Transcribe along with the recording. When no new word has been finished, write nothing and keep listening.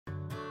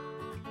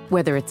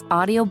Whether it's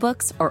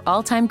audiobooks or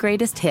all-time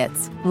greatest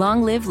hits,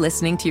 long live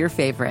listening to your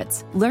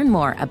favorites. Learn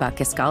more about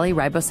Kisqali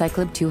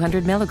Ribociclib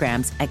 200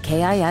 milligrams at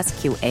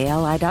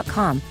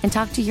KISQALI.com and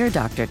talk to your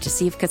doctor to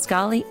see if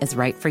Kisqali is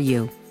right for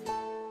you.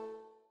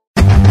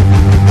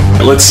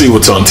 Let's see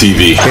what's on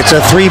TV. It's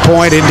a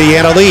 3-point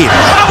Indiana lead.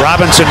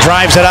 Robinson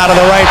drives it out of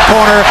the right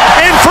corner,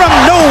 and from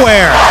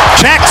nowhere,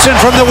 Jackson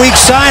from the weak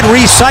side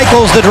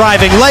recycles the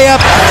driving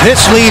layup.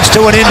 This leads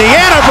to an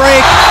Indiana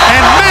break,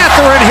 and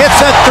Mathurin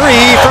hits a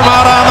three from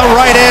out on the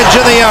right edge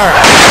of the arc.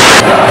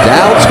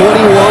 Down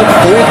 21,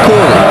 fourth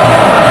quarter.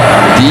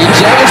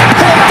 DJ is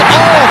picked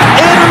off,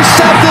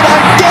 intercepted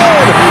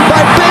again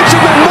by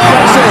Benjamin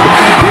Morrison.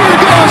 Here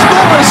goes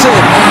Morrison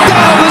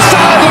down the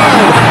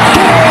sideline.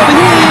 Can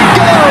he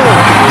go?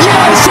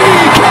 Yes, he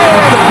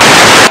can!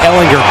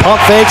 Ellinger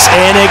pump fakes,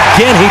 and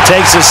again he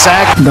takes a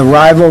sack. The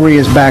rivalry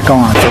is back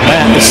on. For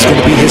Matt, this is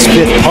going to be his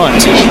 5th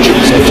punt.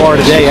 So far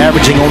today,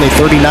 averaging only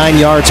 39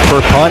 yards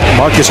per punt.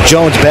 Marcus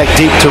Jones back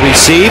deep to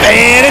receive,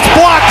 and it's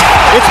blocked!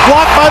 It's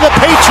blocked by the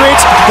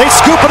Patriots. They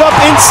scoop it up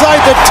inside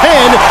the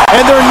 10,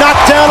 and they're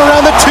knocked down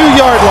around the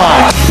 2-yard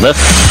line.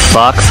 This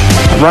sucks.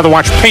 I'd rather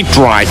watch paint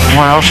dry.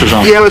 What else is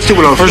on? Yeah, let's see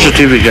what else. Where's the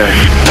TV guy?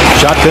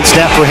 Shotgun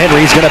snap for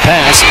Henry. He's going to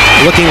pass.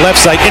 Looking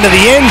left side into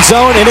the end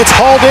zone, and it's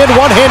hauled in.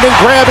 One-handed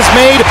grab is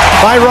made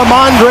by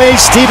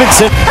Ramondre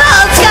Stevenson.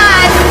 Oh,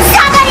 God!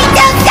 Somebody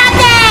do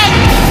something!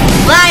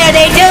 Why are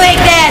they doing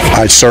this?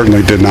 I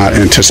certainly did not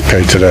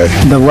anticipate today.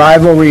 The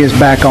rivalry is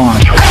back on.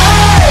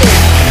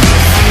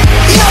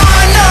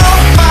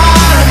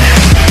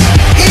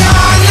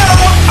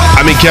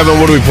 I mean, Kevin,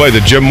 what do we play? The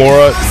Jim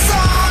Mora?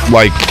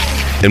 Like,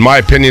 in my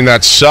opinion,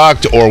 that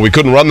sucked, or we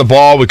couldn't run the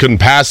ball, we couldn't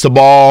pass the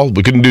ball,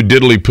 we couldn't do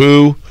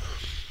diddly-poo.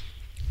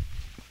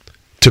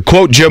 To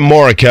quote Jim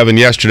Mora, Kevin,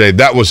 yesterday,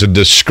 that was a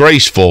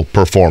disgraceful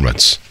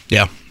performance.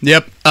 Yeah.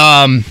 Yep.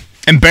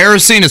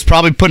 Embarrassing is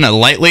probably putting it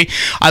lightly.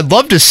 I'd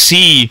love to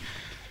see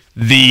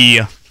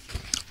the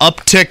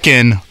uptick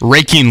in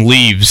raking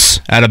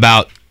leaves at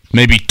about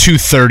maybe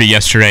 2:30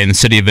 yesterday in the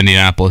city of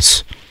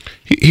Indianapolis.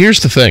 Here's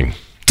the thing.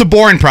 It's a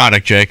boring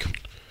product, Jake.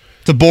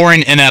 It's a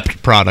boring,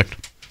 inept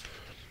product.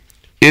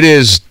 It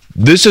is.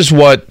 This is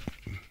what,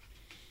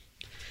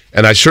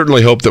 and I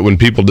certainly hope that when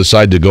people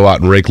decide to go out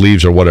and rake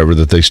leaves or whatever,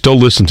 that they still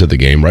listen to the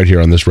game right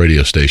here on this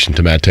radio station,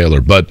 to Matt Taylor.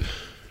 But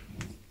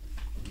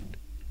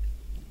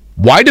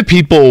why do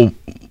people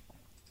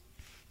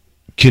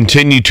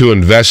continue to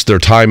invest their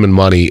time and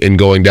money in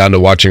going down to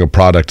watching a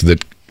product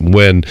that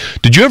when...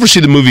 Did you ever see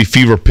the movie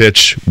Fever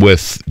Pitch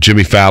with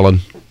Jimmy Fallon?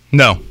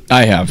 No.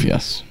 I have,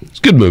 yes. It's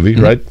a good movie,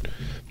 right?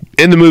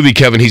 In the movie,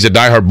 Kevin, he's a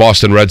diehard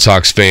Boston Red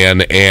Sox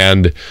fan,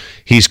 and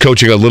he's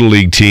coaching a Little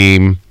League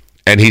team,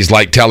 and he's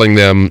like telling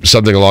them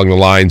something along the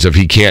lines of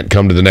he can't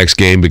come to the next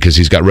game because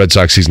he's got Red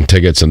Sox season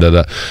tickets, and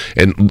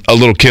and a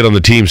little kid on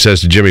the team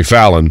says to Jimmy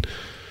Fallon,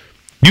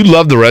 "You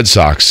love the Red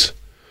Sox,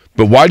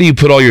 but why do you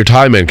put all your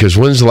time in? Because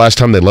when's the last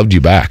time they loved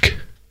you back?"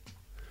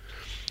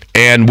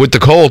 And with the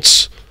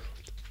Colts,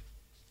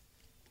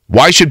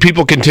 why should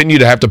people continue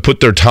to have to put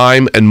their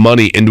time and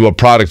money into a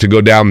product to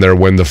go down there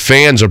when the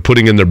fans are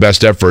putting in their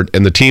best effort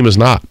and the team is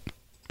not?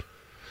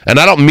 And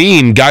I don't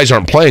mean guys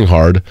aren't playing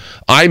hard.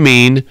 I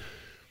mean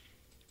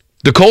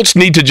the Colts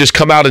need to just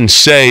come out and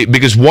say,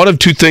 because one of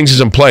two things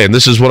is in play, and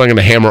this is what I'm going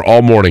to hammer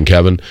all morning,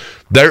 Kevin.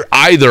 They're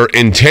either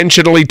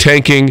intentionally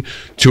tanking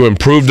to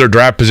improve their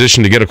draft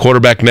position to get a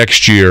quarterback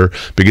next year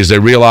because they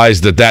realize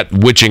that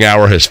witching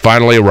hour has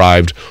finally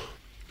arrived.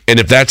 And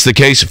if that's the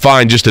case,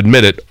 fine, just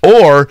admit it.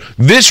 Or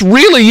this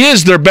really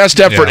is their best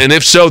effort, and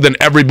if so, then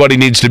everybody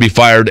needs to be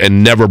fired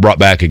and never brought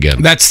back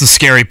again. That's the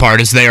scary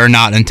part, is they are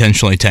not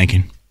intentionally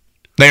tanking.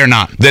 They are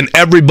not. Then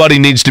everybody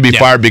needs to be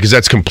fired because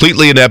that's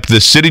completely inept. The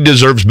city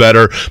deserves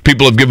better.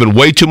 People have given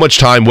way too much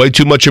time, way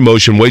too much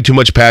emotion, way too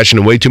much passion,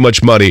 and way too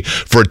much money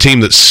for a team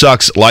that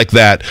sucks like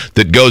that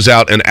goes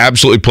out and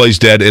absolutely plays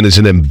dead and is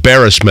an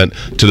embarrassment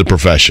to the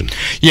profession.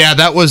 Yeah,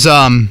 that was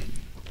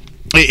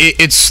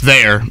it's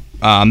there.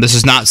 This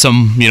is not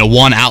some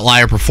one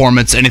outlier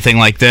performance, anything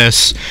like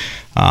this.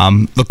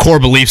 The core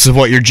beliefs of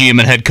what your GM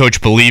and head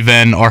coach believe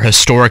in are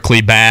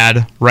historically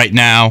bad right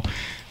now.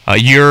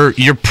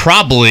 You're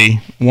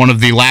probably one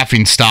of the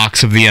laughing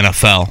stocks of the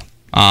NFL.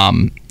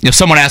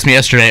 Someone asked me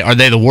yesterday, are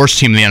they the worst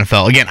team in the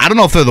NFL? Again, I don't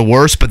know if they're the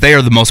worst, but they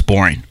are the most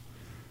boring.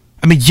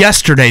 I mean,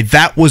 yesterday,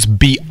 that was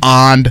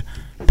beyond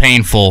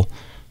painful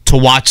to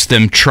watch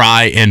them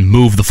try and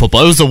move the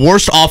football. It was the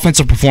worst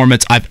offensive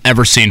performance I've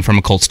ever seen from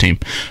a Colts team.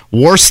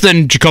 Worse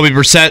than Jacoby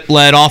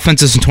Brissett-led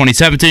offenses in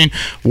 2017.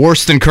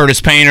 Worse than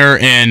Curtis Painter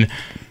in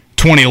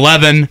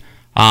 2011.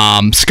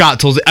 Scott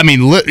told,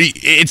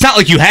 it's not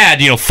like you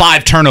had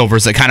 5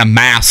 turnovers that kind of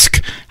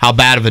mask how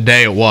bad of a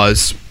day it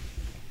was.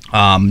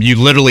 You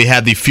literally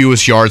had the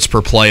fewest yards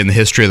per play in the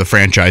history of the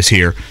franchise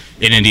here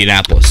in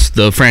Indianapolis.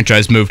 The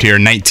franchise moved here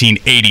in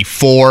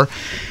 1984.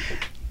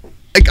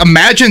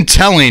 Imagine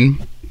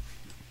telling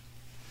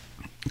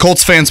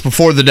Colts fans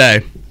before the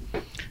day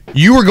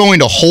you were going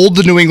to hold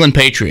the New England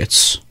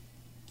Patriots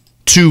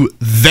to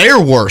their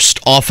worst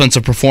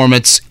offensive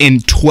performance in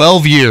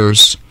 12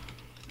 years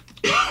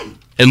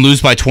and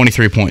lose by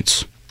 23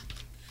 points.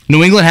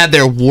 New England had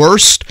their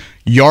worst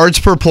yards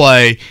per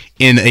play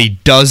in a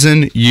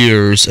dozen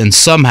years, and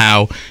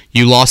somehow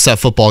you lost that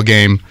football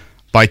game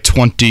by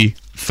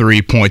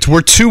 23 points.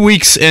 We're 2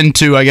 weeks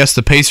into, I guess,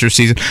 the Pacers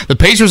season. The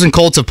Pacers and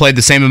Colts have played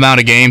the same amount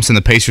of games, and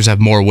the Pacers have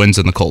more wins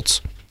than the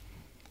Colts.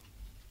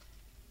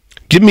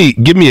 Give me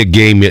a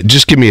game.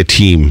 Just give me a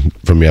team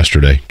from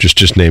yesterday.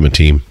 Just name a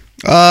team.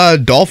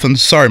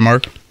 Dolphins. Sorry,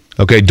 Mark.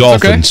 Okay,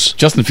 Dolphins. Okay.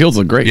 Justin Fields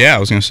looked great. Yeah, I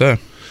was going to say.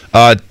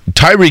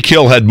 Tyreek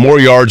Hill had more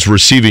yards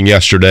receiving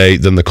yesterday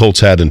than the Colts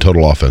had in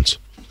total offense.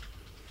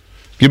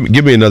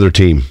 Give me another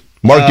team.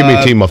 Mark, give me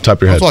a team off the top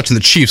of your head. I was watching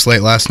the Chiefs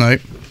late last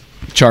night.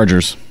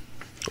 Chargers.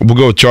 We'll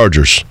go with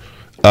Chargers.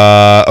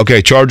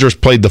 Okay, Chargers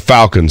played the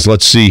Falcons.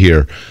 Let's see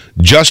here.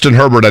 Justin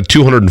Herbert had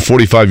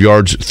 245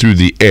 yards through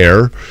the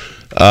air.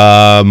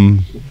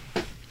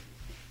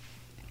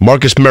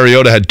 Marcus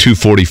Mariota had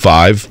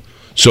 245.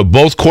 So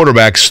both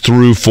quarterbacks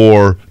threw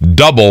for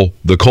double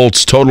the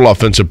Colts' total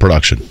offensive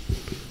production.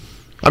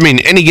 I mean,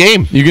 any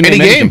game. You can any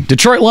game.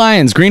 Detroit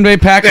Lions, Green Bay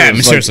Packers. Yeah, I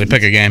mean, seriously,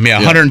 pick a game. Yeah,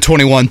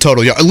 121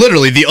 total yards.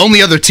 Literally, the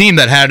only other team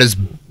that had as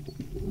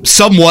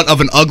somewhat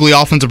of an ugly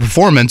offensive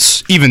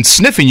performance, even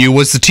sniffing you,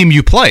 was the team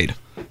you played.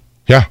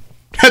 Yeah.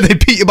 They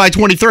beat you by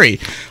 23.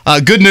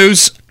 Good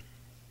news.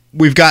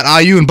 We've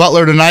got IU and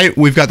Butler tonight.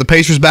 We've got the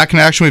Pacers back in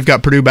action. We've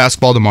got Purdue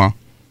basketball tomorrow.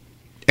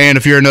 And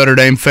if you're a Notre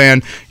Dame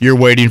fan, you're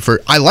waiting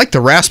for... I like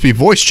the raspy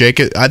voice, Jake.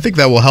 I think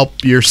that will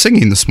help your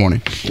singing this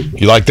morning.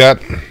 You like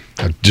that?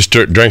 I just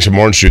drank some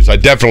orange juice. I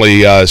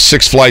definitely,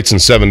 6 flights in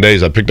 7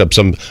 days. I picked up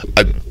some...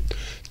 I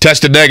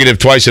tested negative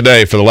twice a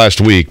day for the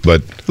last week,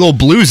 but... A little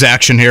blues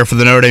action here for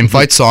the Notre Dame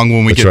fight song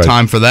when we get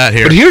time for that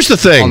here. But here's the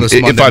thing,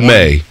 if I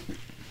may.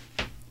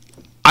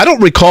 I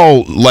don't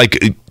recall,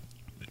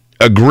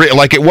 agree.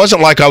 Like, it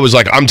wasn't like I was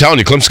like, I'm telling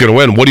you, Clemson's going to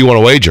win. What do you want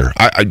to wager?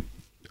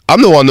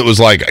 I'm the one that was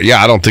like,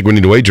 yeah, I don't think we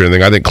need to wager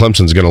anything. I think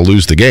Clemson's going to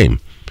lose the game.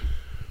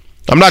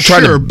 I'm not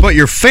trying to... but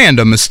your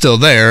fandom is still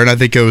there, and I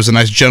think it was a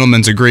nice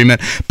gentleman's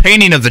agreement.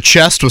 Painting of the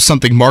chest was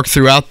something Mark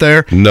threw out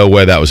there. No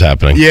way that was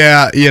happening.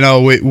 Yeah,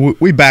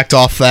 we backed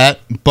off that,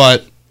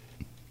 but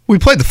we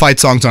played the fight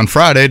songs on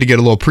Friday to get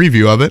a little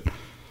preview of it.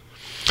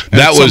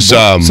 That was...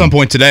 At some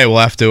point today, we'll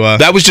have to...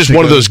 that was just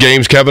one of those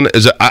games, Kevin.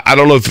 I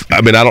don't know if... I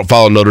mean, I don't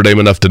follow Notre Dame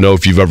enough to know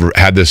if you've ever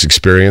had this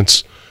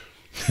experience.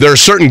 There are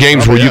certain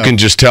games where you can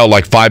just tell,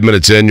 5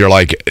 minutes in, you're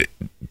like,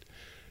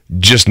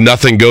 just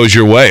nothing goes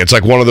your way. It's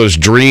like one of those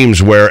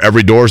dreams where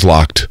every door's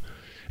locked.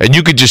 And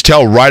you could just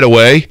tell right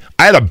away.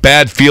 I had a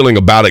bad feeling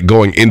about it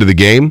going into the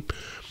game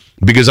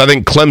because I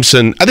think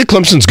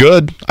Clemson's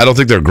good. I don't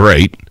think they're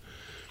great.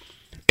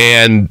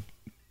 And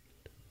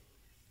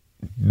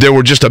there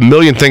were just a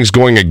million things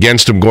going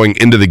against them going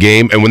into the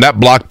game. And when that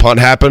block punt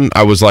happened,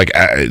 I was like,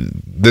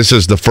 this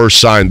is the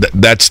first sign.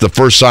 That's the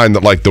first sign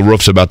that, the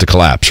roof's about to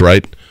collapse,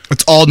 right?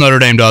 It's all Notre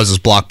Dame does is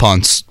block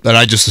punts. And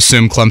I just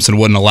assumed Clemson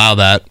wouldn't allow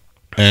that.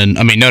 And,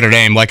 I mean, Notre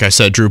Dame, like I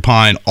said, Drew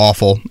Pine,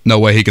 awful. No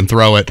way he can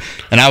throw it.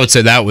 And I would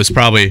say that was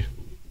probably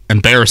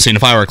embarrassing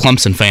if I were a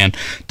Clemson fan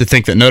to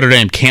think that Notre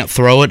Dame can't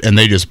throw it and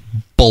they just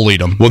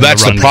bullied them. Well,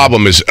 that's the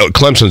problem is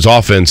Clemson's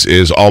offense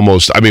is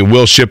almost, I mean,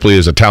 Will Shipley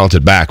is a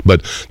talented back,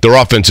 but their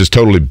offense is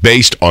totally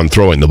based on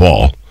throwing the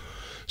ball.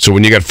 So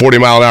when you got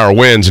 40-mile-an-hour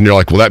winds and you're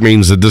like, well, that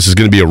means that this is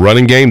going to be a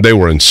running game, they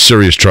were in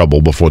serious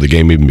trouble before the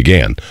game even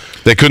began.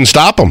 They couldn't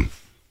stop them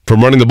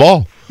from running the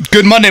ball.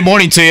 Good Monday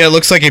morning to you. It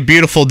looks like a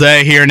beautiful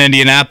day here in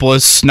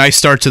Indianapolis. Nice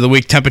start to the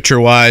week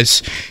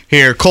temperature-wise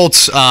here.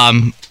 Colts,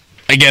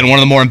 again, one of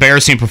the more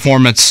embarrassing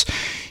performances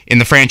in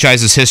the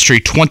franchise's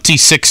history,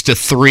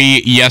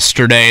 26-3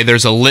 yesterday.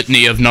 There's a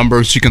litany of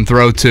numbers you can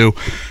throw to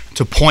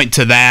point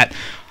to that.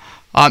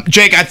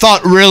 Jake, I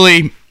thought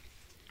really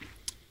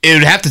it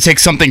would have to take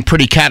something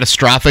pretty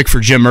catastrophic for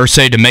Jim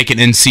Irsay to make an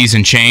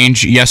in-season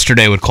change.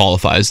 Yesterday would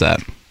qualify as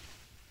that.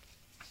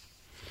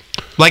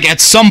 At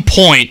some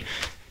point...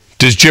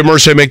 Does Jim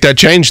Irsay make that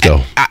change,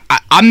 though?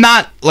 I'm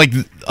not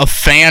a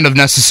fan of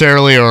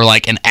necessarily or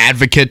an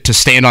advocate to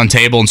stand on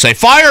table and say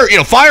fire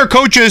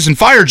coaches and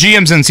fire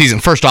GMs in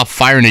season. First off,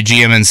 firing a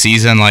GM in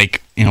season,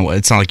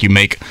 it's not like you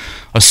make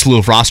a slew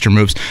of roster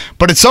moves.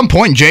 But at some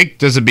point, Jake,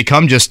 does it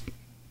become just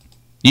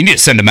you need to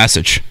send a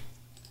message?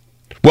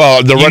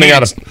 Well, they're running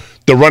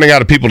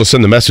out of people to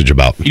send the message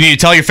about. You need to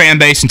tell your fan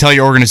base and tell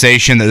your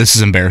organization that this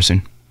is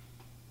embarrassing.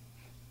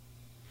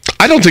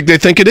 I don't think they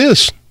think it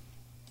is.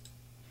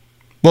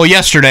 Well,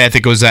 yesterday I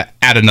think it was at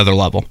another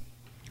level.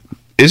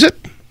 Is it?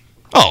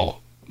 Oh,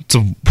 it's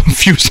a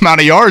fewest amount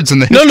of yards in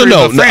the history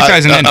of the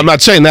franchise. I'm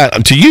not saying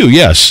that. To you,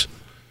 yes.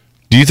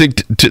 Do you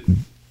think...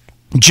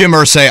 Jim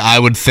Irsay, I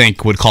would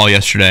think, would call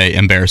yesterday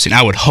embarrassing.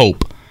 I would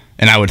hope,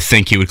 and I would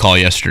think he would call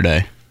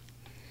yesterday.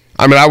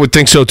 I mean, I would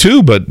think so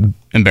too, but...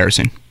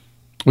 Embarrassing.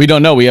 We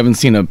don't know. We haven't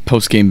seen a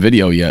post-game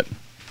video yet.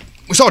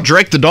 We saw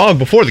Drake the dog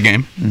before the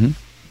game.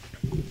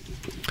 Mm-hmm.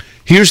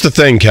 Here's the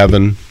thing,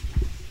 Kevin.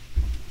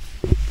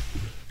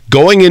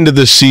 Going into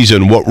this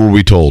season, what were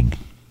we told?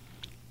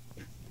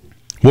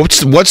 What's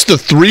the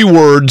 3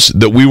 words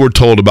that we were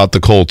told about the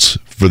Colts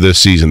for this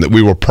season that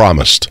we were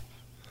promised?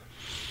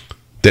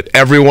 that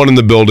everyone in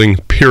the building,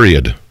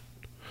 period,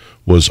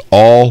 was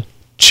all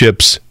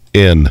chips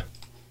in.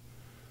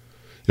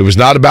 It was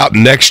not about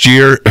next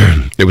year.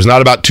 It was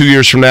not about 2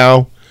 years from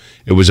now.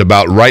 It was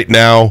about right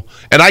now.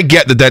 And I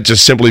get that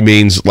just simply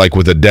means like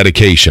with a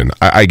dedication.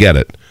 I get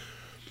it.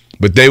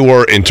 But they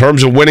were, in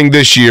terms of winning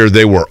this year,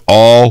 they were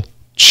all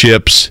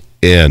chips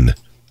in.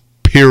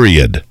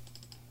 Period.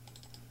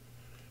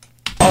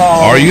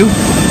 All are you?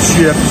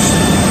 Chips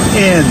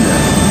in.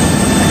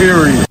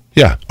 Period.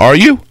 Yeah. Are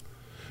you?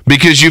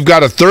 Because you've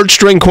got a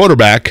third-string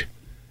quarterback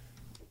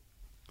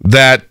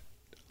that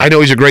I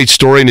know he's a great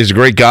story and he's a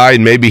great guy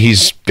and maybe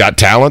he's got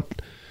talent.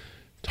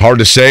 It's hard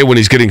to say when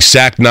he's getting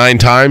sacked 9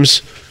 times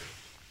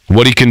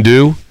what he can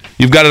do.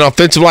 You've got an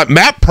offensive line.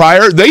 Matt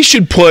Pryor, they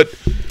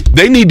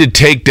need to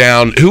take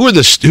down, who are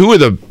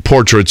the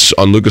portraits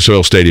on Lucas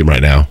Oil Stadium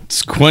right now?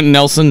 It's Quentin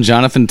Nelson,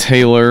 Jonathan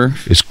Taylor.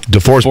 Is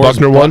DeForest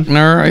Buckner one?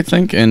 Buckner, I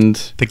think, and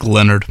I think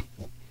Leonard.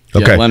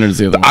 Okay. Yeah, Leonard's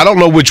the other one. I don't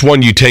know which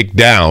one you take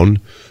down,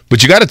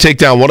 but you got to take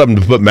down one of them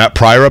to put Matt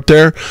Pryor up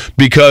there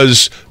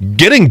because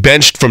getting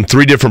benched from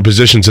 3 different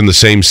positions in the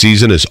same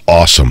season is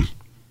awesome.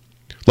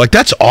 Like,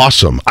 that's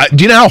awesome.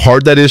 Do you know how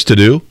hard that is to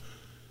do?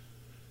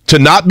 To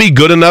not be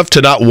good enough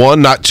to not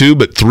 1, not 2,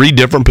 but 3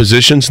 different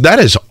positions, that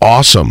is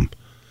awesome.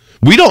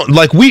 I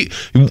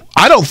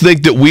don't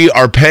think that we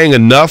are paying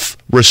enough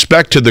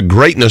respect to the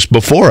greatness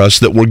before us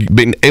that we're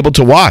being able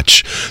to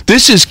watch.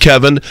 This is,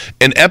 Kevin,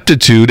 an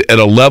aptitude at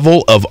a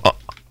level of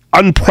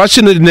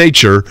unprecedented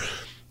nature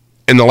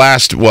in the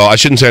last, well, I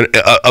shouldn't say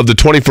of the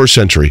 21st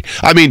century.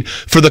 I mean,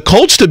 for the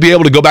Colts to be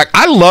able to go back,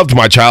 I loved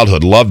my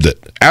childhood, loved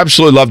it,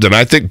 absolutely loved it. And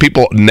I think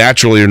people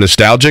naturally are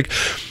nostalgic.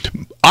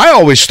 I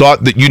always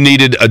thought that you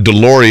needed a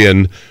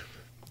DeLorean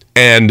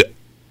and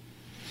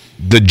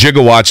the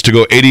gigawatts to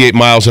go 88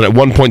 miles and at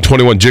 1.21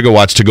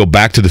 gigawatts to go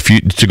back to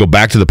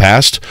the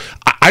past.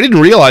 I didn't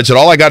realize that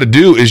all I got to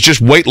do is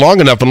just wait long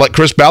enough and let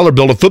Chris Ballard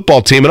build a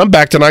football team, and I'm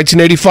back to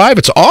 1985.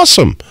 It's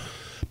awesome.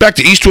 Back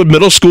to Eastwood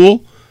Middle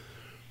School.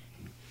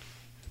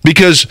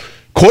 Because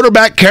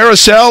quarterback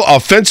carousel,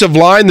 offensive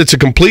line that's a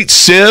complete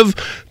sieve,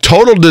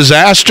 total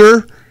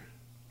disaster,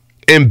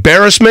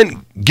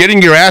 embarrassment, getting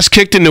your ass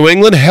kicked in New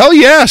England, hell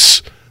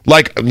yes.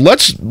 Like,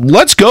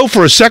 let's go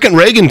for a second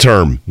Reagan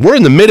term. We're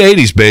in the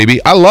mid-'80s,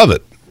 baby. I love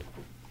it.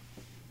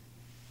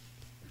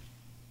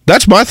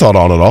 That's my thought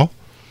on it all.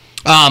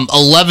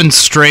 11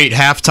 straight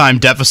halftime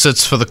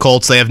deficits for the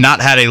Colts. They have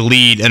not had a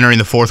lead entering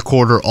the fourth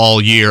quarter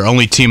all year.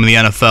 Only team in the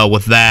NFL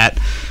with that.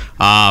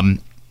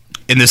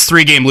 In this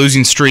 3-game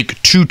losing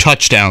streak, 2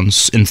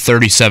 touchdowns in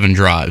 37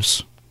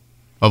 drives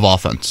of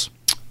offense.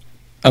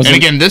 And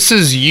again, this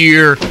is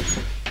year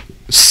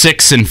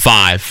 6 and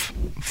 5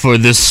 for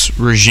this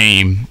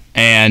regime.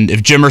 And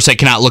if Jim Irsay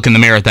cannot look in the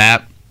mirror at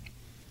that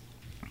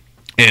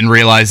and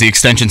realize the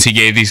extensions he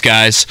gave these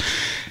guys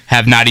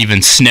have not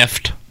even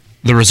sniffed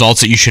the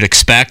results that you should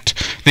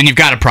expect, then you've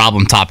got a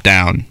problem top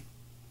down.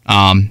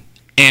 And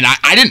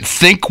I didn't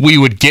think we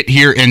would get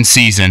here in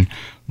season,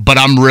 but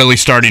I'm really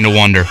starting to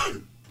wonder.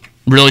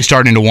 Really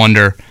starting to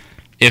wonder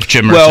if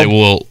Jim Irsay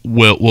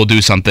will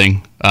do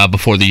something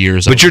before the year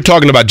is over. But you're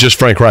talking about just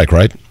Frank Reich,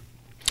 right?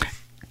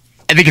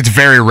 I think it's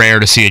very rare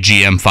to see a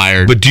GM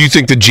fired. But do you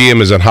think the GM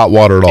is in hot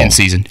water at all? In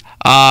season.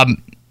 I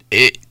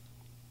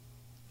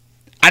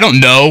don't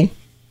know.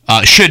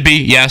 Should be,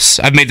 yes.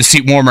 I've made the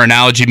seat warmer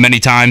analogy many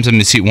times. I mean,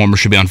 the seat warmer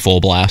should be on full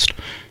blast.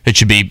 It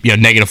should be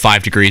negative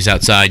 5 degrees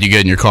outside. You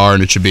get in your car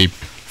and it should be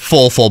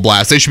full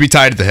blast. They should be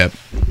tied at the hip.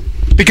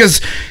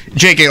 Because,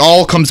 Jake, it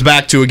all comes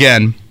back to,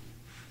 again,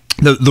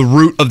 the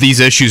root of these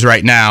issues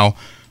right now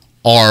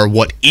are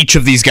what each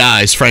of these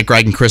guys, Frank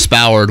Reich and Chris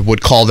Ballard,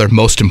 would call their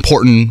most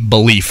important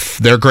belief,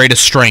 their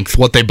greatest strength,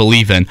 what they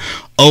believe in.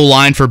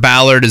 O-line for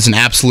Ballard is an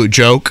absolute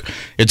joke.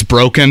 It's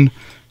broken.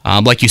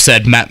 Like you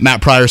said,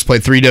 Matt Pryor's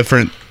played 3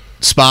 different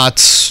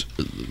spots.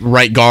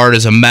 Right guard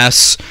is a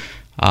mess.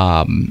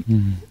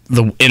 In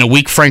a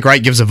week, Frank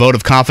Reich gives a vote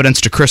of confidence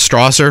to Chris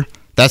Strasser.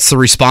 That's the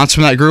response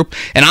from that group.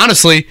 And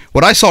honestly,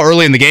 what I saw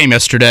early in the game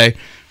yesterday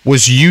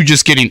was you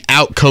just getting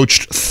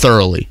out-coached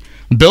thoroughly.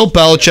 Bill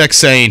Belichick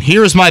saying,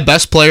 here's my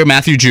best player,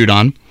 Matthew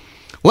Judon.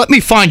 Let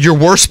me find your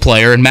worst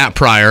player in Matt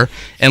Pryor,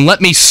 and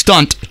let me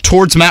stunt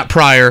towards Matt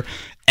Pryor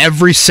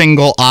every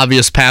single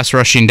obvious pass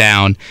rushing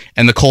down,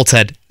 and the Colts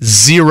had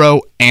 0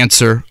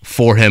 answer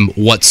for him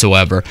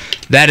whatsoever.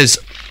 That is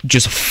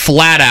just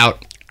flat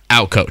out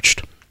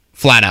out-coached.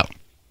 Flat out.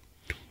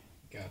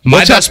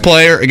 My best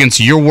player against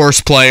your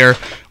worst player.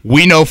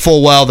 We know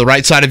full well the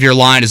right side of your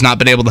line has not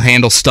been able to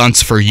handle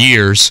stunts for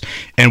years,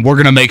 and we're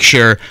going to make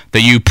sure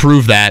that you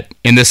prove that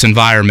in this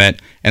environment.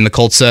 And the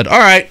Colts said, all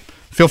right,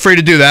 feel free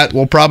to do that.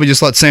 We'll probably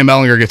just let Sam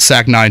Ehlinger get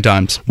sacked 9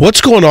 times.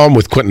 What's going on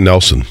with Quentin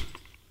Nelson?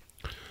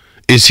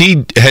 Has he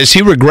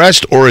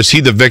regressed, or is he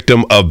the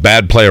victim of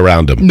bad play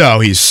around him? No,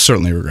 he's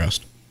certainly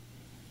regressed.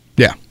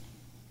 Yeah.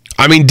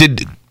 I mean,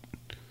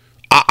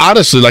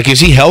 honestly, is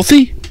he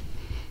healthy?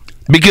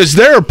 Because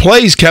there are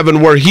plays,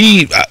 Kevin, where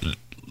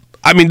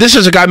this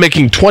is a guy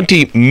making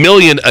 $20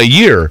 million a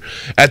year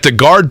at the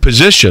guard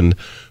position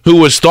who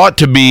was thought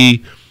to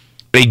be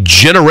a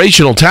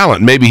generational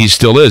talent. Maybe he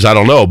still is. I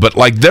don't know. But,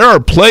 like, there are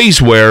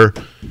plays where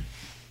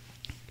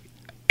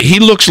he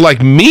looks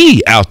like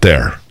me out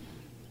there.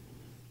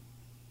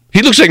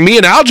 He looks like me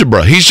in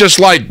algebra. He's just,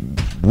 like,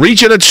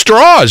 reaching at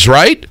straws,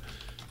 right?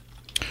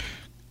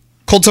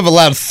 Colts have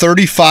allowed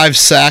 35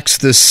 sacks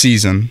this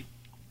season.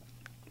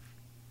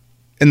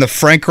 In the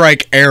Frank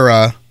Reich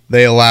era,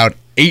 they allowed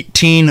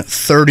 18,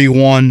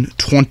 31,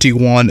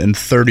 21, and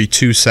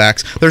 32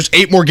 sacks. There's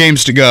 8 more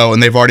games to go,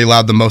 and they've already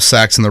allowed the most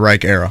sacks in the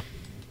Reich era.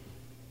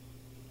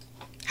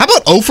 How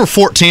about 0 for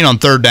 14 on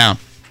third down?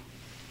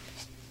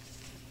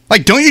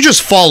 Like, don't you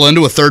just fall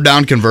into a third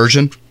down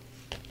conversion?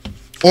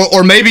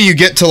 Or maybe you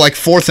get to, like,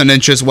 4th and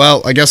inches.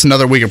 Well, I guess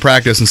another week of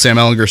practice, and Sam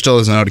Ehlinger still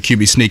doesn't know how to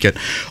QB sneak it.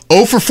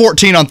 0 for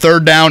 14 on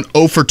third down,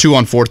 0 for 2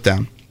 on fourth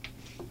down.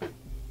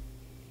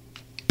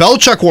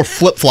 Belichick wore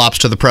flip-flops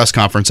to the press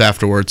conference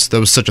afterwards. That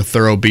was such a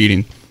thorough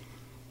beating.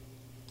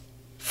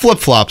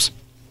 Flip-flops.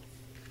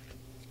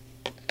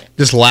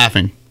 Just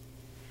laughing.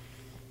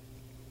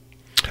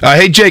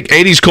 Hey, Jake,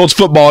 80s Colts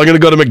football. I'm going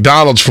to go to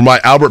McDonald's for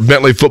my Albert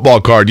Bentley football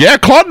card. Yeah,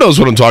 Claude knows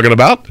what I'm talking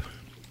about.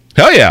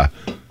 Hell yeah.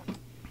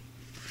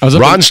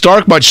 Ron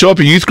Stark might show up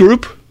a youth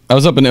group. I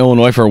was up in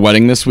Illinois for a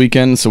wedding this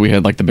weekend, so we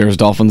had like the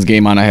Bears-Dolphins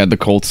game on. I had the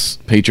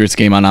Colts-Patriots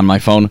game on my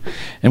phone,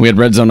 and we had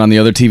Red Zone on the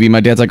other TV.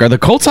 My dad's like, are the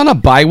Colts on a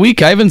bye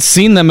week? I haven't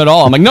seen them at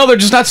all. I'm like, no, they're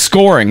just not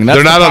scoring.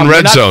 They're not on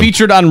Red Zone. They're not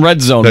featured on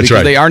Red Zone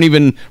because they aren't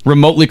even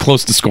remotely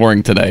close to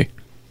scoring today.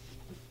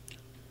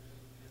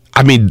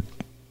 I mean,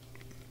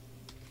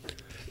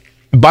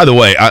 by the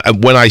way,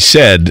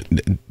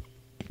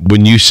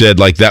 when you said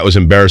like that was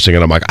embarrassing,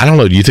 and I'm like, I don't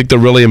know, do you think they're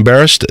really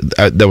embarrassed?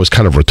 That was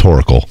kind of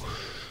rhetorical.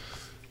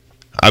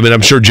 I mean,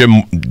 I'm sure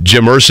Jim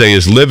Irsay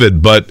is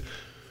livid, but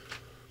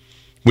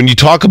when you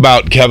talk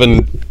about,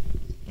 Kevin,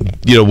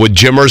 you know, would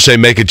Jim Irsay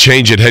make a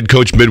change at head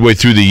coach midway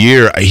through the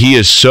year? He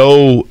is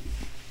so,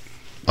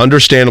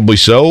 understandably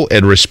so,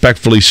 and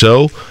respectfully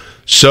so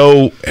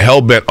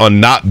hell-bent on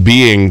not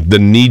being the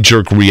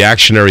knee-jerk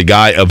reactionary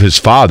guy of his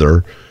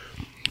father.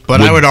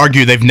 But I would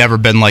argue they've never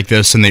been like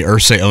this in the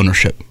Irsay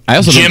ownership.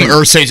 Jim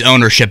Irsay's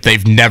ownership,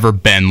 they've never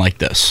been like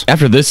this.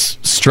 After this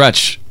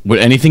stretch, would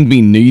anything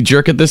be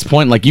knee-jerk at this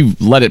point? Like, you've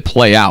let it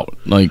play out.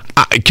 Like,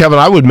 Kevin,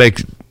 I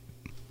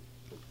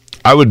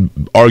would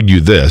argue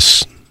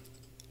this.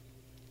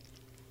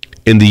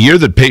 In the year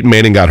that Peyton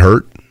Manning got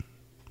hurt,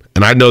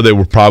 and I know they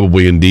were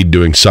probably indeed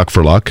doing suck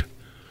for luck,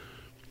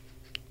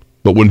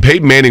 but when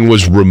Peyton Manning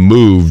was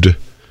removed,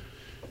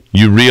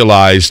 you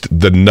realized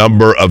the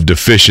number of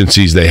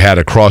deficiencies they had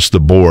across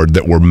the board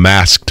that were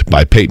masked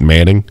by Peyton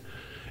Manning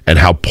and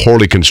how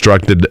poorly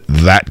constructed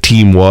that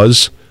team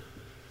was.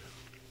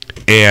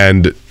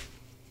 And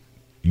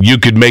you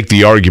could make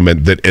the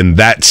argument that in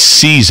that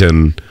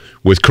season,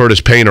 with Curtis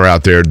Painter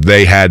out there,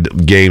 they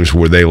had games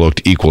where they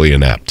looked equally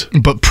inept.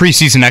 But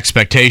preseason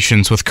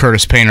expectations with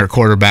Curtis Painter at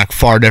quarterback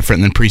far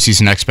different than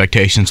preseason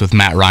expectations with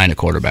Matt Ryan at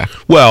quarterback.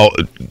 Well,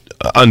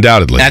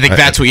 undoubtedly. I think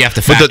that's what you have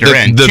to factor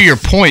in. To your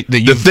point,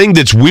 the thing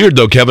that's weird,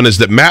 though, Kevin, is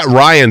that Matt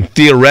Ryan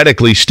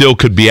theoretically still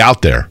could be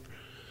out there.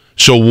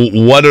 So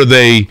what are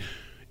they?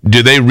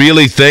 Do they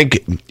really think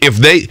if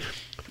they?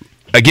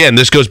 Again,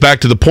 this goes back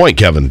to the point,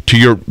 Kevin,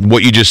 to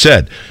what you just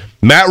said.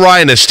 Matt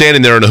Ryan is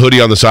standing there in a hoodie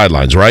on the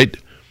sidelines, right?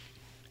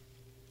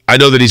 I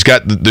know that he's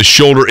got the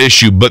shoulder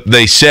issue, but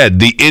they said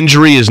the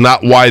injury is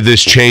not why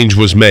this change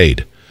was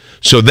made.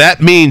 So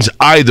that means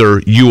either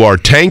you are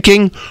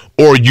tanking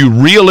or you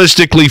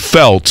realistically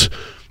felt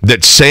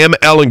that Sam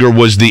Ehlinger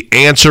was the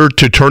answer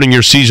to turning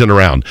your season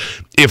around.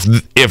 If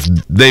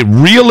they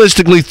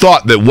realistically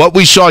thought that what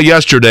we saw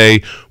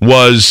yesterday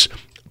was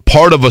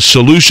part of a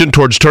solution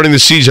towards turning the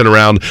season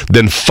around,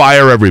 then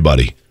fire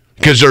everybody.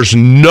 Because there's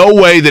no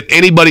way that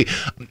anybody...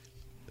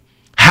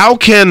 How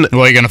can...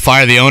 Well, you're going to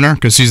fire the owner?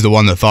 Because he's the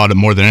one that thought it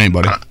more than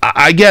anybody.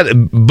 I get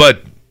it,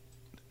 but...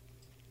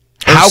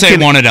 How can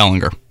wanted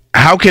Ehlinger?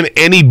 How can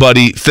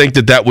anybody think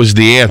that was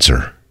the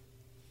answer?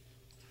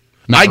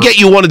 I get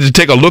you wanted to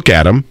take a look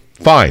at him.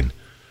 Fine.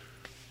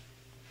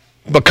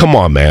 But come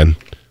on, man.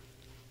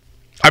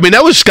 I mean,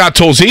 that was Scott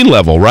Tolzien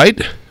level, right?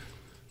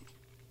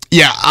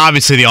 Yeah,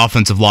 obviously the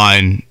offensive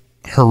line,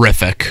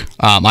 horrific.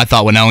 I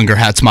thought when Ehlinger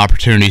had some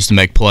opportunities to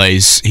make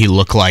plays, he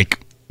looked like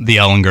the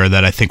Ehlinger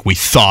that I think we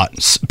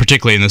thought,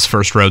 particularly in this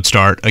first road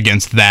start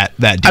against that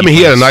defense. I mean,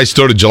 he had a nice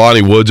throw to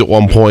Jelani Woods at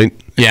one point.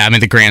 Yeah, I mean,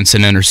 the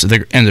Granson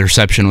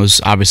interception was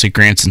obviously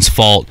Granson's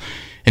fault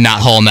in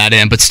not hauling that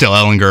in, but still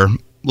Ehlinger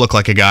looked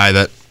like a guy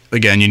that,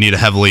 again, you need to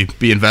heavily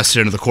be invested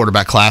into the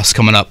quarterback class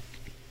coming up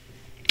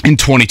in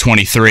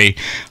 2023.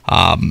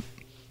 A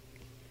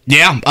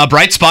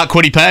bright spot,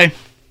 Kwity Paye.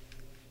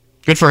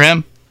 Good for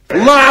him.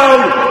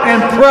 Loud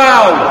and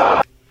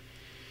proud.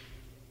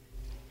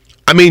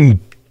 I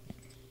mean,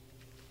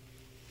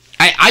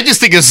 I just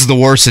think this is the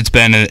worst it's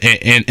been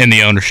in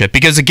the ownership.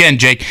 Because, again,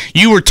 Jake,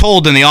 you were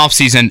told in the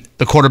offseason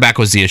the quarterback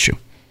was the issue.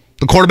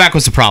 The quarterback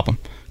was the problem.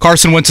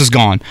 Carson Wentz is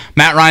gone.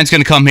 Matt Ryan's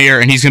going to come here,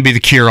 and he's going to be the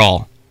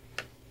cure-all.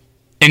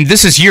 And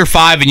this is year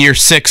 5 and year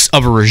 6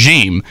 of a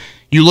regime.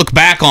 You look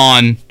back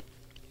on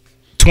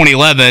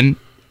 2011,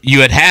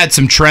 you had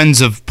some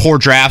trends of poor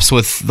drafts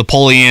with the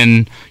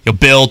Polian,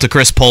 Bill to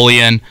Chris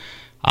Polian.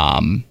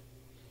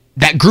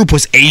 That group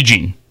was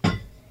aging.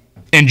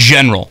 In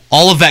general,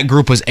 all of that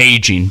group was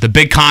aging. The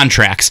big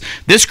contracts.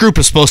 This group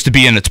is supposed to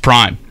be in its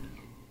prime.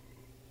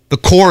 The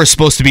core is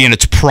supposed to be in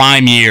its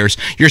prime years.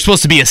 You're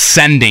supposed to be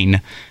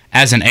ascending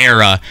as an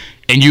era,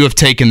 and you have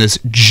taken this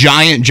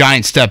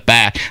giant step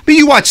back. I mean,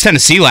 you watched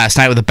Tennessee last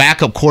night with a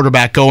backup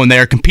quarterback going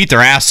there, compete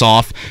their ass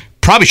off.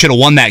 Probably should have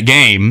won that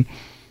game,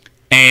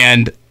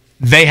 and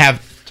they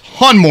have a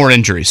ton more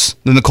injuries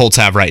than the Colts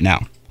have right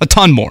now. A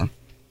ton more.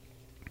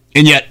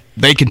 And yet,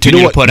 they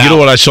continue to put out. You know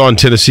what I saw in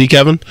Tennessee,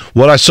 Kevin?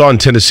 What I saw in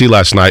Tennessee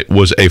last night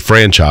was a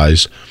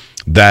franchise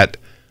that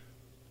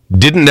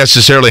didn't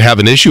necessarily have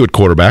an issue at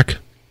quarterback,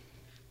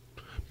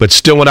 but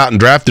still went out and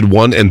drafted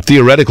one, and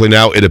theoretically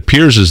now it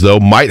appears as though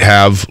might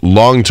have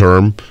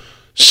long-term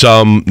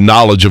some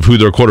knowledge of who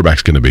their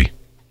quarterback's going to be.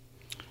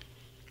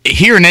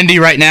 Here in Indy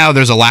right now,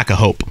 there's a lack of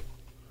hope.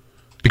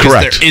 Because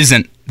Correct. There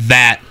isn't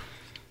that,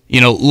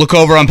 look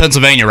over on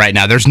Pennsylvania right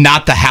now. There's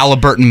not the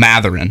Halliburton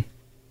Matherin.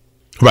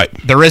 Right.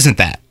 There isn't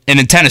that. And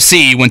in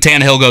Tennessee, when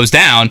Tannehill goes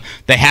down,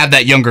 they have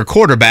that younger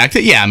quarterback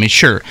that,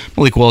 sure,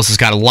 Malik Willis has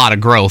got a lot of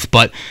growth,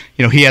 but,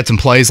 he had some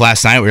plays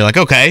last night where you're like,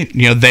 okay,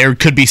 there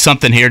could be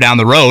something here down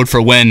the road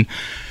for when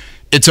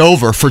it's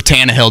over for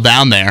Tannehill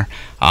down there.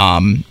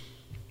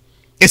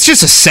 It's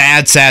just a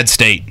sad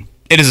state.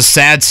 It is a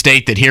sad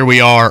state that here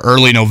we are,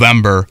 early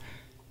November,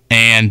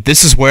 and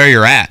this is where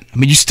you're at. I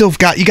mean, you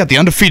got the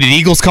undefeated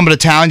Eagles coming to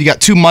town. You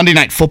got 2 Monday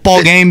night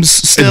football games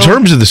still. In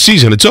terms of the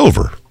season, it's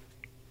over.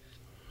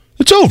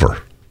 It's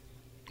over.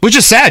 Which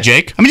is sad,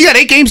 Jake. I mean, you got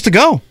 8 games to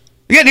go.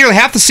 You got nearly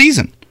half the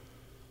season.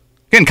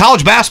 Again,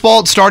 college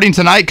basketball starting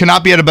tonight could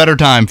not be at a better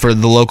time for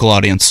the local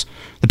audience.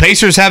 The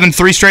Pacers having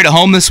 3 straight at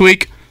home this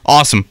week.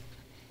 Awesome.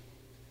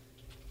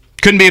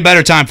 Couldn't be a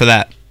better time for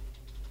that.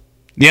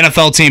 The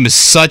NFL team is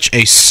such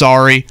a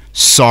sorry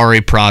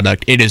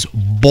product. It is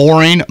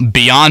boring,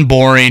 beyond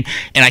boring.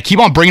 And I keep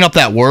on bringing up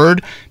that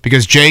word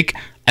because, Jake,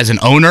 as an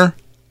owner,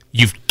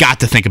 you've got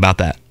to think about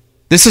that.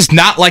 This is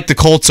not like the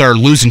Colts are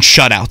losing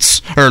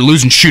shootouts.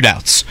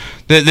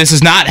 This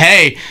is not,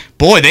 hey,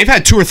 boy, they've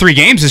had 2 or 3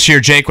 games this year,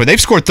 Jake, where they've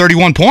scored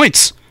 31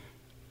 points.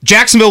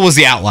 Jacksonville was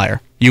the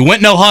outlier. You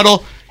went no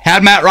huddle,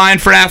 had Matt Ryan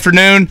for an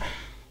afternoon,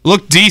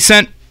 looked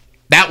decent.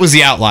 That was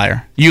the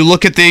outlier. You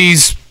look at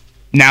these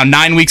now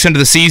 9 weeks into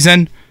the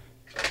season,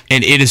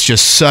 and it is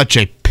just such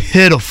a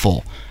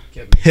pitiful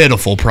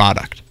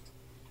product.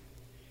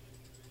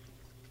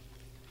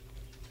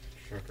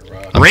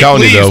 I'm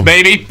telling you, though,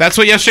 baby. That's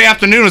what yesterday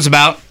afternoon was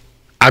about.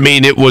 I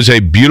mean, it was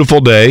a beautiful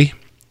day.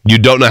 You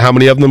don't know how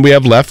many of them we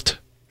have left.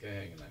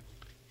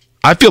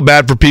 I feel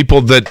bad for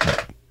people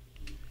that,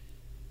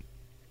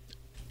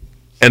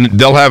 and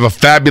they'll have a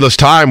fabulous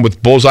time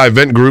with Bullseye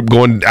Event Group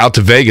going out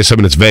to Vegas. I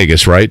mean, it's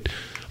Vegas, right?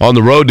 On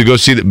the road to go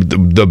see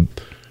the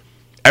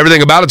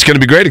everything about it's going to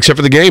be great except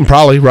for the game,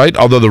 probably, right?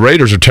 Although the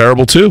Raiders are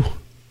terrible too.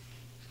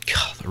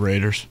 God, the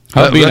Raiders.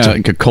 How being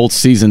a Colts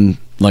season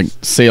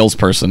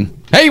salesperson?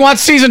 Hey, you want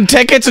season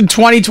tickets in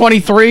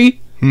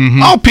 2023?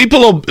 Mm-hmm. Oh,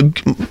 people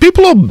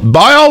will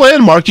buy all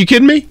in. Mark, you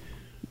kidding me?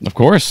 Of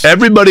course.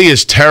 Everybody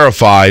is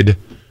terrified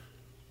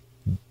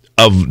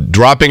of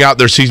dropping out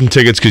their season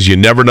tickets because you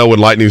never know when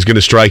lightning's going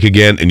to strike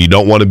again, and you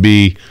don't want to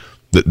be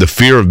the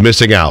fear of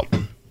missing out.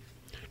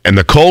 And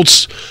the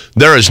Colts,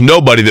 there is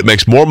nobody that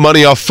makes more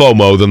money off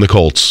FOMO than the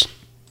Colts.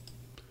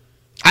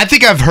 I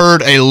think I've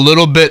heard a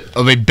little bit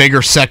of a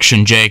bigger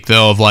section, Jake,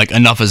 though, of like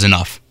enough is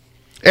enough.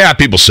 Yeah,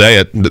 people say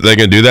it. They're going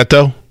to do that,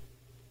 though?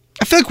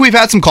 I feel like we've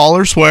had some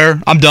callers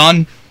where I'm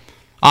done.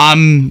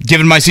 I'm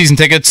giving my season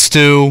tickets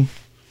to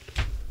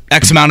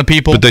X amount of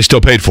people. But they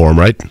still paid for them,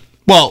 right?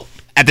 Well,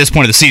 at this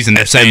point of the season,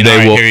 they're saying,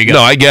 they will, here you go. No,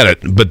 I get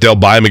it. But they'll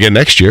buy them again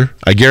next year.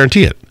 I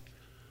guarantee it.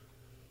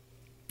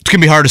 It's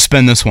going to be hard to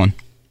spend this one.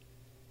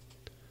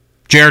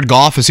 Jared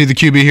Goff, is he the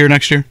QB here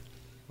next year?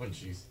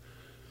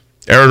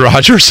 Aaron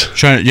Rodgers?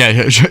 Trying to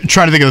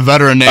think of the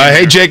veteran name.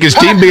 Hey, Jake, is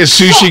Team Being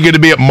Sushi going to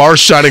be at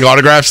Marsh signing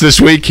autographs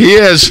this week? He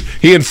is.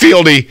 He and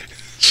Fieldy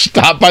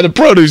stopped by the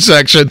produce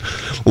section.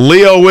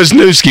 Leo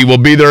Wisniewski will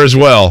be there as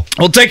well.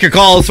 We'll take your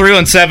call,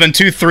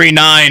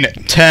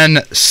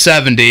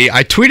 317-239-1070.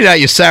 I tweeted at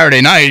you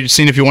Saturday night,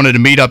 seeing if you wanted to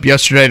meet up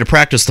yesterday to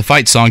practice the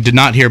fight song. Did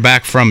not hear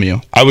back from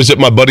you. I was at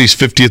my buddy's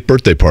 50th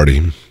birthday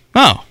party.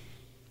 Oh.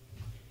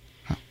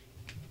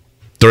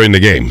 During the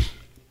game.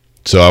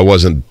 So I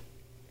wasn't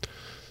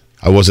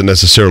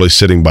necessarily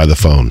sitting by the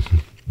phone.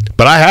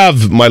 But I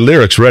have my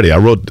lyrics ready. I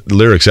wrote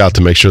lyrics out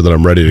to make sure that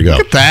I'm ready to go.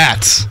 Look at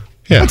that.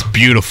 Yeah. That's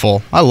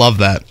beautiful. I love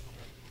that.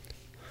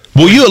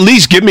 Will you at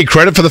least give me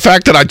credit for the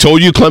fact that I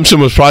told you Clemson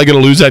was probably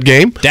going to lose that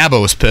game?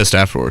 Dabo was pissed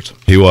afterwards.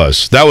 He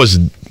was. That was.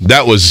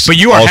 But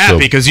you are happy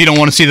because you don't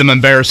want to see them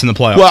embarrassed in the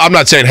playoffs. Well, I'm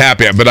not saying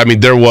happy, but I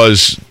mean there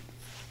was.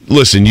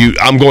 Listen,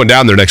 I'm going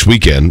down there next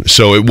weekend,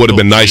 so it would have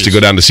been nice to go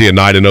down to see a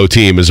 9-0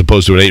 team as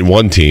opposed to an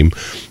 8-1 team.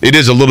 It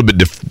is a little bit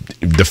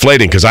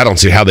deflating because I don't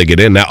see how they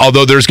get in now.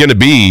 Although there's going to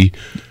be,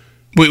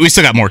 we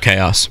still got more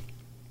chaos.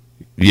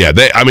 Yeah,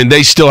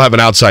 they still have an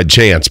outside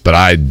chance, but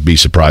I'd be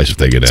surprised if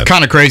they get in. It's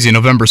kind of crazy.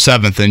 November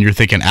 7th, and you're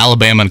thinking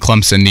Alabama and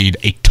Clemson need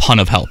a ton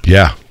of help.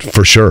 Yeah,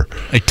 for sure.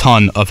 A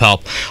ton of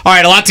help. All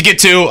right, a lot to get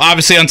to.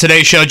 Obviously, on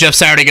today's show, Jeff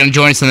Saturday going to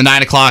join us in the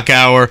 9 o'clock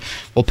hour.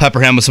 We'll pepper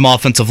him with some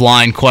offensive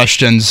line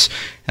questions,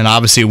 and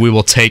obviously we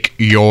will take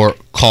your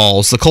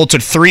calls. The Colts are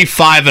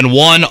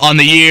 3-5-1 on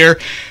the year.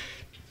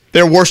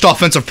 Their worst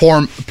offensive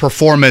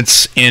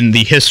performance in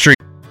the history.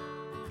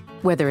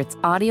 Whether it's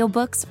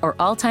audiobooks or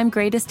all-time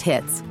greatest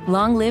hits,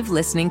 long live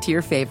listening to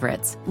your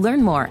favorites.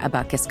 Learn more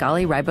about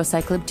Kisqali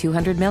Ribociclib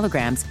 200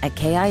 milligrams at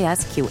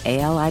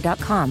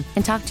KISQALI.com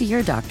and talk to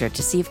your doctor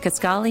to see if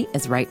Kisqali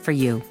is right for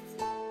you.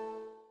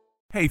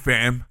 Hey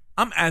fam,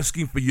 I'm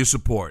asking for your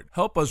support.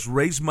 Help us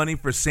raise money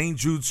for St.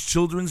 Jude's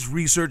Children's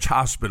Research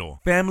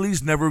Hospital.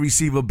 Families never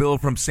receive a bill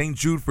from St.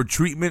 Jude for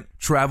treatment,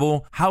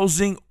 travel,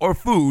 housing, or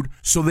food,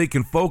 so they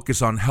can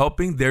focus on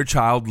helping their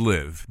child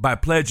live. By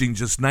pledging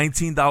just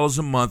 $19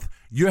 a month,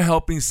 you're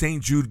helping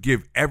St. Jude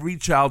give every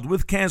child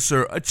with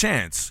cancer a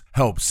chance.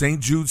 Help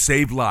St. Jude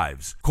save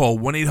lives. Call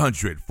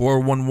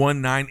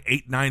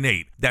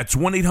 1-800-411-9898. That's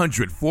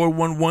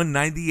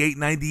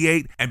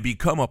 1-800-411-9898 and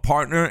become a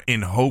partner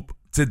in hope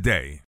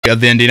today. Of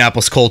the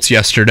Indianapolis Colts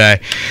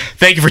yesterday.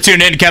 Thank you for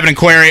tuning in to Kevin and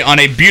Query on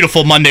a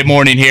beautiful Monday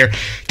morning here.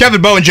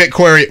 Kevin Bowen, Jake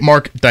Query,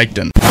 Mark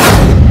Dykton.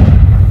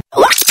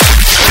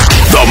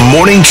 The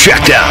Morning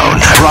Checkdown,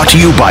 brought to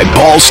you by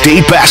Ball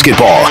State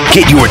Basketball.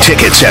 Get your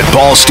tickets at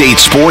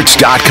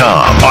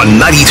ballstatesports.com on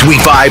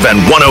 93.5 and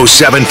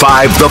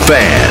 107.5 The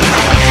Fan.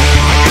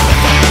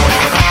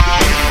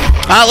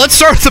 Let's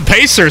start with the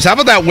Pacers. How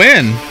about that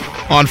win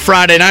on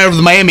Friday night over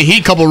the Miami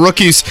Heat? Couple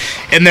rookies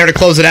in there to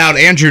close it out.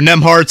 Andrew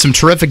Nembhard, some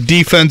terrific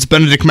defense.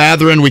 Benedict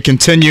Mathurin. We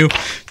continue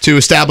to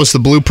establish the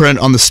blueprint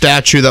on the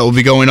statue that will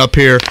be going up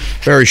here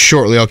very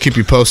shortly. I'll keep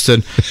you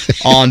posted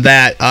on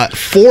that.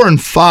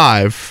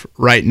 4-5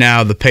 right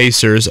now, the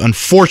Pacers.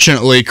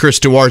 Unfortunately, Chris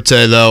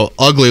Duarte, though,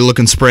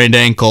 ugly-looking sprained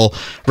ankle.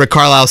 Rick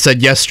Carlisle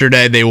said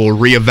yesterday they will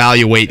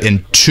reevaluate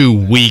in 2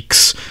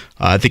 weeks.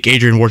 I think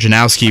Adrian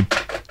Wojnarowski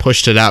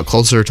pushed it out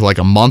closer to like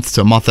a month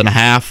to a month and a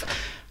half.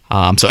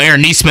 So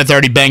Aaron Nesmith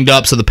already banged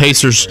up, so the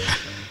Pacers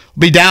will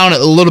be down a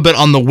little bit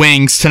on the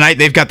wings. Tonight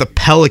they've got the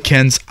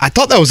Pelicans. I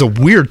thought that was a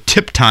weird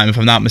tip time, if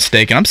I'm not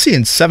mistaken. I'm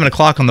seeing 7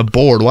 o'clock on the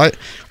board. What?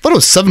 I thought it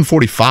was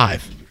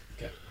 7:45.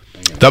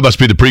 That must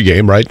be the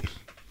pregame, right?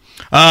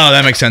 Oh,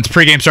 that makes sense.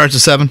 Pregame starts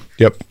at 7?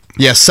 Yep.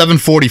 Yeah,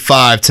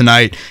 7:45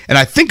 tonight. And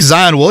I think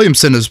Zion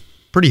Williamson is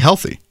pretty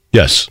healthy.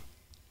 Yes.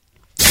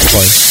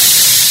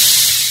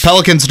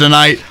 Pelicans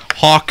tonight.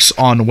 Hawks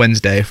on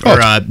Wednesday.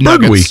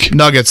 Bird week.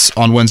 Nuggets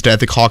on Wednesday. I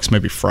think Hawks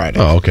maybe Friday.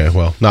 Oh, okay.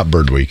 Well, not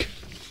Bird week.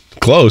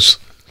 Close.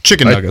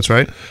 Chicken nuggets,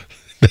 right?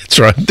 That's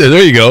right.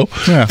 There you go.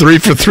 Yeah. 3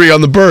 for 3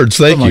 on the Birds.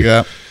 Thank you.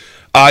 Like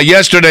that.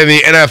 Yesterday,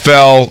 the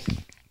NFL,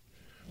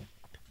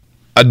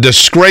 a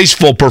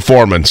disgraceful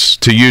performance,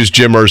 to use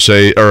Jim Moore's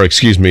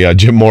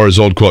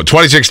old quote.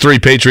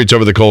 26-3 Patriots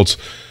over the Colts.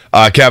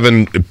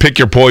 Kevin, pick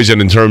your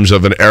poison in terms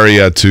of an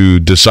area to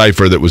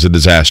decipher that was a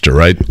disaster,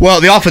 right?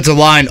 Well, the offensive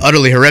line,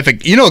 utterly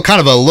horrific. You know,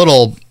 kind of a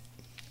little,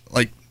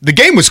 like, the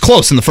game was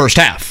close in the first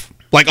half,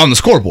 like, on the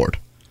scoreboard.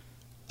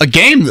 A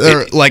game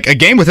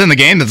within the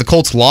game that the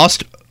Colts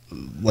lost,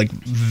 like,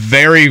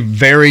 very,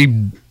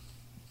 very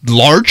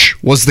large,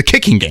 was the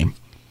kicking game.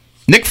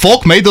 Nick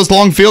Folk made those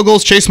long field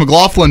goals. Chase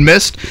McLaughlin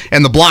missed,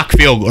 and the block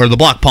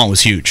punt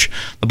was huge.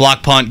 The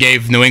block punt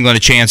gave New England a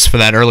chance for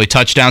that early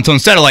touchdown. So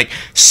instead of like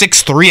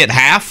 6-3 at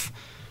half,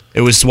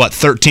 it was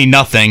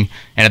 13-0,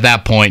 and at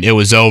that point it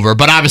was over.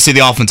 But obviously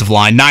the offensive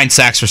line, 9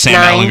 sacks for Sam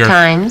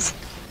Ehlinger.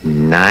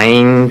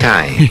 9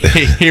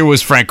 times. Here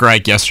was Frank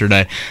Reich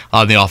yesterday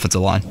on the offensive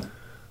line.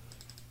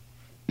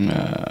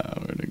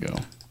 Where'd it go?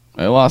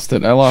 I lost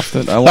it. Mark,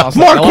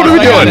 what are we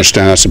doing? I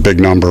understand that's a big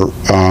number.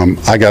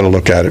 I got to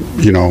look at it.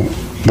 You know,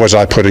 was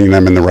I putting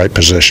them in the right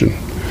position?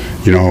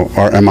 You know,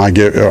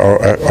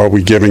 are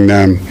we giving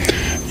them,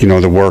 you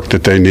know, the work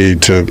that they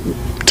need to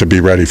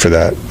be ready for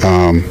that?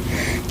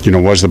 You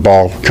know, was the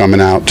ball coming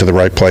out to the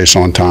right place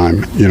on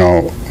time? You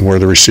know, were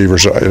the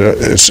receivers?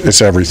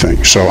 It's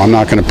everything. So I'm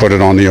not going to put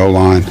it on the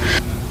O-line.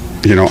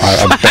 You know,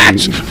 I've been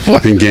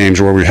in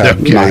games where we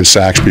had 9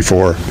 sacks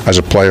before as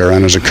a player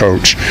and as a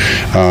coach,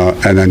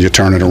 and then you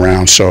turn it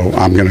around. So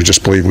I'm going to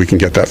just believe we can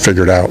get that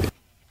figured out.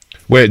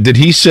 Wait, did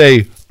he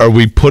say, are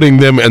we putting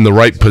them in the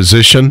right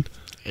position?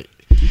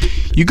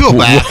 You go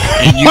back.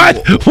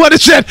 What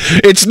is that?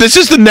 This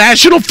is the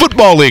National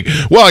Football League.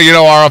 Well, you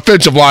know, our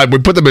offensive line, we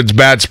put them in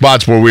bad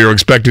spots where we were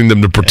expecting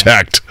them to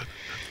protect.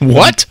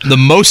 What? The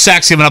most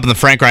sacks given up in the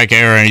Frank Reich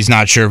era, and he's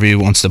not sure if he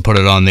wants to put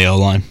it on the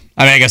O-line.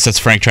 I mean, I guess that's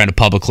Frank trying to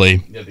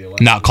publicly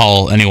not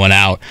call anyone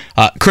out.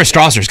 Chris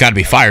Strasser's got to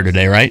be fired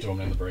today, right?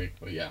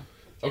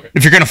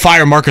 If you're going to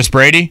fire Marcus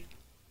Brady,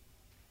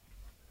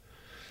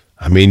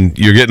 I mean,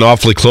 you're getting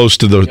awfully close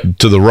to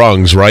the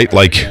rungs, right?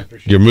 Like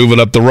you're moving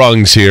up the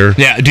rungs here.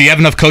 Yeah. Do you have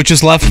enough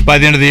coaches left by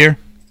the end of the year?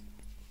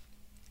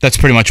 That's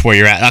pretty much where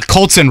you're at.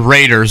 Colts and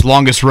Raiders,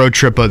 longest road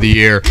trip of the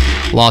year.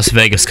 Las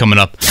Vegas coming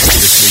up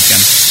this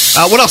weekend.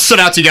 What else stood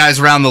out to you guys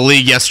around the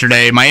league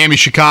yesterday? Miami,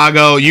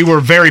 Chicago. You were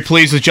very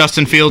pleased with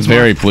Justin Fields.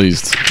 Very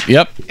pleased.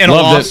 Yep. And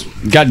loved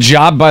it. Got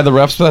jobbed by the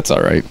refs, but that's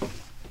all right.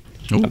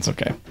 That's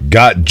okay.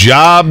 Got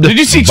jobbed Did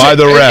you see by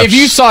the refs. If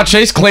you saw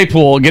Chase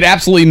Claypool get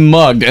absolutely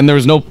mugged and there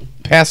was no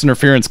pass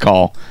interference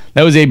call,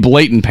 that was a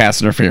blatant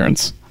pass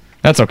interference.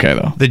 That's okay,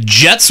 though. The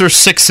Jets are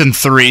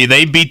 6-3.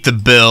 They beat the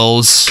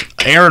Bills.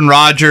 Aaron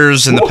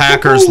Rodgers and the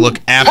Packers look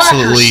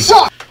absolutely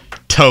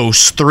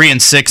toast.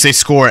 3-6. They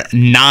score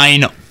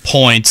 9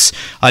 points.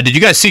 Did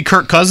you guys see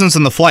Kirk Cousins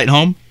on the flight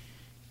home?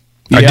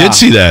 I did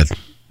see that.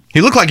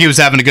 He looked like he was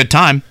having a good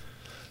time.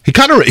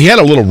 He had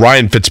a little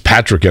Ryan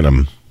Fitzpatrick in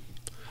him.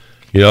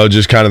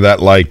 Just kind of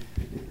that like.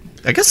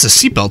 I guess the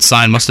seatbelt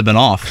sign must have been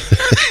off.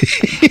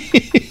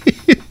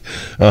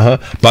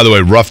 By the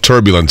way, rough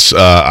turbulence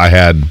I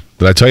had.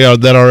 Did I tell you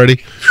that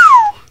already?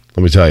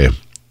 Let me tell you.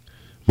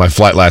 My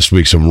flight last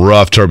week, some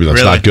rough turbulence,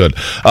 really? Not good.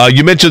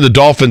 You mentioned the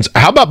Dolphins.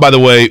 How about, by the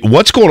way,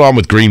 what's going on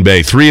with Green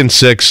Bay?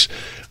 3-6.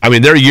 I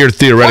mean, their year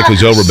theoretically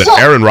is over, but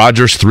Aaron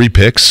Rodgers, 3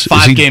 picks.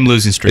 5-game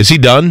losing streak. Is he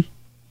done?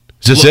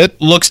 Is this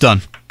it? Looks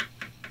done.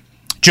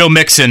 Joe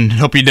Mixon,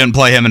 hope you didn't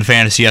play him in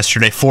fantasy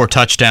yesterday. 4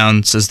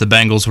 touchdowns as the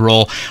Bengals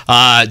roll.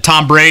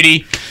 Tom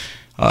Brady,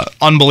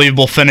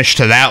 unbelievable finish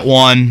to that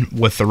one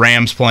with the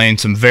Rams playing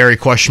some very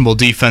questionable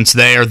defense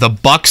there. The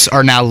Bucs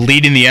are now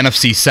leading the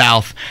NFC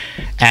South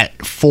at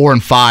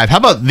 4-5. How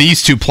about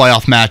these two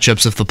playoff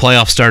matchups if the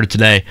playoffs started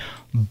today?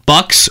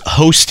 Bucs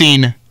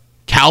hosting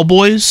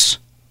Cowboys.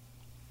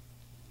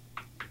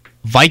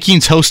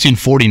 Vikings hosting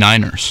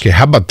 49ers. Okay,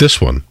 how about this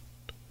one?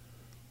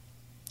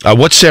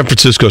 What's San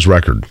Francisco's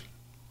record?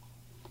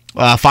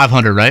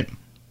 500, right?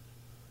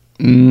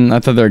 I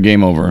thought they were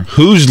game over.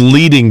 Who's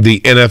leading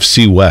the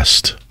NFC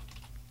West?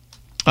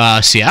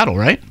 Seattle,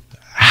 right?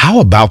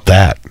 How about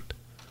that?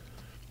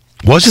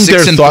 Wasn't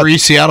there thought? 6-3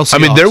 Seattle Seahawks. I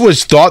mean, there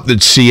was thought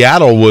that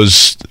Seattle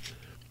was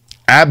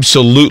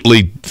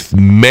absolutely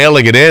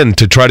mailing it in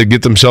to try to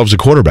get themselves a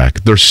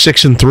quarterback. They're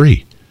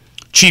 6-3.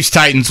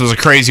 Chiefs-Titans was a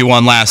crazy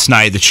one last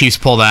night. The Chiefs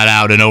pulled that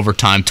out in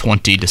overtime,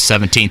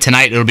 20-17.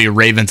 Tonight, it'll be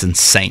Ravens and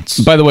Saints.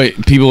 By the way,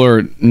 people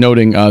are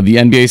noting the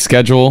NBA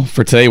schedule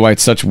for today, why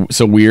it's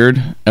so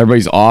weird.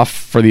 Everybody's off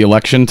for the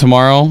election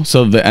tomorrow,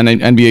 so the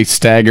NBA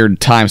staggered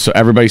time, so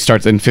everybody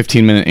starts in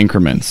 15-minute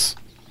increments.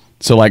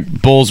 So,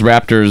 like, Bulls,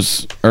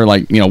 Raptors, or,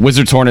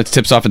 Wizards, Hornets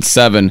tips off at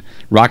 7,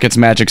 Rockets,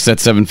 Magic's at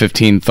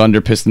 7:15,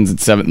 Thunder, Pistons at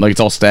 7. Like, it's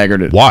all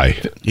staggered.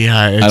 Why?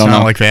 Yeah, it's I don't not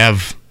know. like they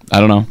have...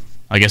 I don't know.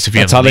 I guess if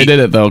you that's have how they did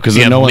it, though, because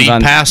no one's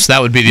on pass,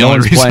 that would be the no only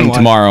one's reason playing why.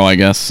 tomorrow, I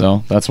guess.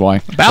 So that's why.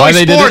 Bally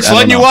Sports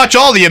letting you watch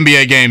all the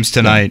NBA games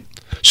tonight.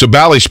 So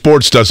Bally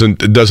Sports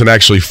doesn't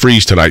actually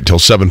freeze tonight till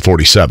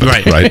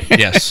 7:47, right?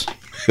 Yes.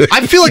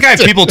 I feel like I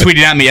have people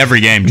tweeting at me every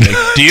game, Jake.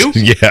 Do you?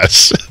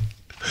 Yes.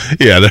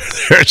 Yeah,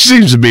 there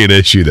seems to be an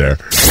issue there.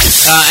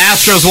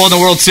 Astros won the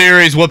World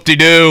Series.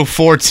 Whoop-de-doo.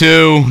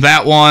 4-2.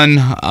 That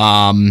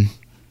one.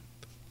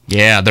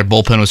 Yeah, their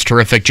bullpen was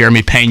terrific.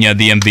 Jeremy Pena,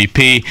 the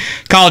MVP.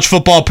 College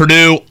football,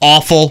 Purdue,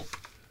 awful.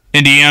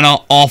 Indiana,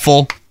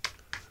 awful.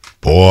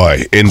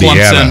 Boy, Indiana.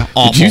 Clemson,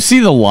 awful. Did you see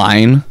the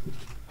line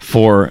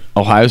for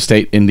Ohio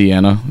State,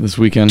 Indiana this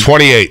weekend?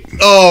 28.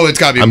 Oh, it's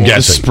got to be I'm more.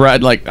 guessing. The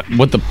spread, like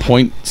what the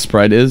point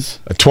spread is?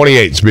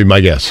 28 to be my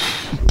guess.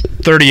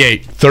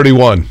 38.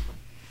 31.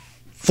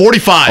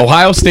 45.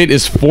 Ohio State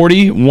is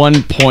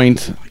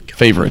 41-point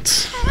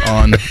favorites.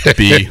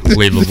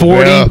 Unbelievable.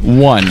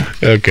 41.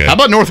 Okay. How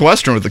about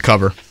Northwestern with the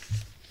cover?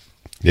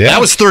 Yeah. That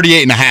was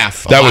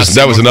 38.5.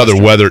 That was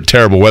another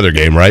terrible weather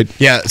game, right?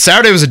 Yeah,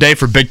 Saturday was a day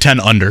for Big Ten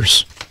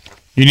unders.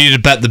 You need to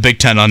bet the Big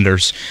Ten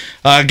unders.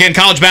 Again,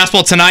 college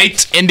basketball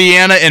tonight.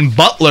 Indiana and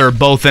Butler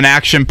both in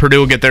action. Purdue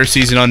will get their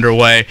season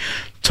underway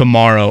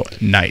tomorrow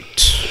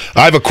night.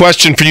 I have a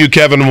question for you,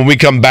 Kevin, when we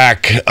come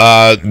back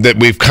that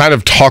we've kind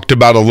of talked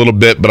about a little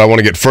bit, but I want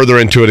to get further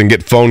into it and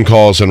get phone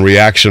calls and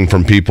reaction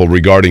from people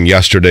regarding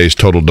yesterday's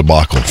total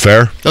debacle.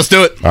 Fair? Let's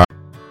do it.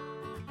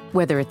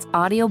 Whether it's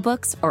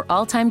audiobooks or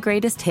all-time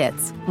greatest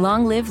hits,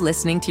 long live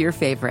listening to your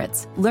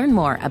favorites. Learn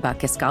more about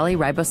Kisqali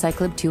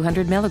Ribociclib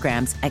 200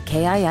 milligrams at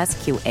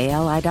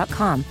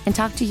KISQALI.com and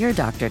talk to your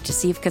doctor to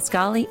see if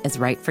Kisqali is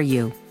right for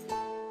you.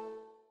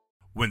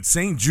 When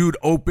St. Jude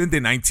opened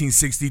in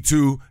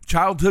 1962,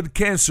 childhood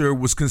cancer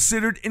was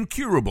considered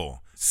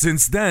incurable.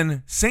 Since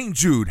then, St.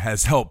 Jude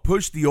has helped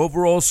push the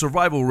overall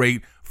survival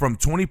rate from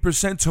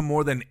 20% to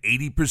more than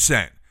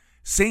 80%.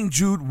 St.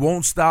 Jude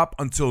won't stop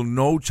until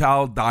no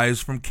child dies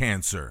from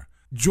cancer.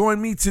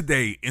 Join me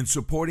today in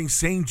supporting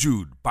St.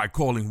 Jude by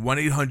calling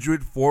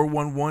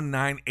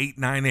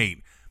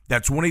 1-800-411-9898.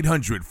 That's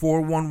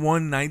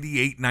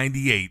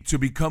 1-800-411-9898 to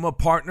become a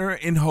partner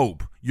in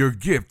hope. Your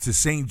gift to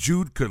St.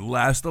 Jude could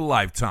last a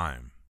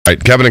lifetime. All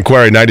right, Kevin and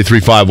Query,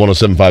 93.5,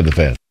 107.5 The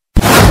Fan.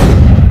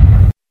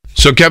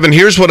 So, Kevin,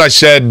 here's what I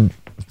said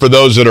for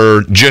those that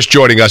are just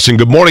joining us. And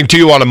good morning to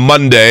you on a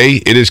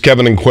Monday. It is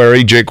Kevin and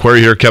Query. Jake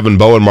Query here, Kevin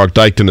Bowen, Mark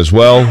Dykton as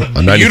well.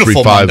 A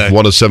 93.5,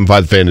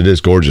 107.5 The Fan. It is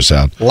gorgeous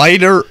out.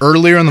 Lighter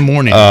earlier in the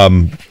morning.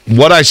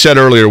 What I said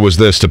earlier was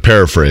this, to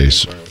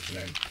paraphrase.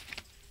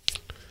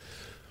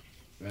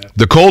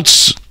 The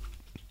Colts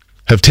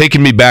have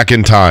taken me back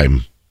in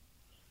time,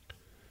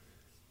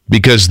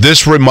 because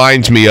this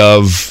reminds me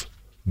of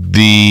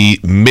the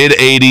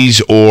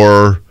mid-'80s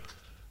or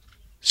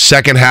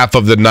second half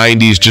of the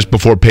 90s, just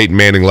before Peyton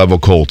Manning level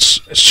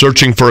Colts,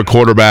 searching for a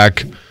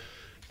quarterback,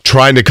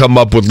 trying to come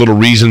up with little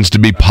reasons to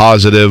be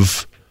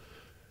positive.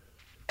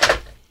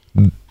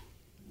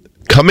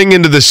 Coming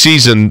into the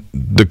season,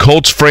 the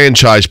Colts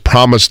franchise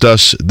promised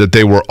us that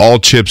they were all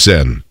chips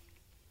in.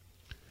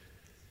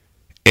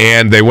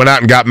 And they went out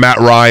and got Matt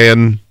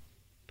Ryan,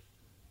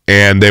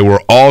 and they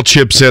were all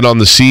chips in on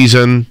the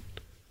season.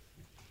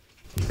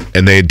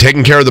 And they had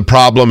taken care of the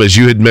problem, as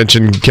you had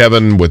mentioned,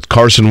 Kevin, with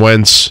Carson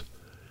Wentz.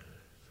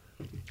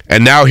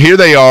 And now here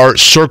they are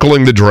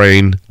circling the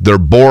drain. They're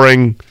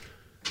boring.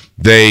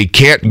 They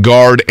can't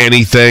guard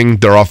anything.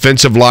 Their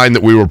offensive line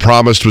that we were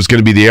promised was going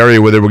to be the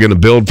area where they were going to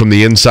build from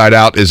the inside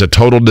out is a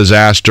total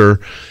disaster.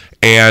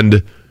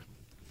 And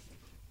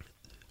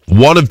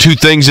one of two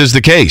things is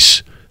the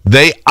case.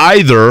 They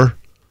either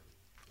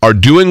are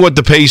doing what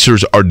the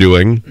Pacers are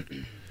doing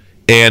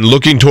and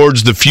looking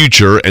towards the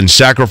future and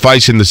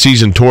sacrificing the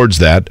season towards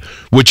that,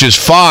 which is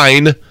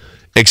fine,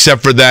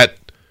 except for that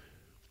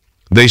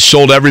they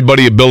sold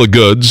everybody a bill of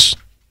goods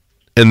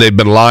and they've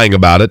been lying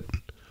about it.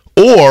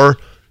 Or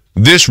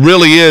this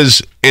really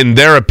is, in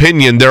their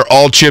opinion, they're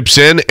all chips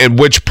in, at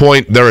which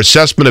point their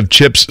assessment of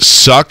chips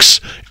sucks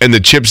and the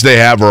chips they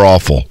have are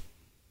awful.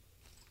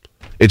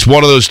 It's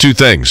one of those two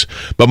things.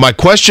 But my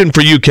question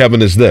for you,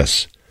 Kevin, is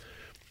this.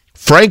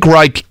 Frank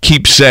Reich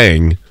keeps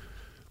saying,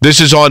 this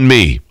is on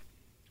me.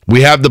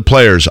 We have the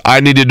players. I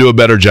need to do a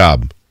better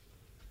job.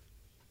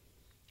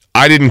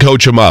 I didn't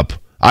coach them up.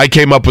 I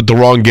came up with the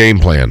wrong game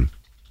plan.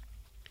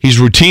 He's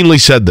routinely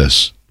said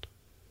this.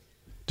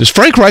 Does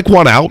Frank Reich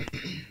want out?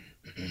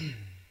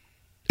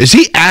 Is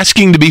he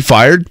asking to be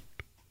fired?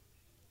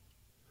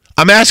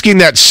 I'm asking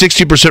that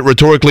 60%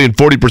 rhetorically and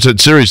 40%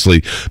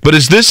 seriously. But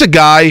is this a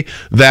guy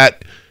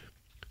that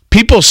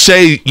people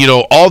say,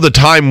 all the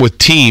time with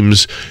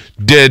teams,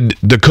 did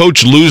the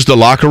coach lose the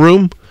locker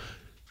room?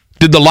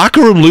 Did the locker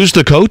room lose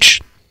the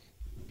coach?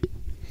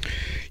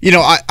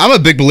 I'm a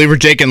big believer,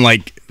 Jake, in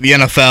like the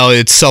NFL.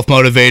 It's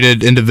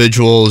self-motivated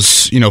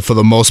individuals. For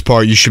the most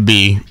part, you should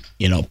be,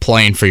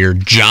 playing for your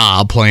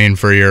job, playing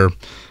for your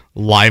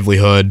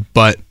livelihood.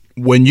 But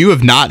when you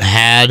have not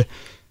had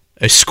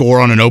a score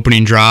on an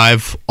opening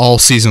drive all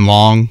season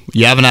long,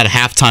 you haven't had a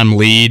halftime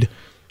lead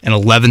in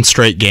 11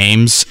 straight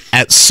games,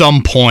 at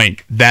some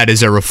point, that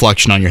is a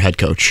reflection on your head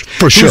coach.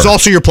 For sure. Who's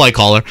also your play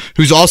caller,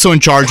 who's also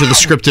in charge of the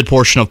scripted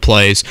portion of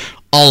plays,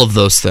 all of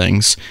those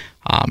things.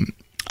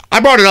 I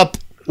brought it up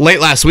late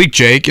last week,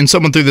 Jake, and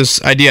someone threw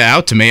this idea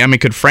out to me. I mean,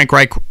 could Frank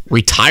Reich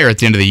retire at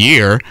the end of the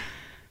year?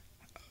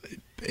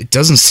 It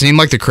doesn't seem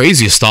like the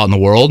craziest thought in the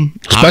world.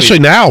 Especially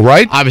now,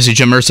 right? Obviously,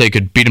 Jim Irsay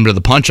could beat him to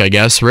the punch, I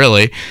guess,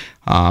 really.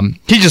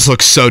 He just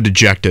looks so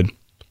dejected.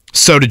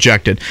 So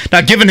dejected.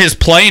 Now, given his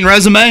playing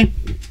resume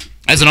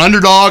as an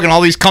underdog and all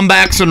these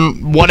comebacks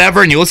and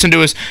whatever, and you listen to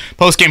his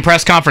post-game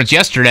press conference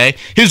yesterday,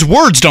 his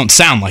words don't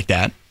sound like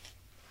that.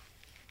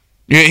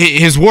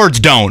 His words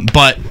don't,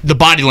 but the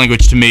body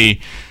language to me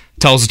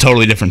tells a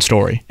totally different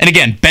story. And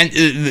again,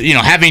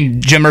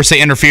 having Jim Irsay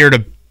interfere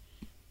to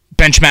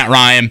bench Matt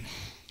Ryan,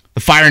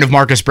 the firing of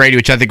Marcus Brady,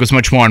 which I think was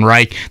much more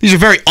un-Reich, these are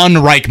very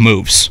un-Reich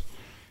moves.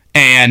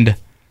 And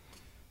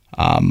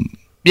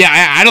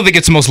I don't think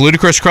it's the most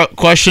ludicrous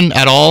question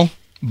at all.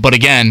 But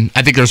again,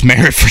 I think there's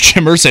merit for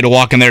Jim Irsay to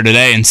walk in there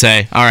today and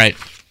say, all right,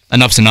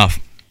 enough's enough.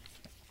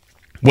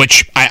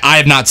 Which I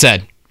have not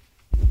said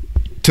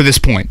to this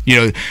point.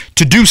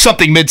 To do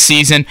something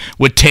mid-season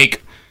would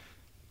take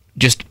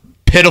just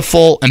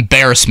pitiful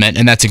embarrassment,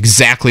 and that's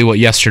exactly what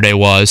yesterday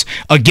was.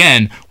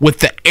 Again, with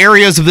the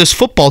areas of this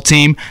football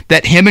team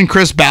that him and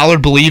Chris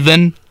Ballard believe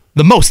in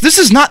the most. This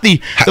is not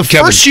the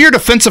first-year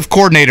defensive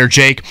coordinator,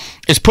 Jake,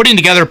 is putting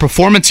together a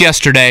performance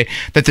yesterday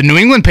that the New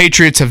England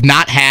Patriots have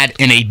not had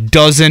in a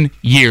dozen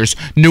years.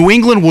 New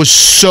England was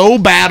so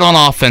bad on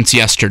offense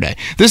yesterday.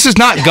 This is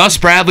not Gus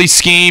Bradley's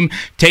scheme,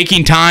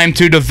 taking time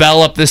to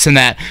develop this and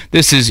that.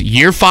 This is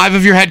year 5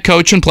 of your head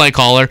coach and play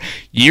caller,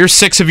 year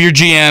 6 of your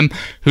GM,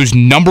 whose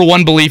number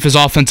one belief is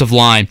offensive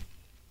line.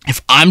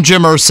 If I'm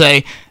Jim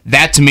Irsay,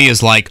 that to me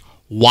is like,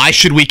 why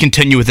should we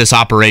continue with this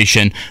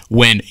operation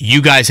when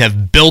you guys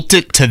have built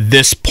it to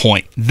this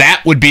point?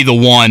 That would be the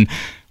one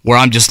where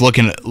I'm just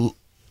looking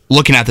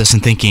at this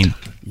and thinking,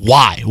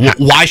 why?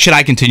 Why should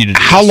I continue to do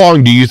this? How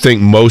long do you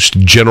think most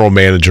general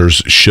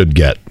managers should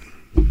get?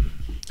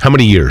 How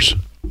many years?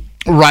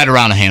 Right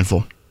around a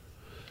handful.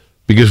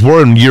 Because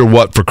we're in year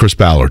what for Chris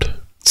Ballard?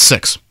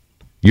 6.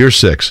 Year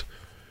 6.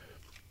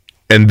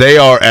 And they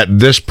are at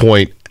this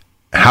point,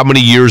 how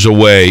many years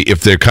away,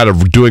 if they're kind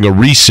of doing a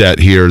reset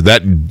here,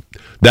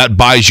 that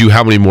buys you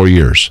how many more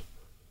years?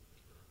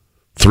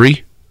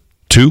 3?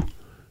 2?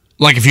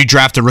 Like if you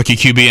draft a rookie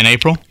QB in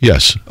April?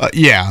 Yes.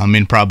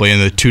 Probably in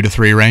the 2 to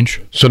 3 range.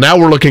 So now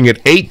we're looking at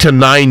 8 to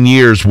 9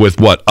 years with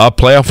what? A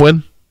playoff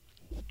win?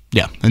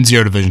 Yeah, and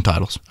 0 division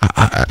titles.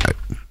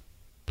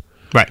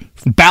 Right.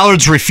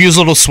 Ballard's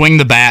refusal to swing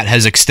the bat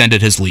has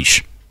extended his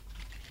leash.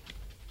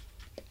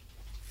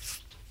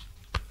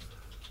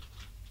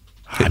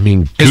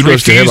 mean, His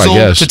kudos to him, I refusal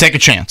guess. to take a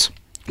chance.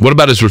 What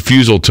about his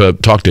refusal to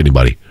talk to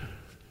anybody?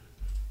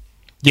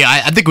 Yeah,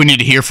 I think we need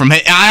to hear from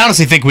him. I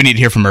honestly think we need to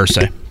hear from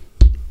Irsay.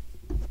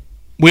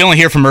 We only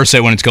hear from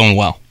Irsay when it's going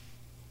well.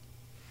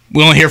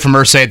 We only hear from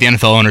Irsay at the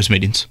NFL owners'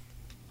 meetings.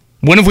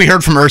 When have we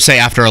heard from Irsay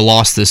after a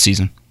loss this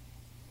season?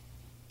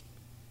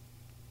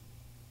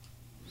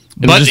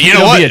 But you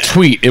know what? It'll be a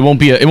tweet. It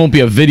won't be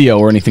a video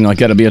or anything like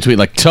that. It'll be a tweet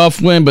like,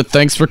 tough win, but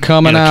thanks for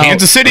coming out.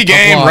 Kansas City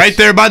game right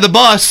there by the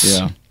bus.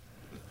 Yeah.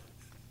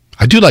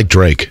 I do like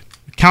Drake.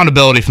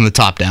 Accountability from the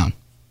top down.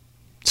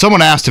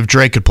 Someone asked if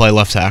Drake could play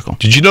left tackle.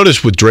 Did you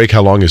notice with Drake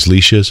how long his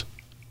leash is?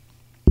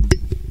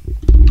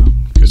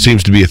 It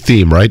seems to be a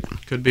theme, right?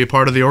 Could be a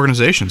part of the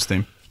organization's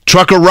theme.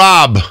 Trucker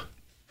Rob.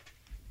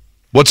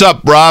 What's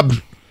up, Rob?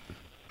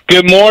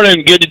 Good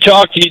morning. Good to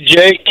talk to you,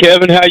 Jake.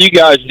 Kevin, how you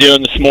guys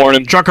doing this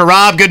morning? Trucker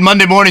Rob, good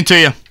Monday morning to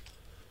you.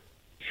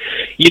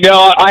 You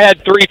know, I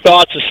had three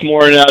thoughts this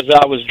morning as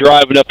I was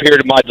driving up here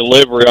to my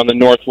delivery on the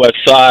northwest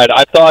side.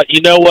 I thought,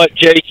 you know what,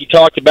 Jake, you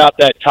talked about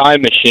that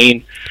time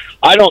machine.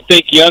 I don't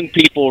think young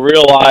people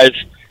realize,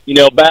 you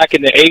know, back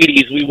in the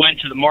 80s, we went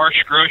to the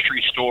Marsh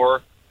grocery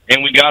store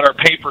and we got our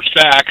paper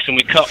sacks and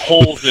we cut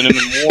holes in them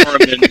and wore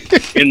them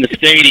in the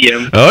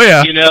stadium. Oh,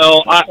 yeah. You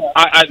know,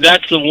 I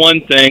that's the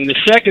one thing. The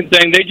second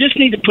thing, they just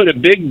need to put a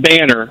big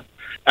banner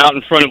out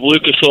in front of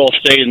Lucas Oil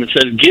Stadium that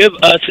says, give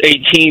us a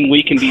team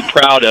we can be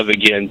proud of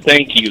again.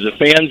 Thank you, the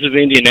fans of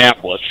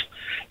Indianapolis.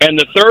 And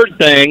the third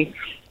thing,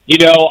 you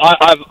know,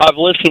 I've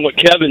listened to what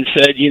Kevin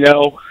said, you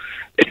know,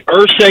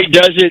 Irsay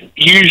doesn't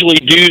usually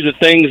do the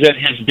things that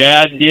his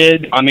dad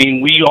did. I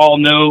mean, we all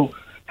know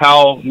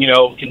how, you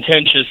know,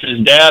 contentious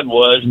his dad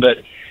was, but,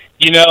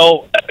 you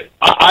know,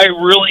 I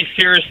really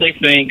seriously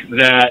think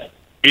that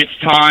it's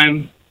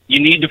time. You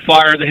need to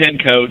fire the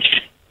head coach.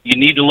 You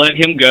need to let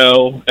him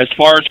go. As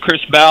far as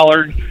Chris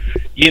Ballard,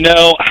 you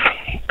know,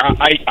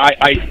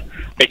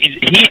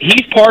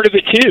 he's part of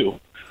it too.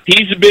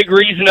 He's a big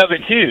reason of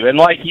it too. And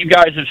like you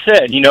guys have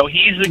said, you know,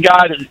 he's the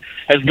guy that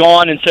has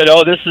gone and said,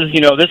 "Oh, this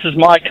is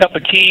my cup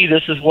of tea.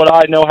 This is what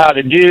I know how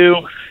to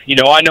do. You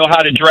know, I know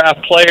how to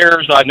draft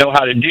players. I know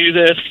how to do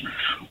this."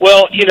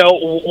 Well, you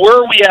know,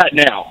 where are we at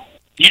now?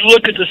 You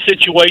look at the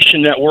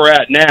situation that we're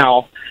at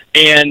now,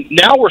 and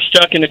now we're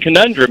stuck in a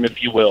conundrum,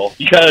 if you will,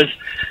 because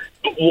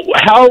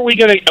how are we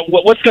going to?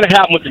 What's going to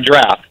happen with the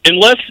draft?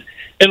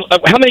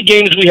 How many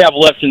games we have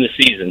left in the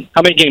season?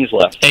 How many games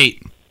left?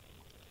 8.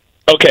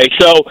 Okay,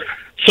 so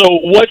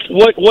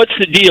what's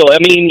the deal? I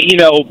mean, you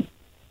know,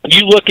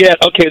 you look at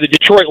the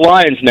Detroit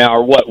Lions now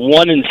are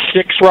 1-6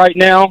 right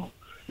now.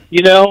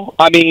 You know,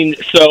 I mean,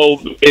 so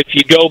if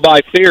you go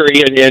by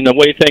theory and the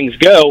way things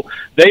go,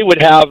 they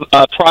would have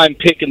a prime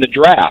pick in the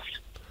draft.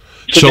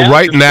 So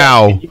right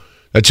now,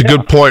 that's a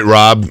good point,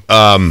 Rob.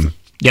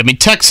 Yeah, I mean,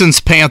 Texans,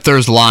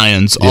 Panthers,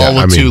 Lions, all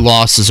with 2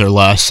 losses or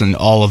less, and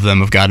all of them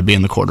have got to be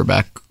in the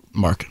quarterback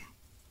market.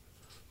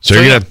 So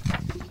you're going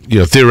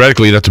to,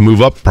 theoretically, you'd have to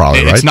move up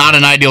probably, right? It's not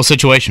an ideal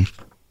situation.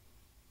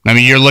 I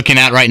mean, you're looking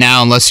at right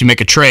now, unless you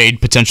make a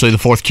trade, potentially the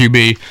 4th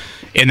QB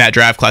in that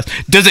draft class.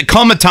 Does it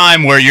come a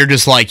time where you're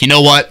just like, you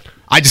know what?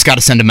 I just got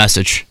to send a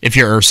message if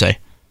you're Irsay.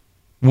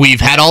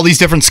 We've had all these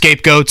different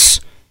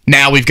scapegoats.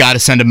 Now we've got to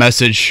send a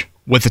message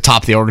with the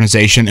top of the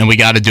organization, and we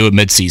got to do it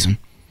mid-season.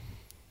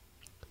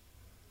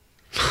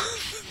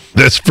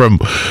 That's from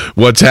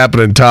What's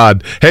Happening,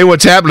 Todd. Hey,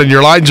 what's happening?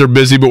 Your lines are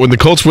busy, but when the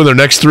Colts win their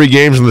next 3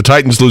 games and the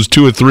Titans lose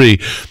 2 or 3,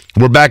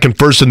 we're back in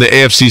first in the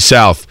AFC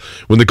South.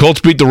 When the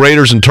Colts beat the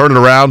Raiders and turn it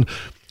around,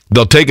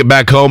 they'll take it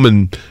back home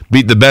and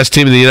beat the best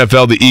team in the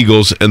NFL, the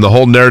Eagles, and the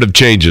whole narrative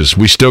changes.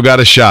 We still got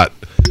a shot.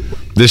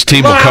 This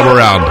team will come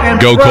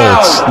around. Go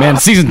Colts. Man,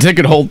 season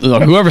ticket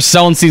holder, whoever's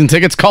selling season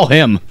tickets, call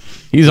him.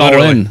 He's all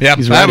in. Yeah,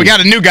 we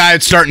got a new guy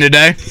that's starting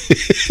today.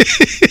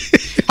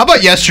 How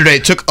about yesterday?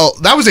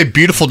 That was a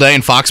beautiful day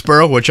in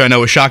Foxborough, which I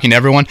know was shocking to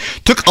everyone.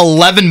 Took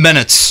 11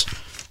 minutes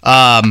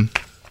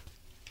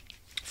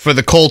for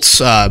the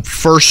Colts'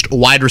 first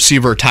wide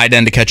receiver or tight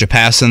end to catch a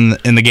pass in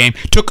the game.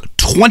 Took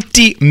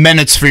 20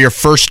 minutes for your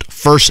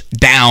first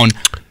down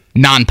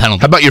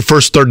non-penalty. How about your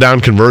first third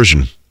down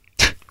conversion?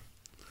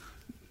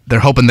 They're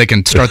hoping they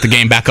can start the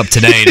game back up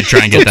today to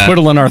try and get that.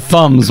 Twiddling our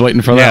thumbs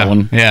waiting for that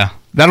one. Yeah.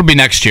 That'll be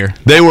next year.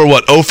 They were,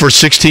 0 for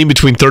 16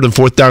 between third and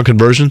fourth down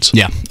conversions?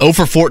 Yeah. 0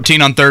 for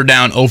 14 on third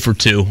down, 0 for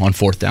 2 on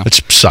fourth down.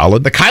 It's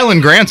solid. The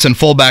Kylan Granson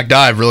fullback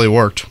dive really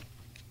worked.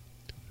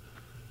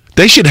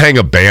 They should hang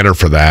a banner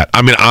for that.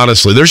 I mean,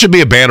 honestly, there should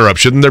be a banner up,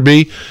 shouldn't there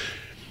be?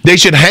 They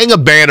should hang a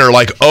banner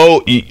like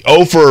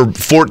 0 for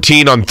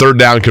 14 on third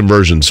down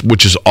conversions,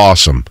 which is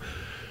awesome.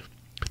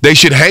 They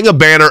should hang a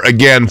banner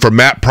again for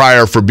Matt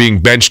Pryor for being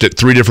benched at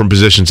 3 different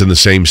positions in the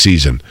same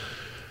season.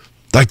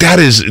 Like, that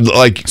is,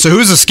 like... So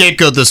who's the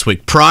scapegoat this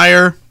week?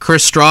 Pryor,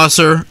 Chris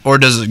Strasser, or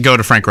does it go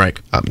to Frank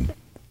Reich? That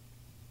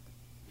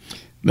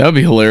would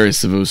be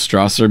hilarious if it was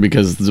Strasser,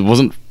 because it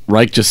wasn't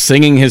Reich just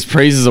singing his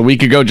praises a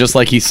week ago, just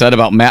like he said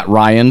about Matt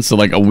Ryan. So,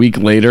 like, a week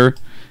later,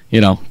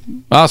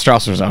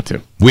 Strasser's out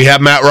too. We have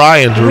Matt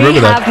Ryan.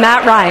 Remember that. We have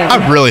Matt Ryan.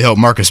 I really hope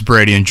Marcus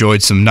Brady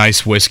enjoyed some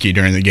nice whiskey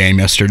during the game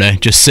yesterday,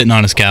 just sitting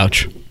on his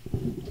couch.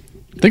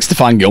 think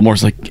Stephon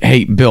Gilmore's like,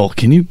 hey, Bill,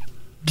 can you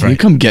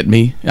come get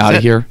me out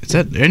of here? Is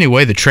that any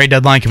way the trade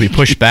deadline can be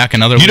pushed back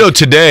another week? You know,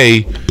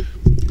 today,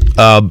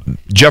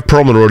 Jeff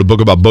Pearlman wrote a book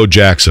about Bo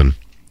Jackson,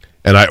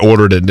 and I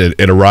ordered it, and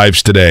it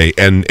arrives today.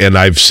 And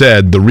I've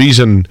said the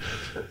reason,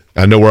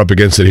 I know we're up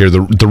against it here,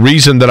 the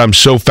reason that I'm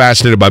so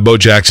fascinated by Bo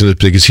Jackson is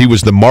because he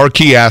was the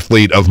marquee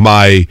athlete of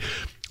my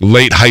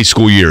late high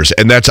school years.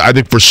 And that's, I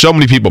think, for so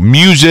many people,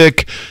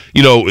 music,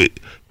 you know,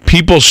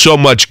 people so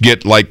much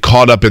get like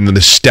caught up in the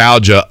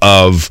nostalgia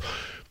of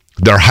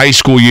their high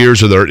school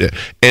years, or their,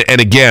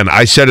 and again,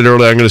 I said it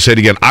earlier, I'm going to say it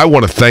again, I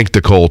want to thank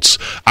the Colts.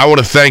 I want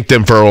to thank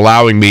them for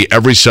allowing me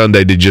every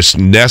Sunday to just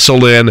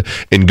nestle in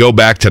and go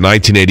back to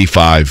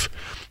 1985.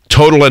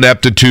 Total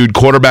ineptitude,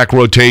 quarterback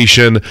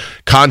rotation,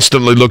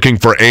 constantly looking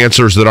for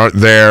answers that aren't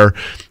there,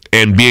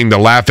 and being the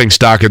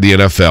laughingstock of the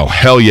NFL.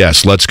 Hell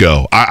yes, let's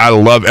go. I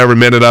love every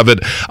minute of it.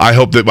 I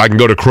hope that I can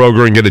go to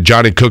Kroger and get a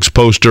Johnny Cooks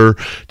poster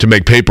to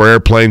make paper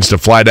airplanes to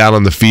fly down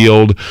on the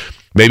field.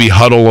 Maybe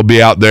Huddle will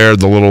be out there,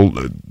 the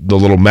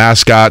little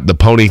mascot, the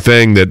pony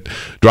thing that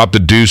dropped the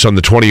deuce on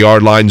the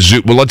 20-yard line.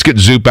 Well, let's get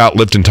Zoop out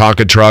lifting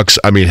Tonka trucks.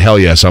 I mean, hell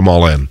yes, I'm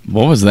all in.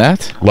 What was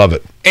that? Love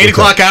it. 8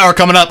 o'clock hour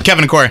coming up.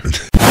 Kevin and Corey.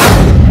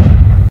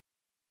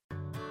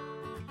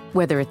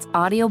 Whether it's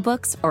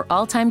audiobooks or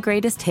all-time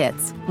greatest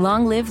hits,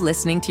 long live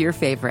listening to your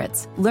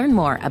favorites. Learn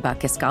more about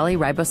Kisqali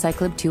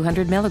Ribociclib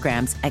 200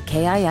 milligrams at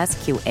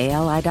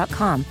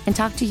KISQALI.com and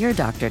talk to your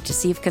doctor to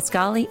see if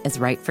Kisqali is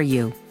right for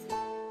you.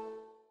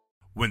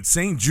 When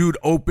St. Jude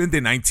opened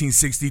in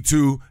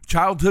 1962,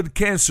 childhood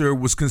cancer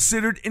was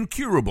considered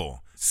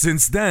incurable.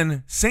 Since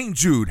then, St.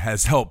 Jude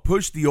has helped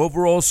push the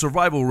overall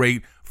survival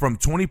rate from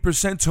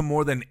 20% to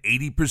more than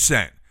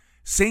 80%.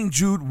 St.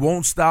 Jude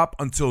won't stop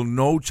until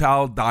no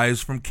child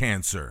dies from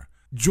cancer.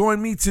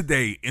 Join me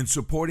today in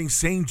supporting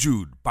St.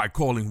 Jude by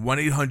calling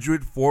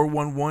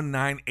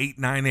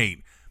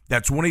 1-800-411-9898.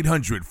 That's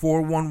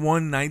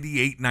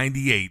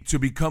 1-800-411-9898 to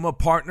become a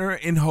partner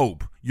in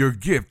hope. Your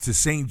gift to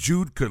St.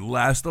 Jude could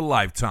last a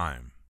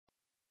lifetime.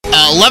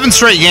 11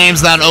 straight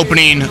games without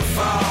opening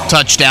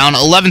touchdown,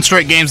 11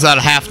 straight games without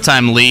a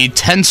halftime lead,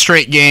 10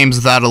 straight games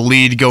without a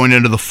lead going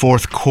into the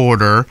fourth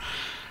quarter.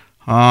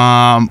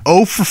 0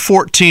 for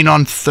 14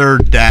 on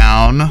third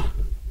down.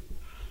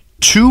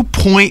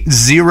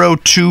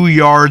 2.02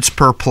 yards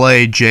per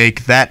play,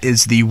 Jake. That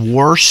is the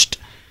worst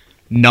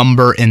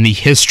number in the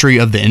history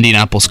of the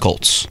Indianapolis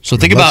Colts. So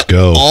think about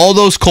all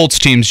those Colts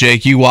teams,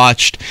 Jake, you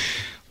watched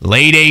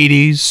late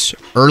 80s,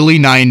 early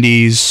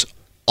 90s,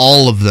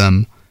 all of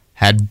them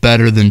had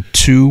better than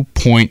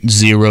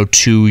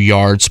 2.02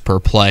 yards per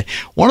play.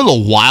 One of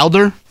the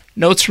wilder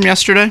notes from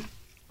yesterday,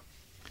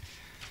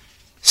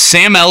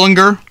 Sam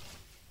Ehlinger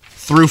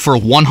threw for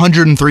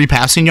 103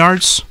 passing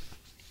yards.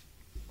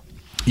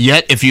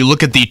 Yet, if you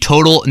look at the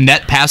total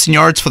net passing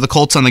yards for the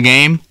Colts on the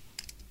game,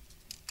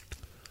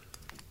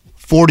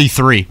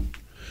 43.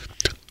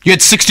 You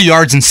had 60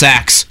 yards in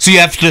sacks. So you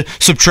have to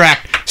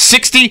subtract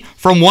 60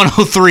 from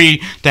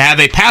 103 to have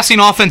a passing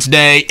offense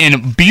day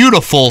in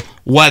beautiful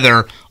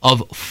weather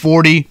of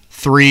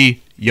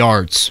 43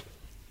 yards.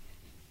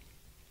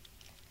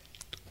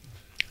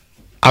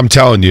 I'm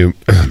telling you.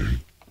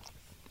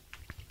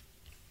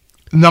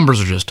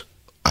 Numbers are just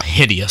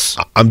hideous.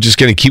 I'm just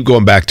going to keep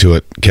going back to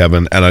it,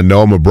 Kevin, and I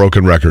know I'm a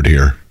broken record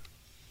here.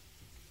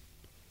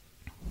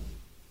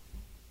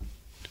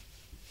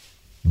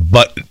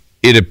 But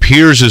it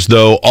appears as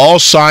though all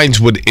signs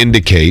would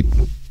indicate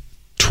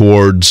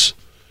towards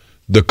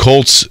the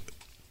Colts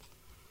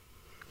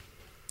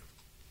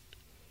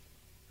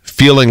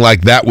feeling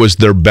like that was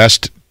their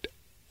best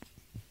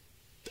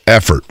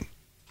effort.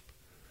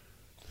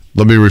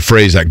 Let me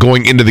rephrase that.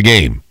 Going into the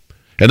game.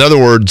 In other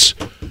words,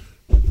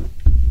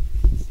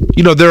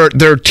 you know,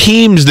 there are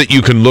teams that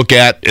you can look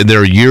at, and there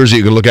are years that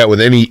you can look at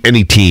with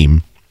any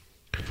team,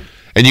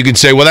 and you can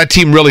say, well, that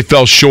team really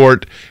fell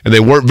short, and they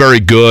weren't very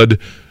good,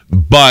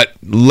 but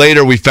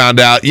later we found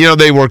out, you know,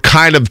 they were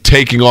kind of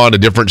taking on a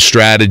different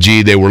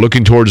strategy. They were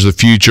looking towards the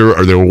future,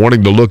 or they were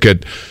wanting to look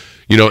at,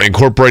 you know,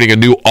 incorporating a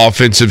new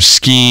offensive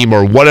scheme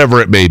or whatever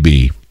it may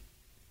be.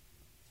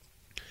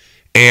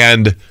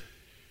 And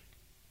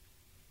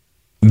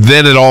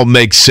then it all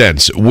makes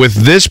sense. With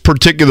this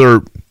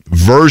particular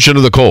version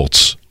of the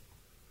Colts,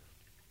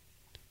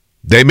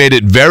 they made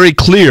it very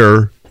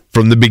clear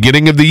from the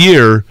beginning of the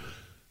year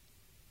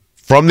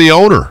from the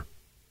owner.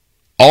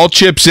 All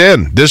chips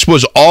in. This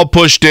was all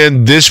pushed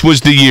in. This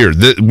was the year.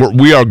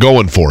 We are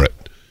going for it.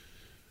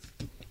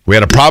 We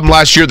had a problem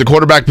last year at the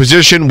quarterback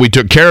position. We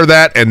took care of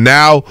that, and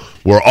now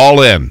we're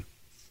all in.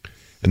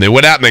 And they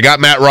went out and they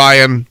got Matt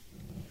Ryan.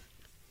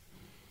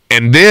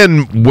 And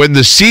then when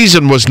the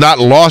season was not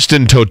lost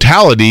in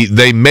totality,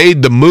 they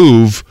made the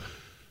move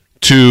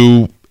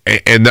to,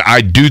 and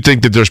I do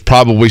think that there's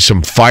probably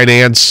some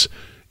finance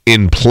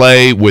in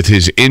play with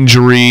his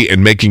injury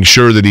and making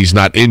sure that he's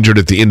not injured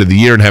at the end of the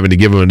year and having to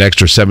give him an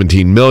extra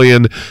 $17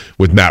 million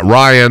with Matt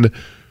Ryan.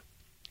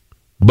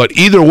 But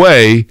either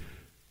way,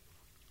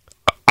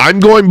 I'm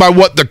going by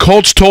what the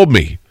Colts told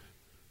me.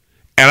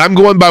 And I'm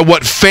going by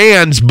what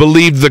fans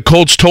believe the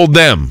Colts told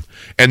them.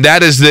 And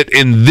that is that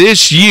in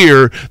this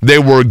year, they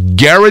were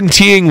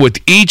guaranteeing with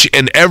each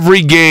and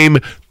every game,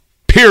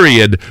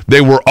 period,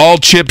 they were all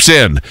chips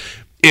in.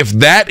 If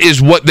that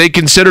is what they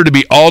consider to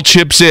be all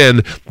chips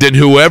in, then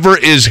whoever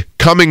is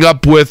coming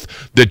up with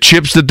the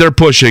chips that they're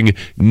pushing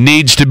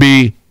needs to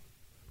be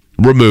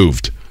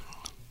removed.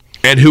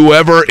 And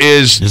whoever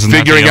is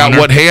figuring out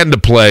what hand to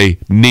play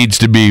needs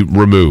to be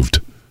removed.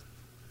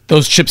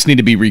 Those chips need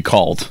to be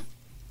recalled.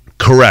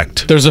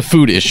 Correct. There's a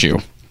food issue.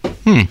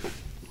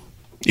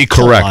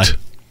 Correct.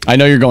 I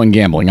know you're going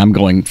gambling. I'm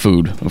going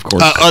food, of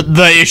course.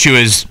 The issue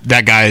is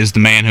that guy is the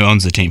man who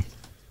owns the team.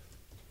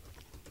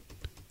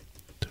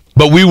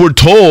 But we were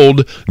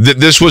told that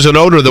this was an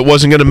owner that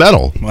wasn't going to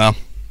meddle. Well,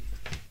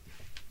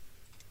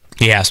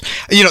 he has.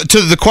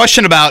 To the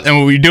question about,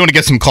 and we're doing to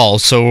get some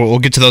calls, so we'll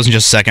get to those in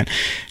just a second.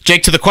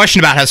 Jake, to the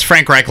question about has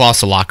Frank Reich lost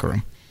the locker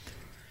room?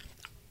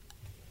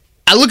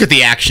 I look at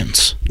the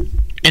actions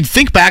and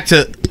think back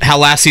to how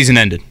last season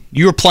ended.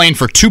 You were playing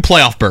for 2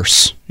 playoff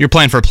berths. You're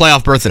playing for a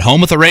playoff berth at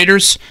home with the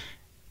Raiders,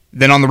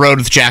 then on the road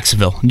with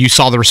Jacksonville. You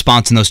saw the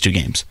response in those 2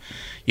 games.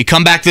 You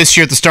come back this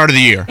year at the start of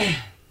the year.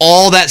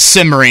 All that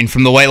simmering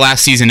from the way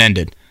last season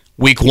ended.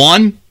 Week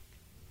 1,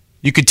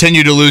 you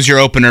continue to lose your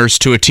openers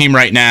to a team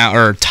right now,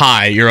 or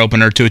tie your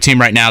opener to a team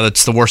right now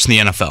that's the worst in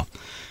the NFL.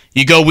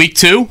 You go week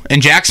 2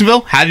 in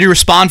Jacksonville. How did you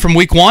respond from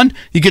week 1?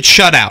 You get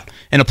shut out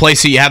in a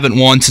place that you haven't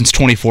won since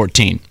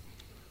 2014.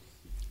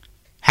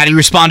 How do you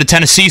respond to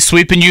Tennessee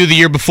sweeping you the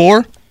year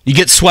before? You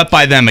get swept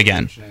by them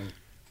again.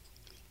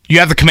 You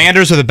have the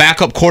Commanders with a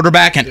backup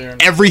quarterback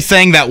and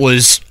everything that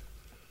was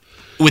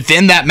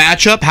within that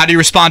matchup. How do you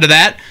respond to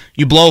that?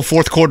 You blow a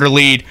fourth quarter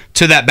lead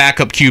to that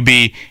backup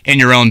QB in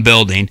your own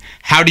building.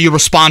 How do you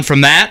respond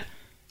from that?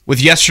 With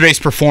yesterday's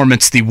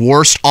performance, the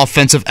worst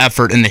offensive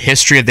effort in the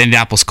history of the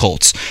Indianapolis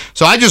Colts.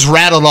 So I just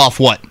rattled off,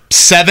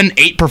 7,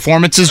 8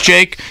 performances,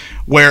 Jake,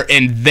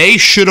 wherein they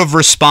should have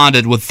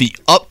responded with the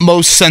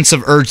utmost sense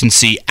of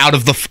urgency after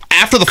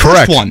the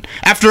Correct. first one.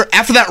 After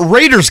that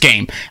Raiders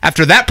game,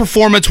 after that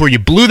performance where you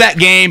blew that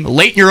game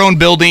late in your own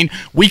building,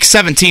 week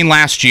 17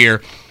 last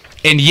year,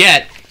 and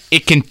yet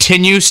it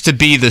continues to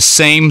be the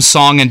same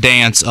song and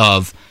dance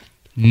of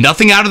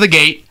nothing out of the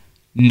gate,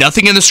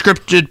 nothing in the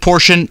scripted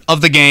portion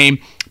of the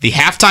game, the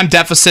halftime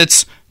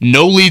deficits,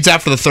 no leads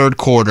after the third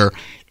quarter.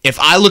 If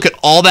I look at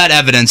all that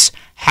evidence,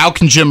 how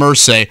can Jim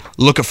Irsay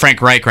look at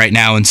Frank Reich right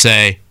now and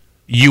say,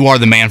 you are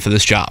the man for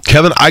this job?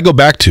 Kevin, I go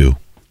back to,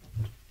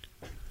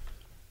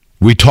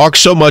 we talk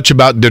so much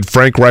about did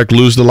Frank Reich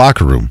lose the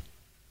locker room?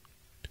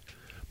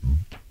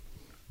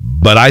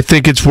 But I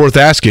think it's worth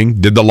asking,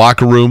 did the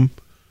locker room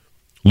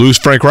lose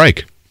Frank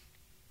Reich?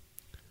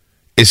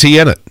 Is he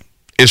in it?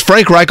 Is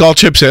Frank Reich all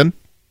chips in?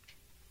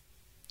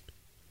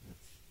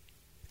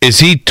 Is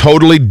he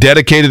totally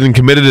dedicated and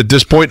committed at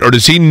this point, or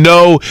does he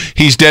know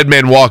he's dead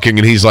man walking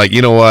and he's like,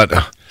 you know what?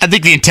 I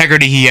think the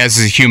integrity he has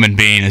as a human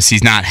being is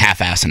he's not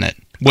half-assing it.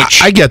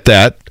 Which I get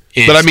that,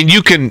 but I mean,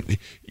 you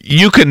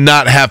can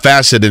not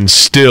half-ass it and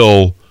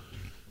still,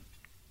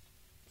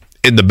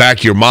 in the back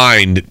of your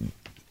mind,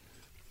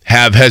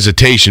 have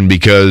hesitation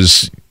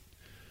because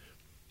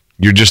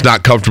you're just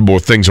not comfortable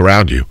with things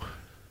around you.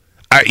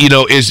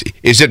 Is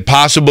it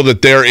possible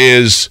that there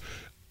is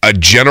a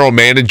general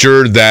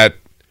manager that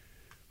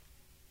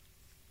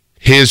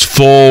his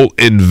full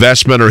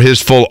investment or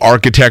his full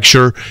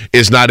architecture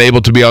is not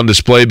able to be on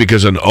display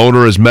because an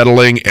owner is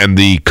meddling and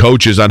the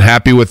coach is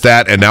unhappy with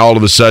that, and now all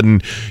of a sudden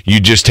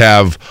you just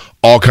have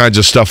all kinds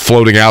of stuff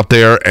floating out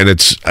there and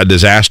it's a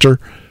disaster?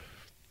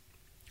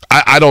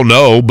 I don't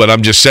know, but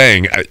I'm just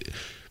saying,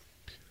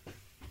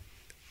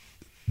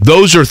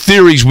 those are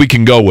theories we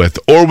can go with,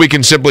 or we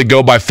can simply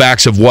go by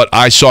facts of what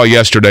I saw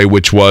yesterday,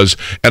 which was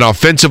an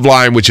offensive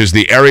line, which is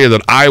the area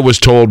that I was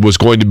told was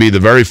going to be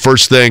the very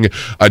first thing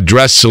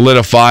addressed,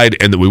 solidified,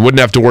 and that we wouldn't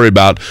have to worry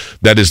about.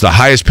 That is the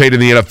highest paid in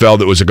the NFL.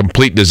 That was a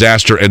complete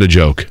disaster and a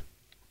joke.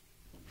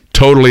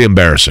 Totally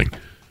embarrassing.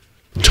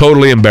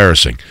 Totally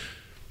embarrassing.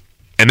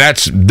 And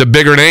that's the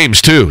bigger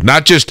names, too.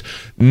 Not just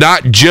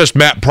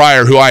Matt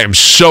Pryor, who I am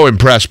so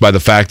impressed by the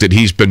fact that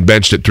he's been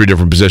benched at 3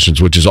 different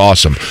positions, which is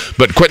awesome.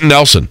 But Quentin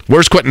Nelson.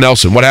 Where's Quentin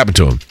Nelson? What happened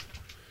to him?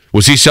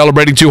 Was he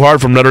celebrating too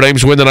hard from Notre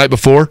Dame's win the night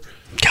before?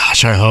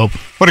 Gosh, I hope.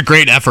 What a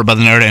great effort by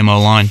the Notre Dame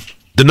O-line.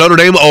 The Notre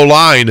Dame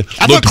O-line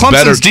I thought Clemson's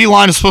better.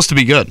 D-line is supposed to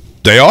be good.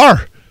 They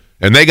are.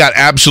 And they got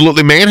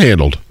absolutely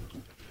manhandled.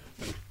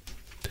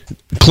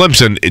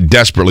 Clemson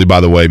desperately,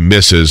 by the way,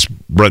 misses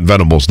Brent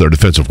Venables, their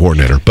defensive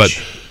coordinator.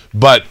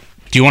 But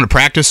do you want to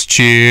practice?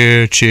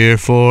 Cheer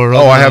for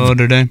I have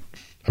Notre Dame.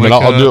 I mean,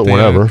 I'll do it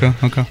whenever.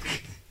 Okay.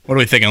 What are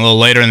we thinking? A little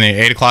later in the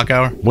 8 o'clock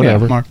hour?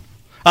 Whatever. Yeah, Mark.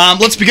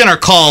 Let's begin our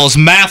calls.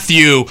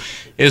 Matthew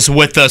is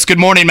with us. Good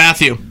morning,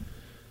 Matthew.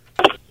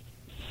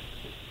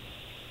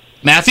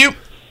 Matthew?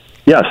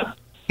 Yes.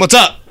 What's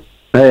up?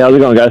 Hey, how's it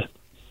going, guys?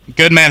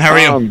 Good, man. How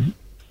are you?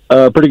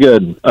 Pretty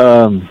good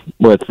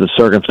with the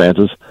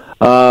circumstances.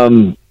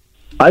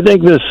 I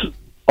think this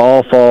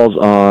all falls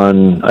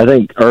on, I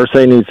think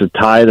Irsay needs to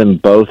tie them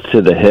both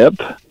to the hip.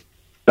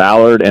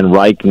 Ballard and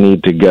Reich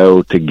need to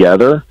go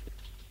together.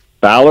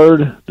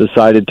 Ballard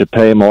decided to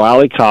pay Mo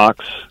Alley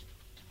Cox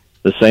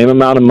the same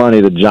amount of money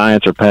the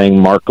Giants are paying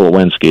Mark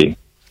Lewinsky.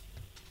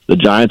 The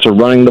Giants are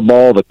running the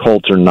ball, the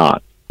Colts are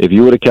not. If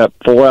you would have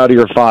kept 4 out of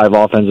your 5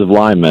 offensive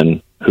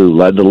linemen who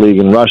led the league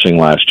in rushing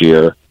last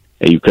year,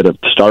 and you could have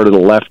started a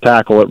left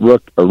tackle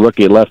a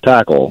rookie at left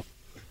tackle,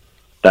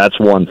 that's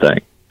one thing.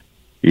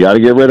 You got to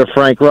get rid of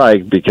Frank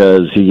Reich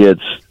because he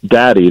gets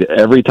daddied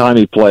every time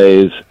he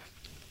plays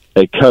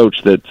a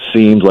coach that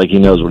seems like he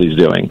knows what he's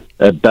doing.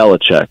 At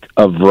Belichick,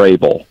 of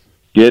Vrabel.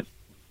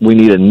 We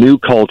need a new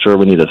culture.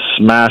 We need a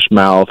smash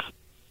mouth,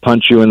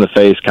 punch you in the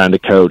face kind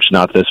of coach,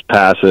 not this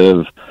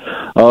passive,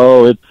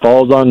 oh, it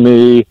falls on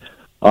me,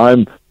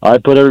 I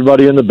put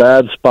everybody in the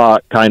bad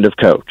spot kind of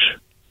coach.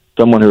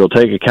 Someone who will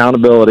take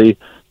accountability,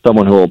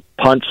 someone who will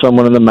punch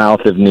someone in the mouth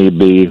if need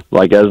be,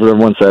 like as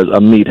everyone says, a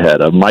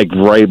meathead, a Mike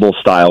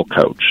Vrabel-style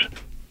coach.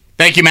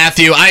 Thank you,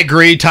 Matthew. I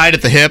agree, tied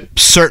at the hip,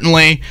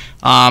 certainly.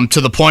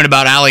 To the point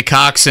about Alley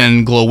Cox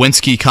and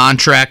Glowinski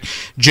contract.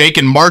 Jake,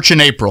 in March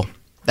and April,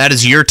 that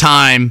is your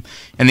time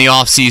in the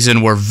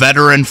offseason where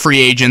veteran free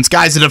agents,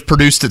 guys that have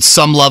produced at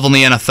some level in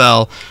the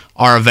NFL,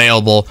 are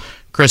available.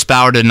 Chris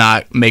Ballard did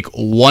not make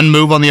one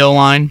move on the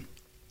O-line,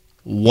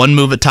 one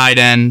move at tight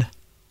end,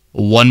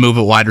 one move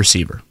at wide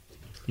receiver.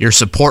 Your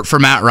support for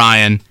Matt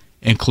Ryan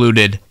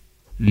included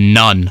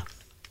none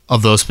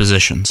of those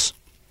positions.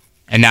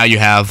 And now you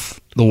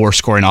have the worst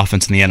scoring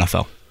offense in the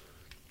NFL.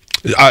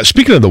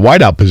 Speaking of the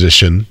wideout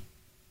position,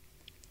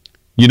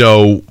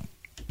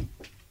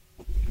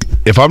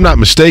 if I'm not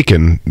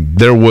mistaken,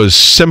 there was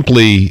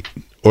simply,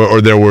 or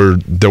there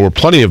were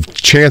plenty of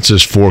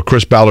chances for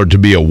Chris Ballard to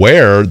be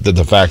aware that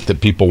the fact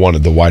that people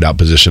wanted the wideout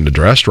position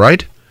addressed,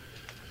 right?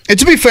 And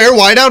to be fair,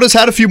 wideout has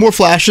had a few more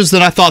flashes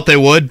than I thought they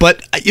would.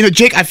 But,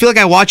 Jake, I feel like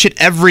I watch it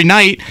every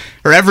night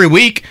or every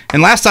week.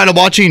 And last night I'm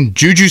watching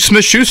Juju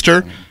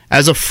Smith-Schuster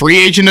as a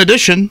free agent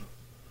addition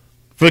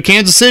for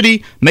Kansas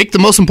City make the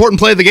most important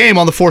play of the game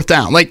on the 4th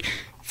down.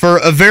 For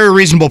a very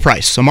reasonable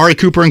price. Amari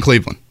Cooper in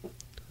Cleveland.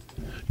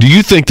 Do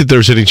you think that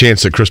there's any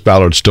chance that Chris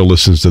Ballard still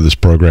listens to this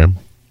program?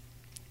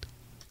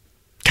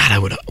 God, I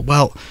would.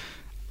 Well,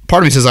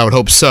 part of me says I would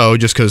hope so,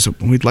 just because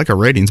we'd like a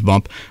ratings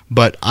bump,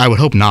 but I would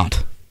hope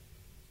not.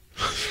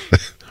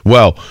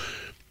 Well,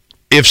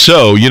 if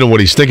so, you know what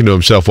he's thinking to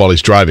himself while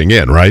he's driving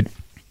in, right?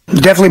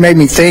 It definitely made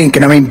me think,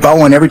 and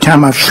Bowen, every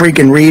time I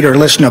freaking read or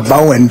listen to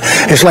Bowen,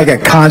 it's like a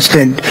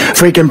constant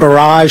freaking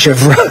barrage of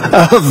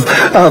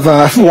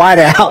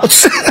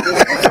wideouts.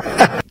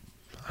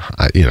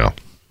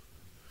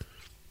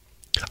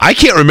 I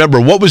can't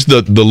remember. What was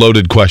the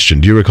loaded question?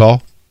 Do you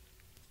recall?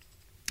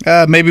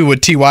 Maybe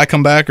would T.Y.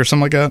 come back or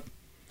something like that?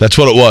 That's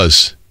what it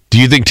was. Do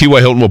you think T.Y.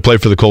 Hilton will play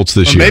for the Colts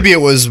this year? Maybe it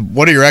was,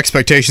 what are your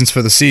expectations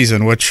for the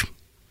season, which...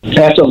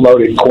 That's a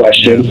loaded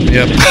question.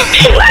 Yep.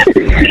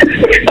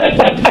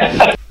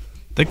 I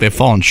think they've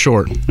fallen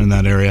short in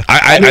that area.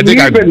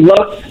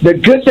 The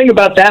good thing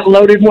about that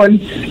loaded one,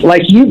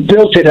 you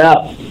built it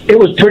up. It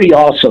was pretty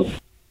awesome.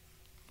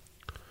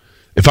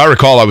 If I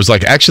recall, I was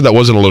like, actually, that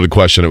wasn't a loaded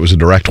question. It was a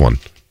direct one.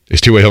 Is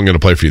T.Y. Hilton going to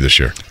play for you this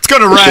year? Let's go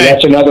to Ray. So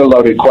that's another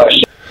loaded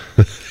question.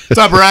 What's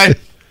up, Ray?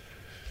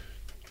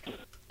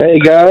 Hey,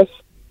 guys.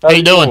 How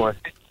you doing?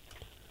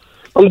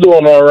 I'm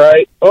doing all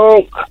right.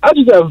 I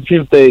just have a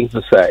few things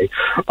to say.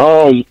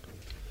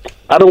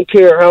 I don't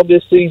care how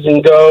this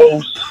season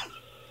goes.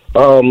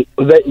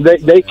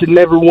 They can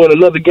never win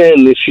another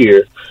game this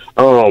year.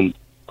 I'm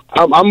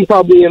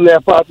probably in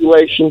that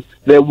population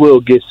that will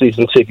get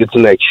season tickets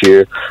next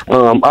year.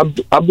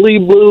 I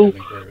bleed blue,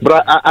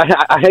 but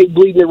I hate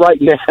bleeding it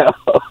right now.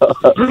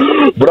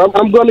 But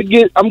I'm gonna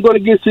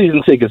get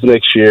season tickets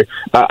next year.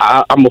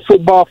 I'm a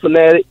football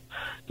fanatic,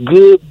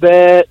 good,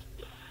 bad.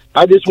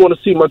 I just want to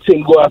see my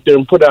team go out there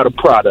and put out a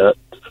product.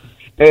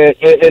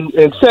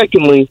 And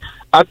secondly,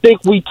 I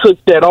think we took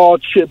that all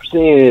chips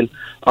in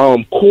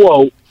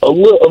quote a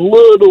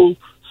little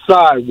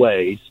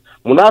sideways.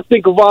 When I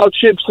think of all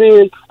chips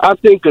in, I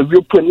think of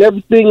you're putting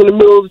everything in the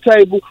middle of the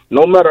table,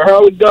 no matter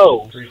how it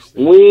goes,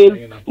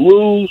 win,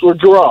 lose, or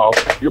draw.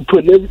 You're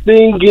putting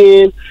everything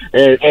in,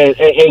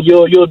 and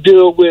you'll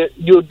deal with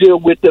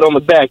it on the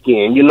back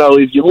end.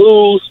 If you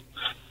lose,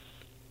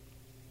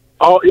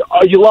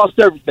 you lost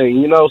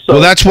everything. So well,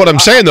 that's what I'm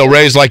saying though,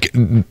 Ray. Is like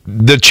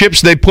the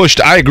chips they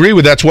pushed. I agree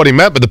with that's what he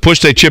meant, but the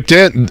push they chipped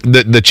in,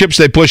 the chips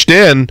they pushed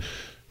in,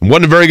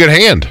 wasn't a very good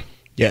hand.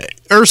 Yeah,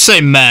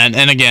 Irsay meant,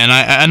 and again,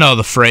 I know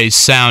the phrase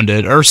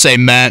sounded, Irsay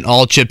meant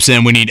all chips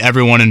in, we need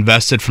everyone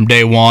invested from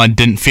day one,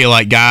 didn't feel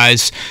like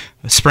guys,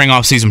 spring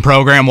off-season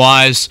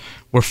program-wise,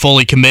 were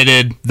fully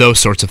committed, those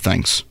sorts of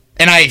things.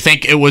 And I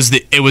think it was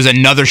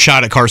another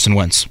shot at Carson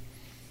Wentz.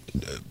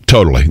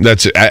 Totally.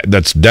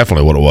 That's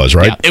definitely what it was,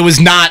 right? Yeah, it was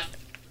not,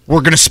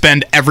 we're going to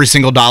spend every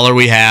single dollar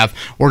we have,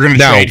 we're going to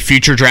trade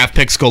future draft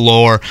picks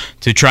galore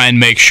to try and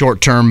make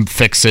short-term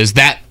fixes.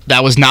 That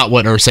was not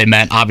what Irsay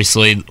meant.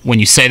 Obviously, when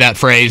you say that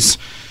phrase,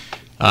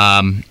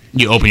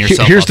 you open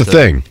yourself Here's up the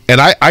thing, and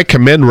I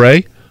commend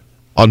Ray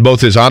on both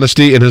his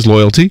honesty and his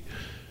loyalty.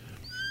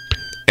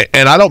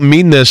 And I don't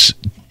mean this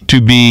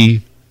to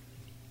be,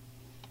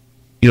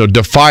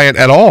 defiant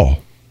at all.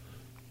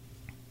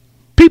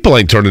 People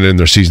ain't turning in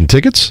their season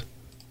tickets.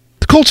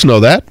 The Colts know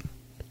that.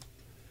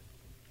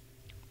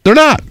 They're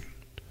not.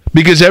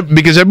 Because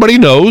everybody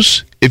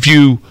knows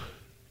the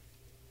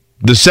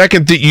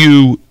second that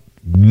you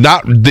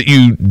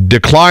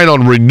decline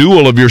on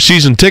renewal of your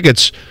season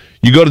tickets,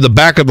 you go to the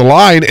back of the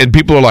line and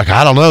people are like,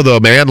 I don't know though,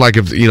 man. Like,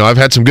 if I've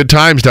had some good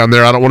times down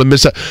there, I don't want to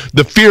miss that.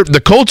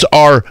 The Colts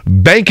are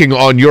banking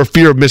on your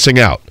fear of missing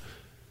out.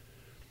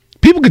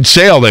 People can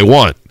say all they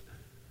want.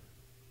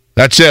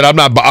 That's it. I'm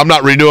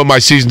not renewing my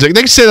season ticket.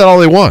 They can say that all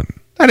they want.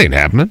 That ain't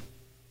happening.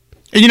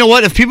 And you know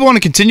what? If people want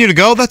to continue to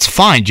go, that's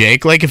fine,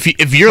 Jake. Like,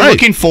 if you're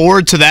looking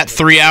forward to that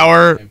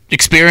 3-hour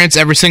experience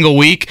every single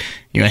week,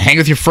 hang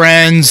with your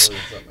friends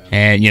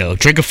and,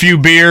 drink a few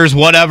beers,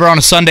 whatever, on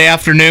a Sunday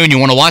afternoon. You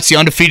want to watch the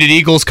undefeated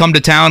Eagles come to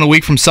town a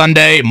week from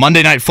Sunday,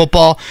 Monday Night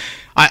Football.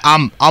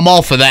 I'm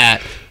all for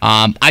that.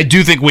 I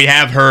do think we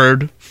have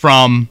heard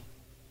from,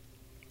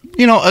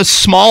 a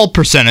small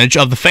percentage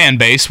of the fan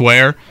base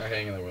where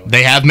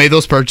they have made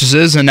those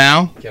purchases, and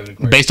now,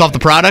 based off the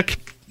product,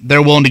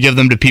 they're willing to give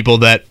them to people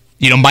that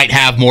might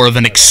have more of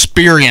an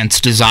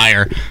experienced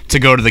desire to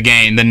go to the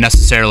game than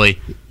necessarily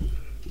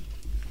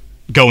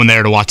going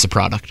there to watch the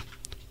product.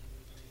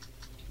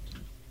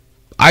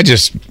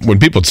 When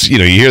people, you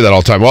hear that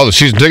all the time, the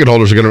season ticket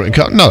holders are going to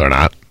come. No, they're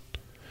not.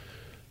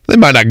 They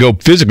might not go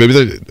physically,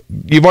 but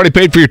you've already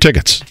paid for your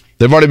tickets.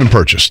 They've already been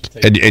purchased.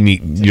 And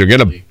you're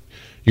going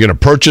to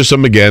purchase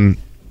them again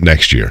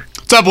next year.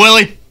 What's up,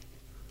 Willie?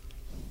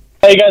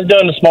 How you guys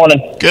doing this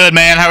morning? Good,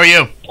 man. How are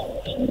you?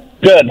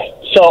 Good.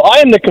 So I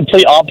am the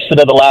complete opposite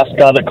of the last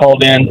guy that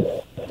called in.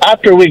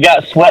 After we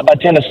got swept by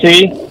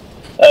Tennessee,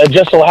 it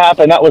just so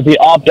happened that was the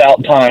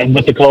opt-out time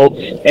with the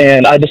Colts,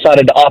 and I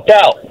decided to opt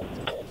out.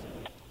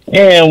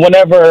 And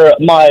whenever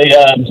my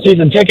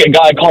season ticket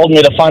guy called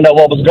me to find out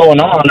what was going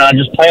on, I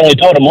just plainly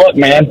told him, look,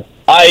 man,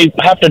 I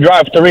have to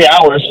drive 3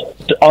 hours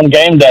on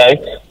game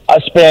day. I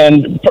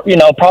spend,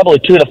 probably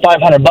 $200 to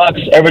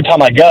 $500 every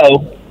time I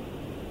go.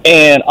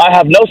 And I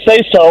have no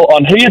say-so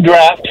on who you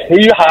draft, who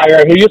you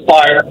hire, who you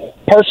fire,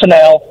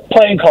 personnel,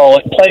 play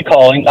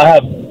calling. I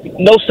have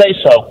no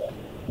say-so.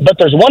 But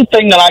there's one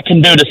thing that I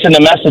can do to send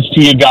a message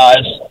to you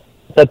guys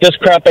that this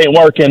crap ain't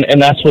working,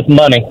 and that's with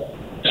money.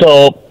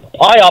 So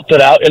I opted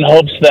out in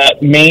hopes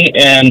that me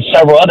and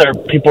several other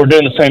people are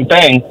doing the same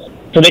thing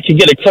so they can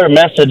get a clear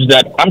message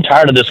that I'm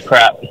tired of this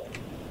crap.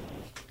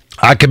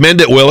 I commend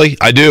it, Willie.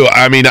 I do.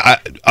 I mean,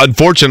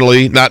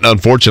 unfortunately, not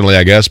unfortunately,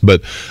 I guess,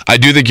 but I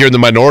do think you're in the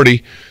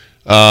minority.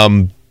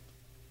 I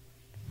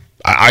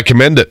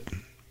commend it.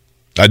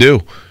 I do.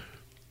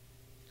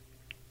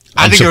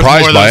 I think there's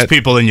more of those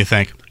people than you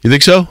think. You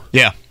think so?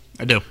 Yeah,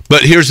 I do.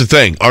 But here's the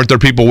thing. Aren't there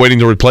people waiting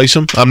to replace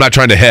him? I'm not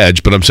trying to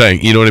hedge, but I'm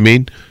saying, you know what I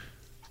mean?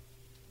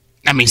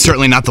 I mean,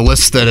 certainly not the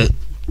list that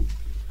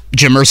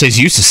Jim Irsay's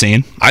used to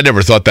seeing. I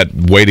never thought that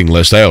waiting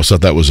list. I always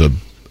thought that was a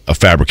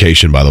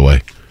fabrication, by the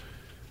way.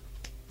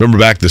 Remember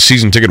back the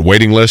season ticket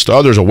waiting list?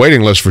 Oh, there's a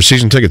waiting list for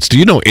season tickets. Do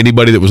you know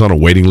anybody that was on a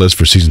waiting list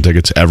for season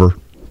tickets ever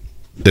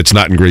that's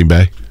not in Green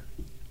Bay?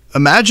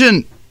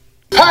 Imagine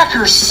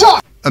Packers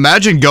suck.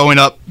 Imagine going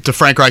up to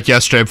Frank Reich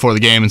yesterday before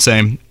the game and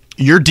saying,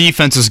 your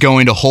defense is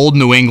going to hold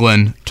New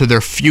England to their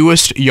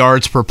fewest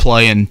yards per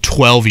play in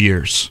 12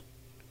 years.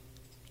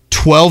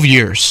 12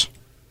 years.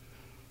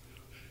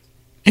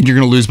 And you're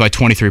going to lose by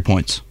 23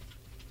 points.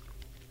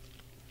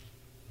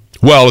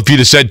 Well, if you'd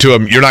have said to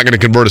him, you're not going to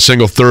convert a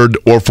single third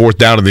or fourth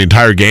down in the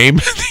entire game,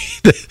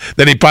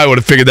 then he probably would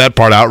have figured that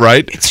part out,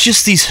 right? It's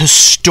just these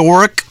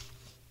historic,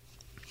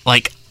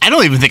 I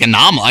don't even think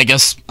I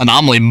guess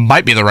anomaly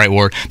might be the right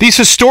word. These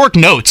historic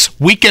notes,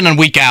 week in and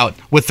week out,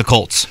 with the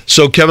Colts.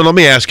 So, Kevin, let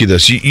me ask you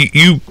this.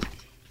 You've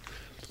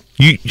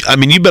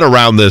been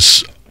around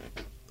this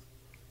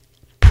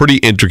pretty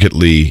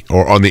intricately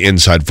or on the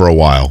inside for a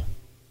while.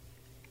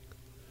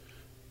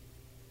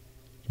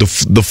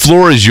 The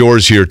floor is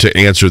yours here to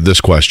answer this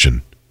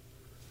question.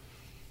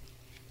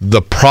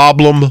 The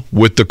problem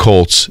with the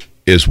Colts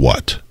is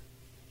what?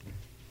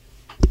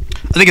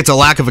 I think it's a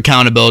lack of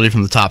accountability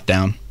from the top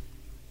down.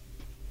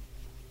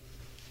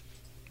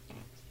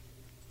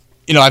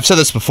 I've said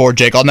this before,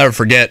 Jake. I'll never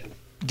forget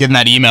getting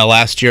that email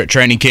last year at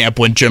training camp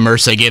when Jim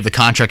Irsay gave the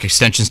contract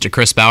extensions to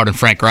Chris Ballard and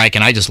Frank Reich,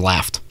 and I just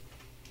laughed.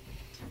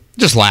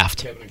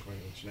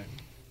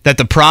 That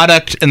the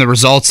product and the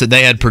results that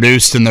they had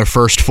produced in their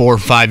first 4 or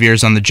 5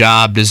 years on the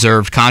job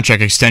deserved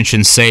contract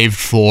extensions saved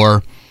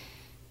for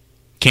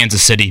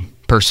Kansas City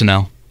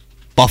personnel,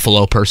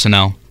 Buffalo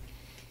personnel,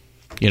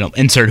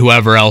 insert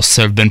whoever else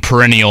have been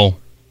perennial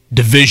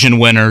division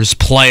winners,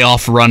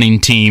 playoff running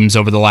teams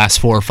over the last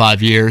 4 or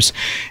 5 years.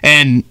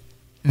 And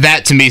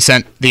that, to me,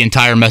 sent the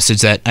entire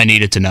message that I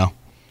needed to know.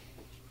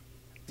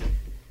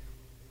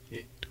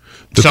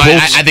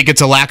 I think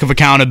it's a lack of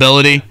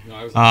accountability.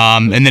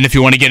 And then if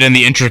you want to get in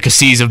the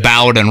intricacies of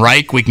Ballard and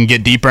Reich, we can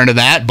get deeper into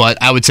that.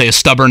 But I would say a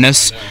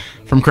stubbornness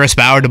from Chris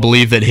Ballard to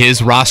believe that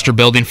his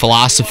roster-building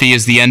philosophy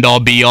is the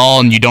end-all, be-all,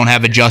 and you don't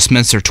have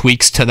adjustments or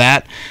tweaks to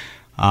that.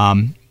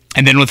 And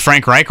then with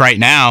Frank Reich right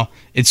now,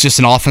 It's just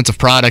an offensive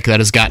product that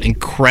has got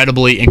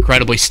incredibly,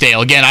 incredibly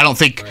stale. Again, I don't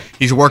think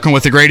he's working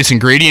with the greatest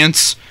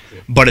ingredients,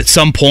 but at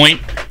some point,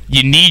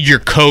 you need your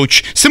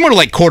coach, similar to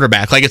like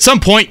quarterback. Like at some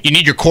point, you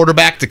need your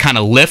quarterback to kind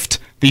of lift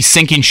these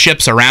sinking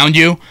ships around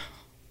you,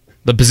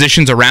 the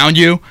positions around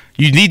you.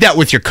 You need that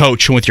with your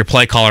coach and with your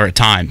play caller at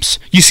times.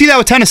 You see that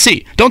with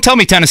Tennessee. Don't tell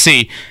me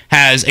Tennessee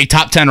has a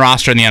top 10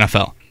 roster in the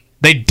NFL.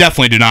 They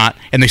definitely do not,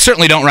 and they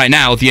certainly don't right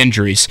now with the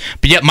injuries.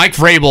 But yet Mike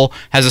Vrabel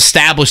has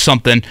established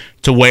something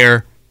to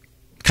where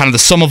kind of the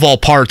sum of all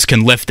parts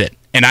can lift it.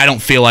 And I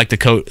don't feel like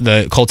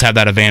the Colts have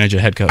that advantage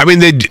of head coach. I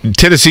mean,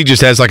 Tennessee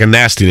just has like a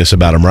nastiness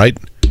about them, right?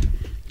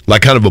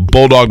 Like kind of a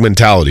bulldog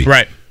mentality.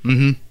 Right.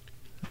 Mm-hmm.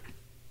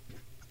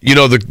 You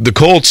know, the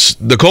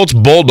Colts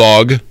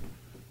bulldog,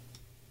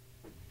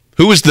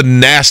 who was the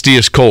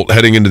nastiest Colt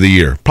heading into the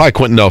year? Probably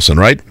Quentin Nelson,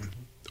 right?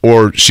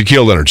 Or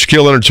Shaquille Leonard.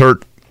 Shaquille Leonard's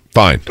hurt.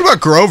 Fine. What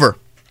about Grover?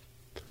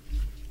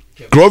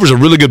 Grover's a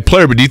really good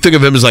player, but do you think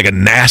of him as like a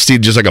nasty,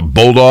 just like a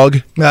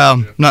bulldog?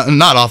 No,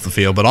 not off the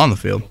field, but on the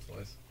field.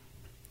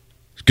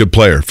 Good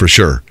player, for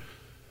sure.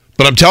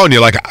 But I'm telling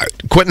you, like,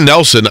 Quentin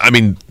Nelson, I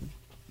mean,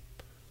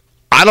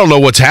 I don't know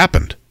what's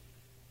happened.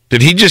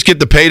 Did he just get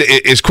the pay?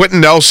 Is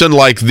Quentin Nelson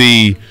like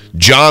the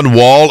John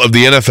Wall of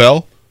the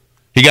NFL?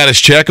 He got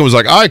his check and was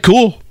like, all right,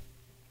 cool.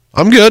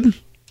 I'm good.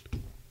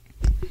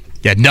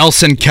 Yeah,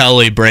 Nelson,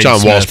 Kelly, Braden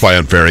Smith. John Wall's probably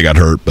unfair. He got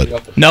hurt,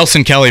 but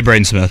Nelson, Kelly,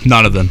 Braden Smith,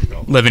 none of them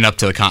living up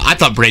to the I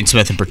thought Braden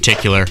Smith in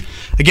particular.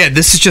 Again,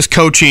 this is just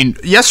coaching.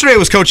 Yesterday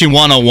was coaching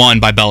 101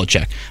 by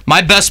Belichick.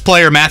 My best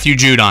player, Matthew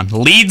Judon,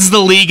 leads the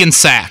league in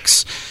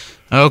sacks.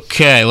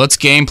 Okay, let's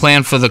game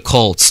plan for the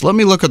Colts. Let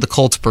me look at the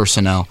Colts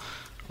personnel.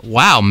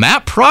 Wow,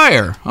 Matt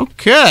Pryor.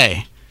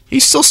 Okay. He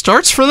still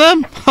starts for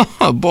them?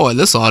 Oh, boy,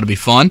 this ought to be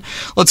fun.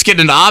 Let's get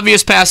into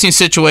obvious passing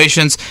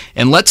situations,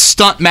 and let's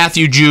stunt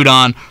Matthew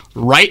Judon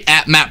right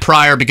at Matt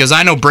Pryor, because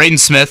I know Braden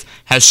Smith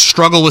has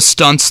struggled with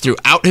stunts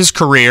throughout his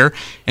career,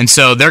 and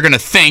so they're going to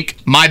think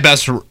my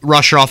best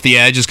rusher off the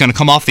edge is going to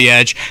come off the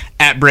edge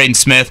at Braden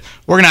Smith.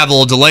 We're going to have a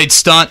little delayed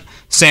stunt.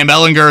 Sam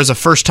Ehlinger is a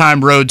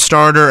first-time road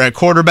starter at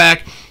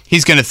quarterback.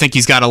 He's going to think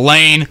he's got a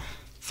lane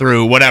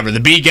through whatever, the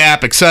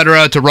B-gap,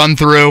 etc., to run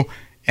through,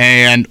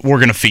 and we're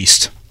going to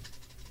feast.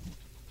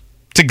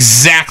 It's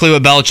exactly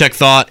what Belichick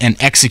thought and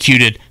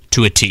executed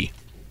to a T.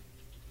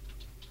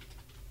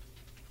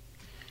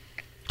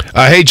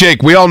 Hey,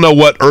 Jake, we all know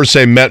what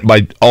Irsay meant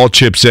by all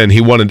chips in.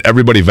 He wanted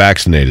everybody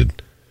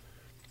vaccinated.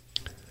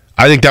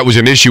 I think that was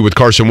an issue with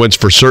Carson Wentz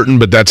for certain,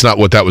 but that's not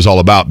what that was all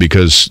about,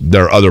 because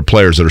there are other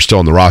players that are still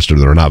on the roster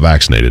that are not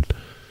vaccinated.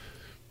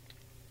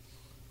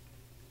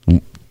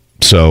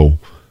 So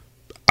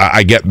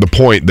I get the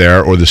point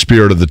there, or the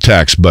spirit of the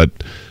text, but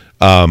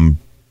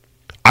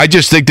I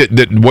just think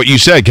that what you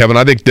said, Kevin,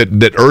 I think that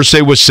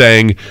Irsay was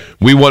saying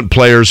we want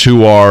players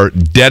who are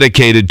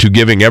dedicated to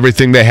giving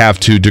everything they have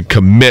to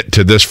commit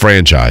to this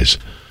franchise.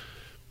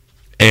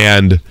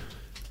 And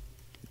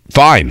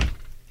fine,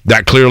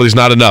 that clearly is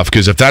not enough,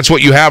 because if that's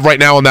what you have right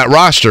now on that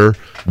roster,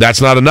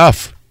 that's not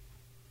enough,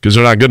 because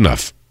they're not good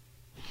enough.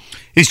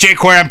 He's Jake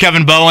Query. I'm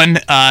Kevin Bowen.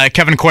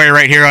 Kevin Query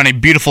right here on a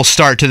beautiful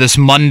start to this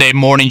Monday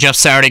morning. Jeff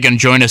Saturday going to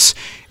join us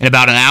in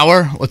about an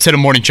hour. Let's hit a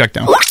morning check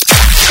down.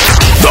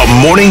 The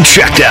Morning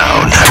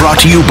Checkdown, brought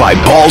to you by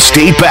Ball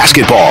State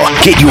Basketball.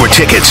 Get your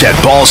tickets at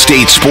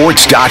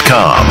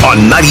ballstatesports.com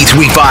on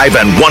 93.5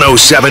 and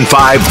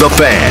 107.5 The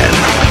Fan.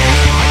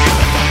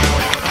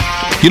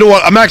 You know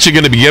what? I'm actually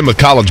going to begin with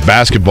college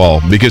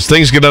basketball, because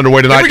things get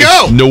underway tonight. Here we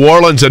go. It's New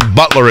Orleans and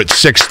Butler at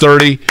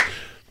 6:30.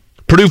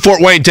 Purdue-Fort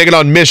Wayne taking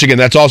on Michigan.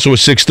 That's also a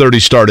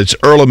 6:30 start. It's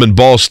Earlham and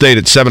Ball State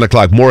at 7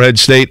 o'clock. Morehead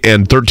State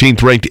and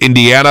 13th-ranked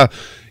Indiana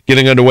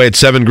getting underway at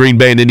 7. Green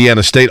Bay and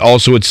Indiana State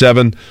also at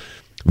 7.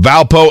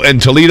 Valpo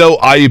and Toledo,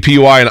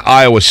 IUPUI and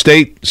Iowa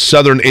State,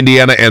 Southern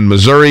Indiana and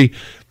Missouri,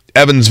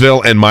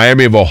 Evansville and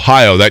Miami of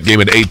Ohio. That game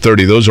at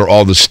 8:30. Those are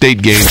all the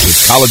state games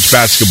as college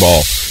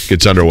basketball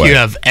gets underway. You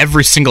have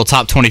every single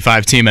top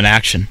 25 team in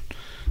action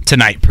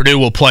tonight. Purdue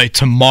will play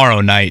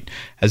tomorrow night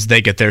as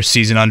they get their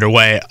season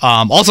underway.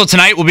 Also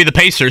tonight will be the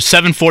Pacers,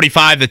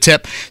 7:45 the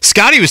tip.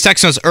 Scotty was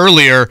texting us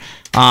earlier.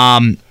 Let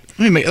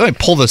me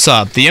pull this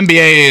up. The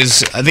NBA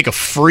is, I think, a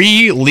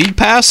free league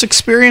pass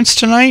experience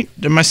tonight.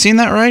 Am I seeing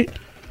that right?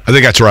 I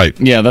think that's right.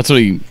 Yeah, that's what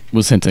he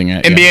was hinting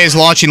at. NBA is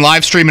launching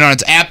live streaming on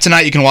its app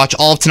tonight. You can watch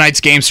all of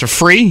tonight's games for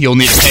free. You'll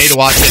need to pay to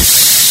watch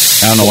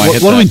it. I don't know why.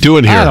 What are we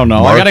doing here? I don't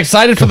know. Mark? I got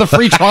excited for the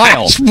free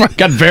trial.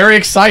 Got very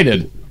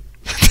excited.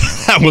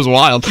 That was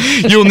wild.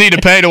 You'll need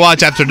to pay to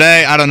watch after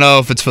today. I don't know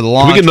if it's for the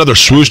launch. Can we get another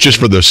swoosh just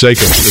for the sake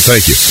of it?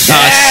 Thank you.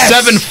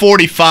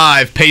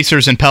 7:45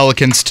 Pacers and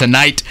Pelicans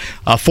tonight.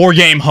 A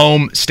 4-game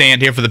home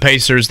stand here for the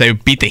Pacers. They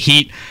beat the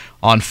Heat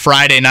on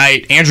Friday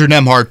night. Andrew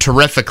Nembhard,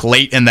 terrific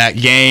late in that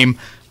game.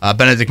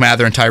 Benedict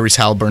Mather and Tyrese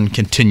Halliburton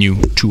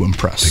continue to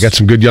impress. They got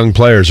some good young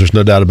players. There's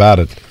no doubt about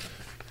it.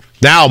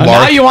 Now, Mark.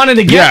 Now you wanted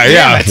to get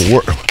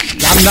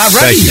I'm not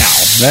ready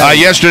now.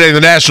 Yesterday in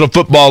the National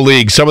Football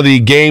League, some of the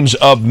games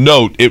of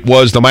note, it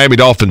was the Miami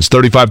Dolphins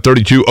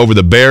 35-32 over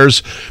the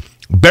Bears.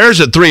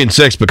 Bears at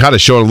 3-6, but kind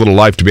of showing a little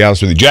life, to be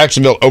honest with you.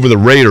 Jacksonville over the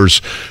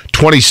Raiders,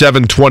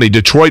 27-20.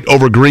 Detroit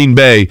over Green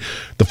Bay.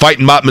 The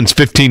Fighting Mottmans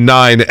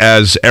 15-9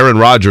 as Aaron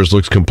Rodgers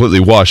looks completely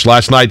washed.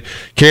 Last night,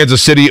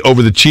 Kansas City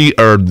over the Chiefs,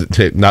 or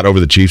not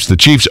over the Chiefs. The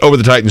Chiefs over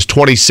the Titans,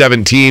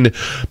 2017.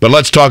 But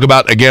let's talk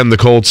about, again, the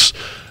Colts.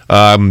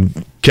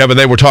 Kevin,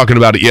 they were talking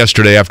about it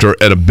yesterday after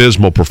an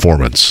abysmal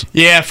performance.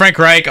 Yeah, Frank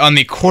Reich on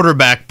the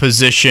quarterback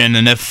position,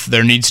 and if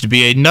there needs to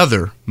be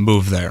another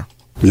move there.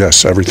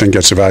 Yes, everything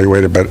gets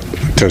evaluated, but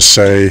to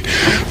say,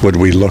 would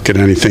we look at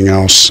anything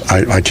else,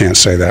 I can't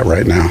say that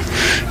right now.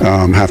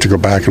 Have to go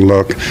back and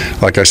look.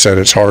 Like I said,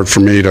 it's hard for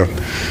me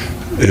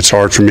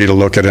to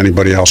look at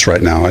anybody else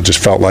right now. I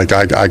just felt like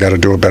I got to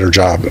do a better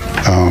job.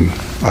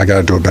 I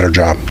got to do a better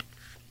job.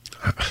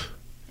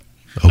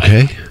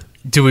 Okay.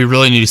 Do we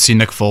really need to see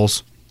Nick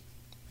Foles?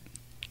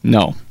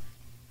 No.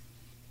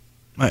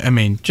 I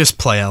mean, just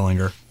play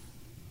Ellinger.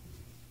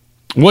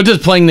 What does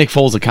playing Nick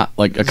Foles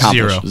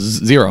accomplish?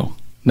 Zero.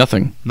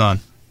 Nothing. None.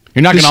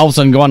 You're not going to all of a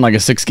sudden go on like a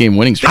 6-game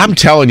winning streak. I'm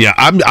telling you,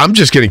 I'm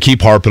just going to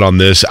keep harping on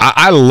this.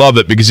 I love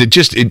it because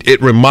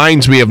it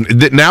reminds me of,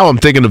 now I'm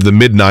thinking of the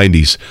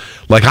mid-'90s.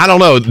 Like, I don't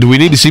know, do we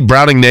need to see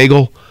Browning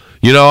Nagel?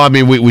 You know, I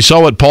mean, we saw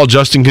what Paul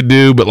Justin could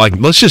do, but like,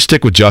 let's just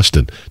stick with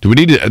Justin. Do we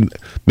need to?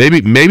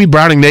 Maybe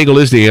Browning Nagel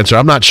is the answer.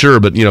 I'm not sure,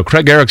 but you know,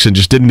 Craig Erickson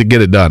just didn't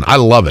get it done. I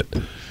love it.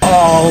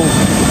 All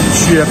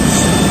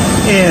ships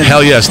in.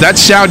 Hell yes, that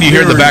sound you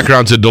hear in the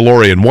background's a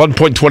DeLorean.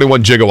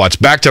 1.21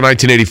 gigawatts. Back to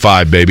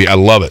 1985, baby. I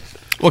love it.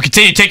 We'll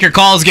continue to take your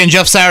calls again.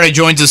 Jeff Saturday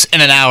joins us in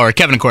an hour.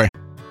 Kevin and Corey.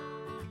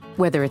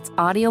 Whether it's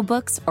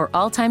audiobooks or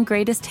all-time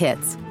greatest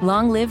hits,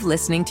 long live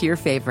listening to your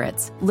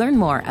favorites. Learn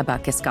more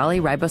about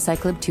Kisqali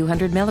Ribociclib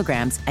 200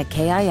 milligrams at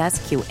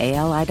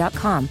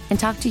KISQALI.com and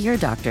talk to your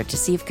doctor to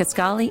see if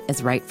Kisqali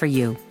is right for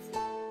you.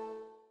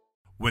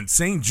 When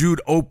St.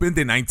 Jude opened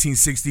in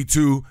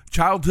 1962,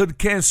 childhood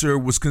cancer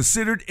was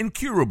considered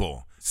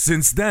incurable.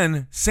 Since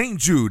then, St.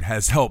 Jude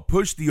has helped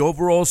push the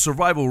overall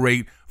survival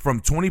rate from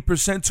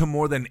 20% to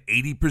more than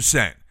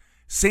 80%.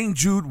 St.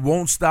 Jude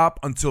won't stop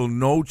until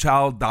no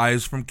child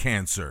dies from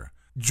cancer.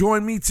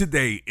 Join me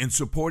today in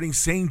supporting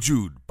St.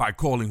 Jude by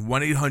calling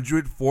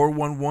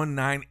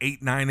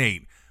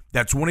 1-800-411-9898.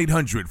 That's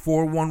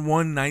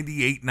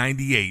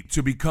 1-800-411-9898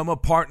 to become a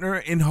partner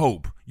in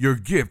hope. Your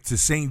gift to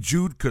St.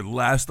 Jude could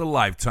last a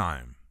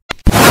lifetime.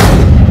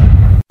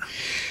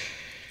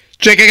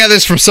 Jake, I got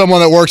this from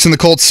someone that works in the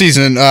Colts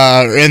season,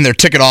 in their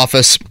ticket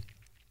office,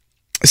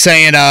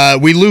 saying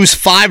we lose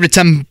 5 to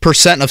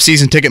 10% of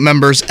season ticket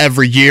members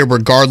every year,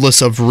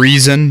 regardless of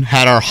reason.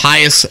 Had our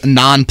highest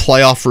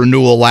non-playoff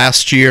renewal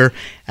last year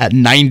at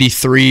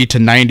 93 to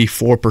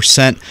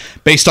 94%.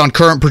 Based on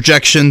current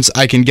projections,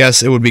 I can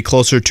guess it would be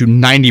closer to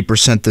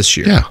 90% this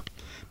year. Yeah.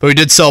 But we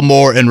did sell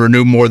more and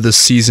renew more this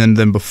season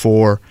than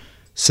before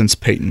since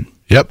Peyton.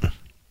 Yep.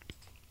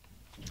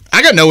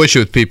 I got no issue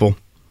with people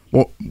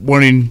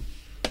wanting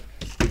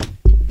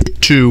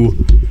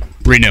to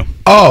renew.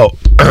 Oh,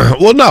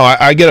 well, no,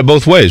 I get it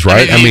both ways,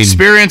 right? I mean,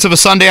 experience of a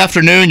Sunday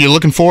afternoon, you're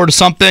looking forward to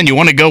something, you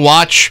want to go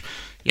watch,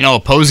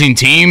 opposing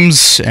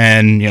teams,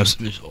 and,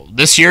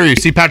 this year you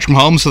see Patrick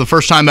Mahomes for the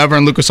first time ever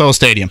in Lucas Oil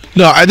Stadium.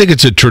 No, I think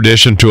it's a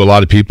tradition to a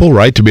lot of people,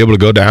 right? To be able to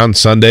go down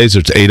Sundays,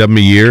 there's 8 of them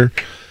a year.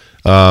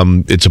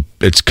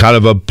 It's kind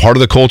of a part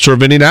of the culture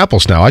of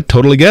Indianapolis now. I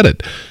totally get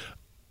it.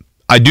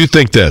 I do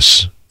think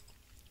this.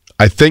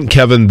 I think,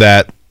 Kevin,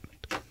 that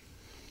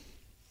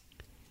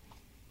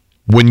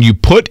when you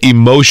put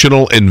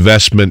emotional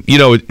investment,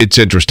 it's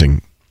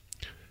interesting.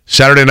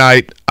 Saturday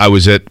night, I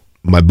was at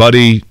my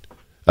buddy,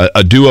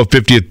 a duo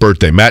 50th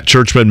birthday, Matt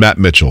Churchman, Matt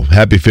Mitchell.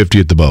 Happy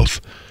 50th to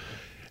both.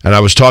 And I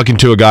was talking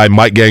to a guy,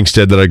 Mike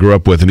Gangstead, that I grew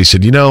up with, and he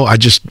said, I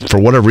just, for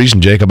whatever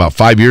reason, Jake, about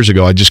 5 years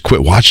ago, I just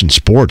quit watching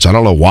sports. I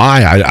don't know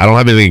why. I don't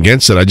have anything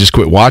against it. I just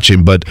quit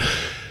watching, but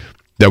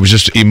that was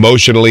just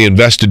emotionally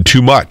invested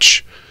too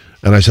much.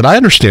 And I said, I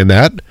understand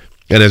that.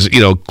 And as,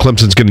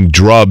 Clemson's getting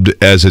drubbed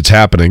as it's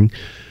happening.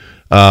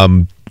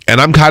 And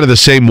I'm kind of the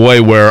same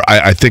way where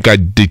I think I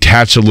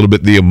detach a little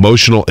bit the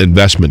emotional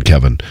investment,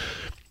 Kevin.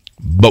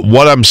 But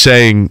what I'm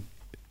saying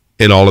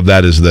in all of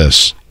that is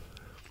this.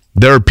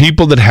 There are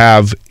people that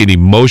have an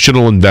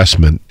emotional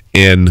investment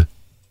in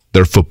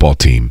their football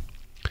team.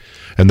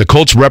 And the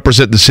Colts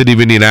represent the city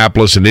of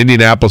Indianapolis, and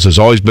Indianapolis has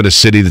always been a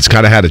city that's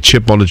kind of had a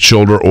chip on its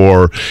shoulder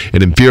or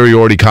an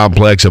inferiority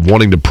complex of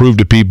wanting to prove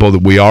to people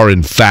that we are,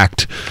 in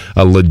fact,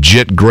 a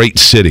legit great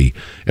city.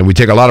 And we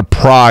take a lot of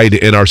pride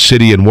in our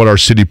city and what our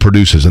city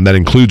produces, and that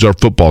includes our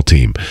football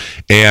team.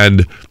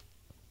 And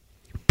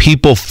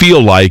people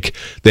feel like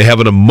they have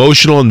an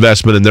emotional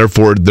investment, and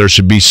therefore there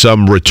should be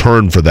some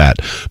return for that.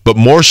 But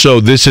more so,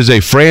 this is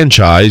a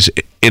franchise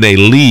in a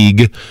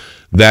league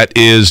that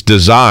is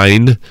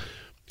designed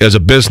as a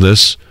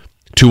business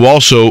to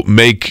also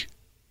make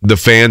the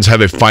fans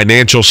have a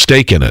financial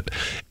stake in it.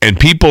 And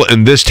people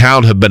in this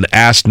town have been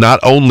asked not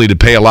only to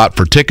pay a lot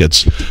for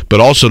tickets, but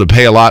also to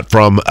pay a lot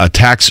from a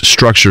tax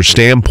structure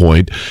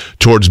standpoint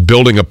towards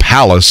building a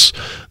palace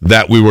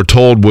that we were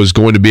told was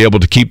going to be able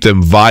to keep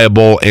them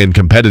viable and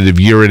competitive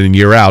year in and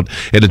year out.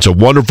 And it's a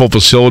wonderful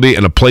facility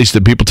and a place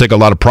that people take a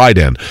lot of pride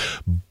in.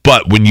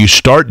 But when you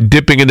start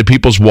dipping into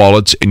people's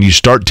wallets and you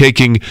start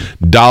taking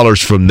dollars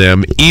from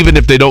them, even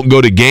if they don't go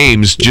to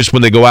games, just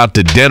when they go out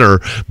to dinner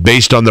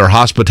based on their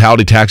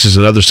hospitality taxes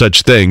and other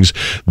such things,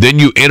 then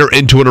you enter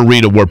into an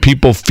arena where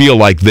people feel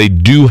like they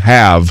do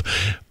have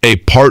a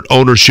part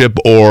ownership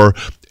or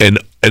an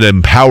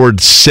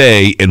empowered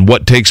say in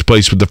what takes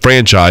place with the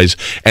franchise,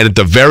 and at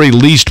the very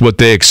least what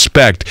they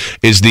expect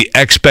is the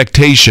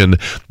expectation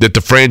that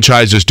the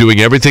franchise is doing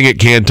everything it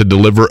can to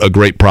deliver a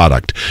great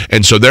product.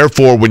 And so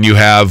therefore, when you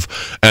have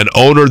an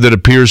owner that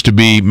appears to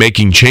be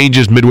making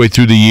changes midway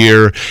through the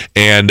year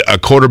and a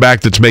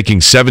quarterback that's making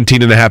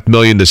 $17.5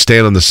 million to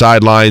stand on the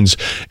sidelines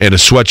and a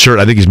sweatshirt,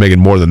 I think he's making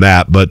more than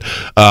that, but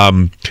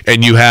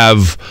and you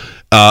have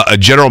a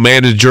general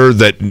manager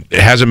that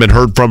hasn't been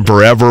heard from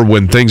forever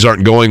when things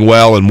aren't going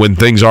well, and when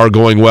things are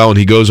going well and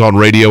he goes on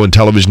radio and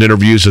television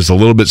interviews is a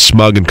little bit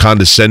smug and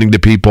condescending to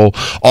people.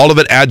 All of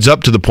it adds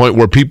up to the point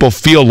where people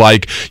feel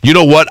like, you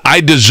know what,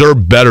 I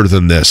deserve better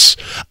than this.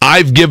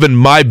 I've given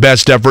my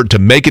best effort to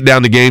make it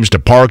down to games, to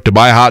park, to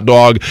buy a hot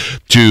dog,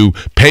 to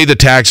pay the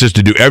taxes,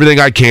 to do everything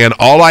I can.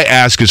 All I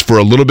ask is for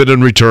a little bit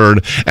in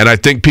return, and I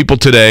think people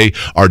today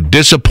are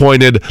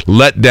disappointed,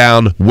 let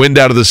down, wind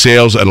out of the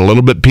sails, and a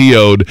little bit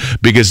PO'd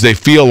because they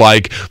feel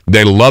like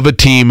they love a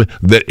team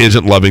that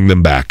isn't loving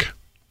them back.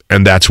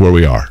 And that's where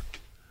we are.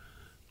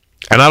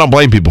 And I don't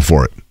blame people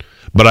for it.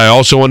 But I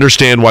also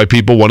understand why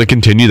people want to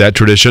continue that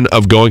tradition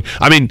of going.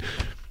 I mean,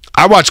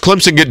 I watched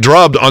Clemson get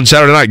drubbed on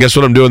Saturday night. Guess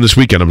what I'm doing this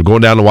weekend? I'm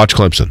going down to watch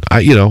Clemson.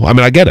 I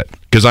get it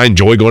because I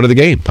enjoy going to the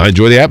game. I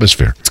enjoy the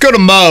atmosphere. Let's go to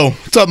Mo.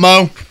 What's up,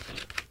 Mo?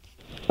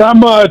 Not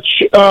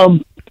much.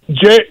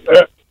 Jake,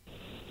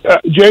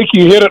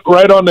 you hit it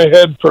right on the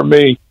head for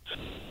me.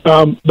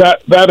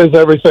 That is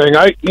everything.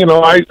 I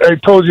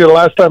told you the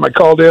last time I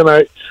called in,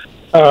 I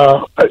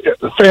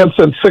fan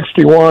since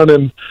 '61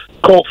 and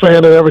Colt fan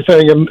and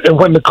everything. And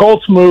when the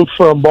Colts moved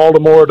from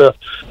Baltimore to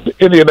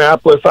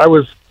Indianapolis, I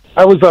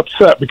was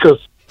upset because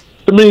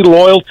to me,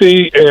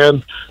 loyalty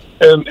and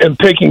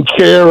taking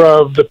care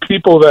of the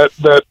people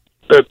that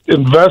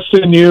invest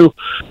in you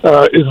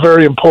is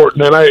very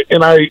important.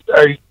 And I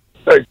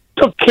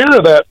took care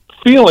of that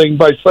feeling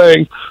by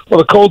saying, well,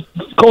 the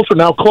Colts are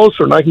now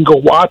closer and I can go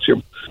watch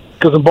them.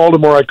 Because in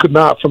Baltimore I could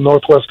not from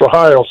Northwest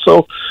Ohio.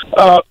 So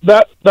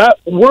that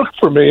worked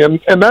for me,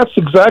 and that's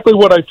exactly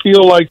what I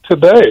feel like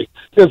today,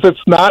 is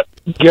it's not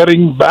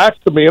getting back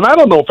to me. And I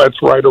don't know if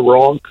that's right or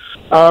wrong.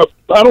 I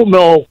don't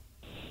know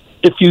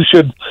if you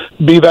should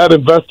be that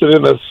invested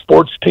in a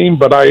sports team,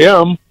 but I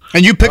am.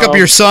 And you pick up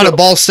your son at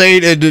Ball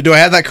State. Do I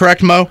have that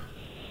correct, Mo?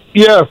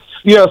 Yes,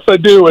 I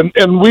do.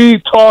 And we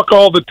talk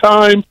all the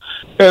time,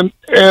 and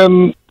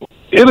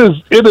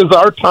it is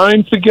our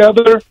time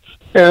together.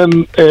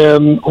 And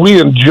we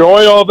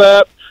enjoy all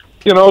that.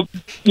 You know,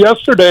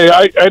 yesterday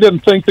I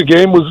didn't think the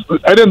game was.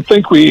 I didn't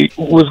think we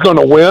was going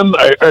to win.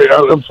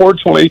 I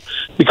unfortunately,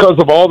 because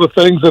of all the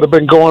things that have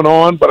been going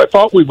on, but I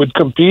thought we would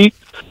compete,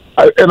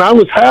 and I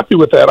was happy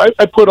with that.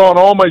 I put on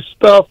all my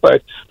stuff,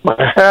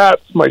 my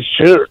hats, my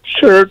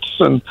shirts,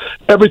 and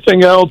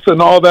everything else,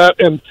 and all that.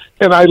 And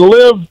I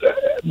lived.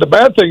 The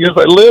bad thing is,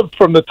 I lived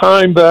from the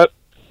time that.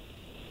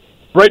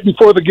 Right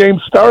before the game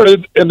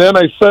started, and then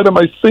I sat in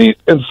my seat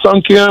and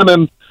sunk in,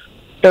 and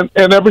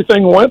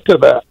everything went to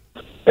that.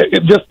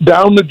 It just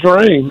down the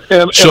drain.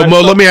 So, Mo,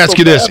 let me ask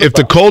you this. If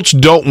the Colts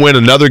don't win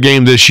another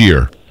game this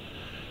year,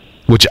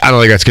 which I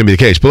don't think that's going to be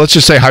the case, but let's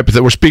just say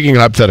we're speaking in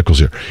hypotheticals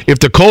here. If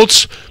the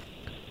Colts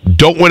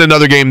don't win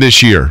another game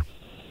this year,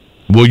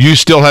 will you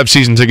still have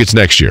season tickets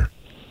next year?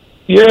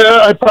 Yeah,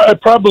 I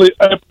probably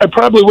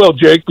will,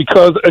 Jake,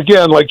 because,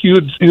 again, like you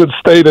had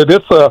stated,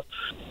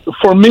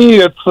 for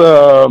me,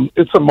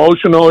 it's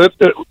emotional.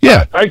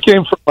 Yeah. I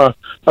came from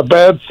a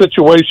bad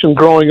situation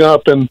growing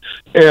up, and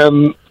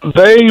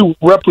they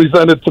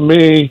represented to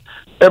me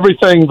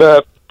everything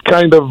that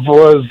kind of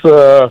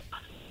was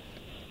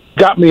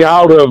got me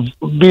out of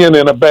being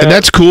in a bad. And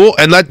that's cool,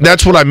 and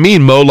that's what I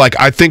mean, Mo. Like,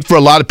 I think for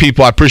a lot of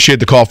people, I appreciate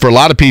the call. For a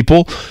lot of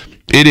people,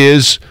 it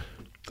is.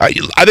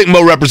 I think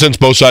Mo represents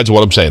both sides of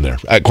what I'm saying there,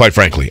 quite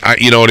frankly.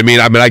 You know what I mean?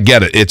 I mean, I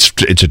get it. It's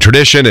a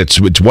tradition. It's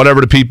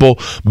whatever to people,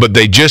 but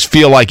they just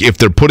feel like if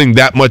they're putting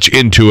that much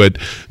into it,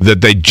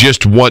 that they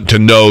just want to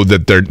know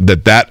that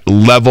that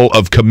level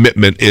of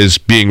commitment is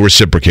being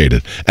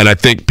reciprocated. And I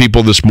think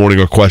people this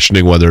morning are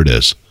questioning whether it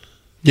is.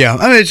 Yeah,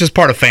 I mean, it's just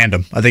part of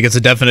fandom. I think it's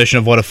a definition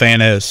of what a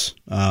fan is.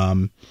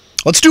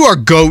 Let's do our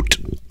GOAT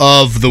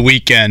of the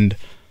weekend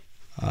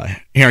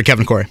here on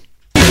Kevin Corey.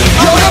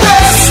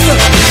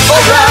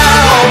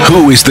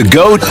 Who is the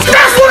GOAT?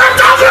 That's what I'm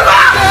talking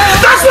about!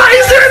 That's why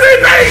he's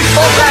MVP!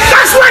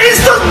 That's why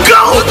he's the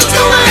GOAT!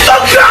 The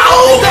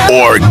GOAT!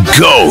 or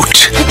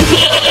GOAT?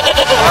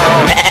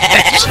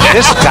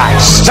 This guy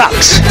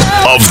sucks.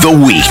 Of the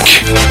week.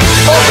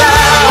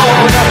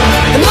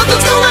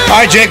 All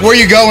right, Jake, where are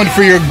you going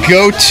for your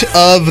GOAT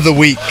of the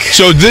week?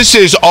 So this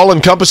is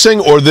all-encompassing,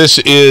 or this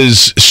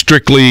is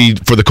strictly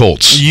for the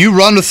Colts? You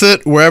run with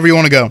it wherever you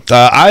want to go.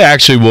 I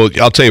actually will.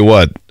 I'll tell you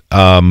what.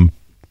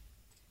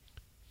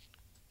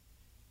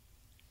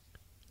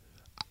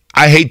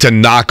 I hate to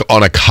knock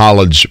on a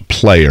college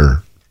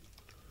player,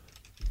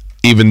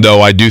 even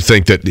though I do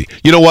think that,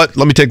 you know what?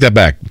 Let me take that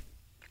back.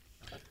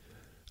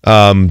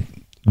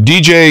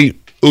 DJ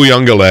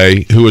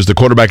Uyunglele, who was the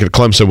quarterback at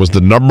Clemson, was the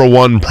number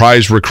one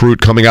prize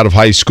recruit coming out of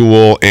high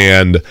school,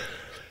 and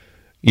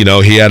you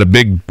know, he had a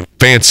big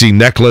fancy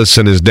necklace,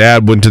 and his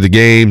dad went to the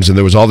games, and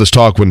there was all this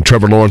talk when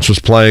Trevor Lawrence was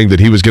playing that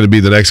he was going to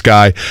be the next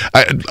guy.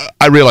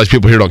 I realize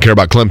people here don't care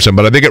about Clemson,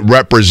 but I think it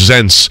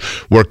represents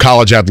where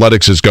college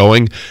athletics is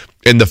going,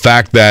 in the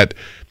fact that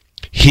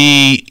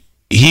he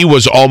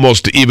was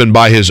almost, even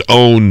by his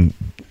own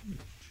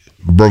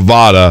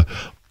bravado,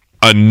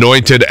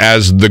 anointed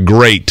as the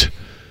great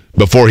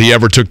before he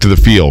ever took to the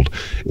field.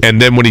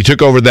 And then when he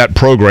took over that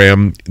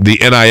program, the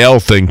NIL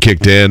thing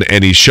kicked in,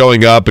 and he's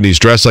showing up and he's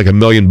dressed like $1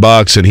 million,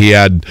 and he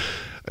had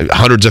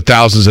hundreds of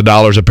thousands of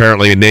dollars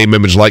apparently in name,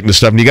 image, likeness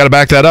stuff, and you got to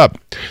back that up.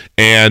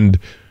 And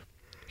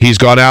he's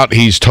gone out,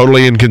 he's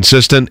totally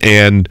inconsistent,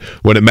 and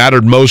when it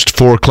mattered most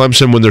for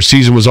Clemson, when their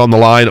season was on the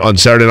line on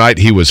Saturday night,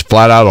 he was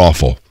flat out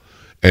awful.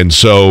 And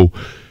so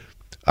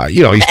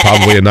you know, he's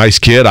probably a nice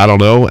kid, I don't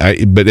know,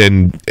 but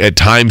at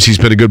times he's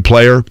been a good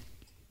player.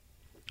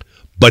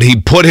 But he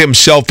put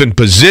himself in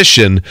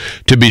position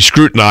to be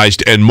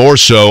scrutinized, and more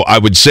so, I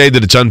would say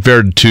that it's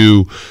unfair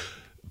to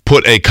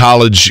put a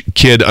college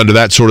kid under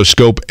that sort of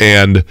scope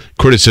and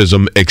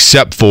criticism,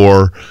 except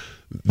for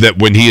that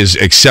when he is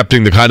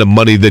accepting the kind of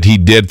money that he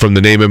did from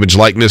the name, image,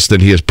 likeness,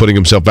 then he is putting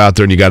himself out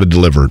there, and you got to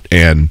deliver.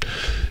 And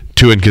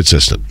too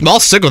inconsistent. I'll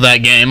stick with that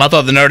game. I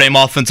thought the Notre Dame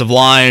offensive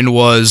line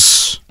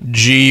was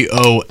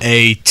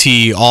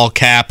GOAT, all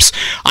caps.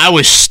 I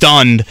was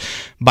stunned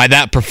by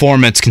that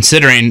performance,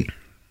 considering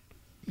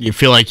you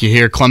feel like you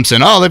hear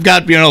Clemson, oh, they've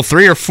got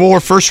 3 or 4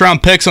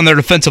 first-round picks on their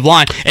defensive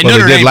line. And well,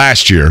 Notre they did Dame,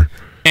 last year.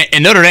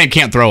 And Notre Dame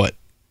can't throw it.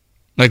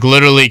 Like,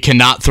 literally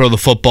cannot throw the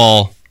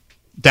football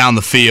down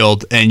the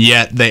field, and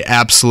yet they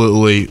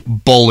absolutely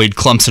bullied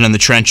Clemson in the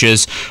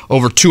trenches.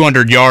 Over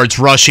 200 yards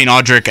rushing.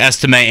 Audric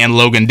Estime and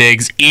Logan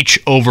Diggs, each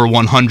over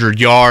 100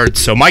 yards.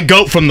 So my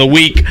GOAT from the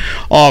week,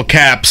 all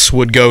caps,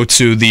 would go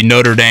to the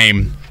Notre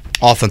Dame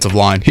offensive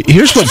line.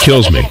 Here's what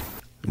kills me.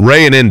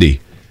 Ray and Indy.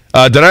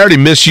 Did I already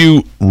miss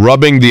you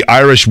rubbing the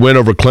Irish win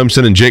over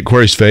Clemson in Jake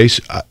Query's face?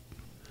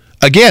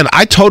 Again,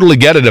 I totally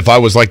get it if I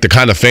was like the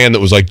kind of fan that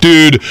was like,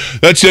 dude,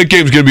 that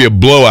game's going to be a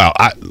blowout.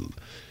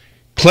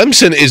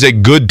 Clemson is a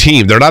good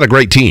team. They're not a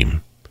great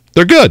team.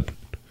 They're good.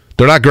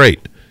 They're not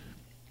great.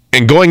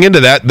 And going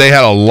into that, they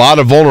had a lot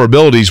of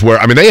vulnerabilities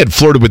where, they had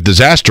flirted with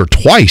disaster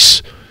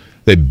twice.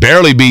 They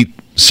barely beat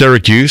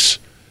Syracuse.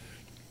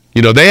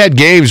 They had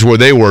games where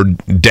they were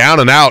down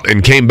and out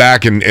and came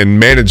back and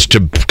managed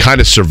to kind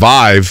of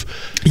survive.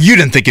 You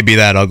didn't think it'd be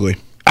that ugly.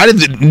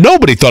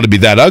 Nobody thought it'd be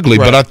that ugly,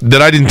 right.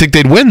 But I didn't think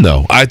they'd win,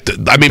 though. Biggest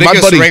my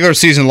buddy, regular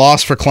season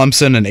loss for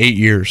Clemson in 8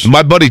 years.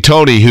 My buddy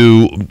Tony,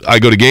 who I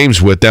go to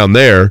games with down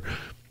there,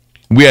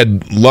 we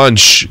had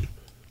lunch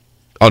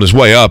on his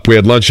way up. We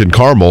had lunch in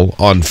Carmel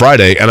on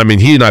Friday, and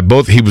he and I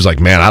both, he was like,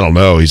 man, I don't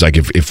know. He's like,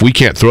 if we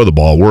can't throw the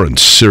ball, we're in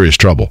serious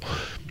trouble.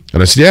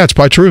 And I said, yeah, it's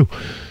probably true.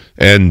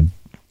 And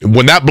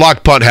when that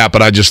block punt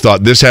happened, I just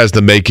thought this has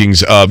the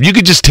makings of, you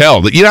could just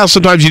tell that,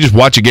 sometimes you just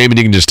watch a game and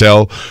you can just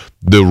tell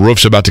the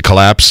roof's about to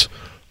collapse.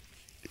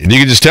 And you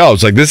can just tell,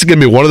 it's like, this is going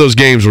to be one of those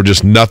games where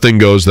just nothing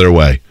goes their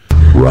way.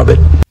 Rub it.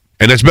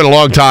 And it's been a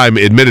long time,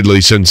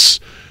 admittedly, since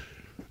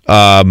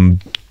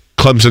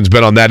Clemson's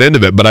been on that end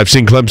of it. But I've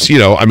seen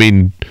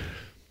Clemson,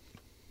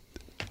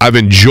 I've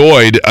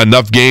enjoyed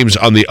enough games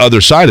on the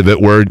other side of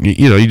it where,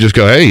 you just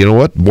go, hey, you know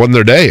what? Won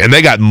their day. And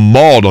they got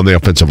mauled on the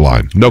offensive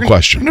line. No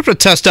question. I'm going to have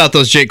to test out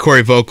those Jake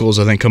Query vocals,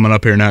 I think, coming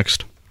up here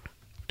next.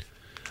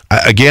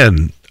 I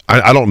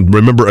don't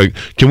remember.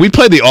 Can we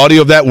play the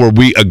audio of that where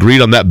we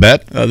agreed on that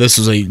bet? This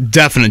is a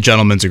definite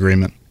gentleman's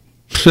agreement.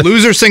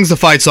 Loser sings the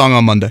fight song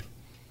on Monday.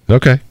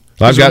 Okay.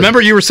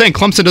 Remember, you were saying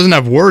Clemson doesn't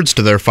have words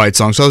to their fight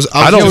song, so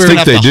I don't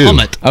think they do.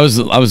 I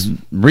was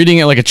reading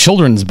it like a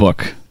children's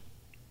book.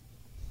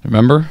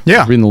 Remember?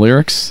 Yeah. Reading the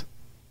lyrics.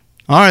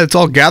 All right, let's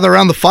all gather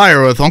around the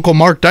fire with Uncle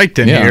Mark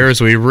Dykton here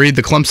as we read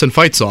the Clemson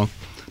fight song.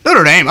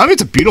 Notre Dame,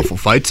 it's a beautiful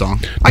fight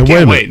song. I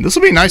can't wait. This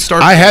will be a nice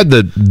start. I had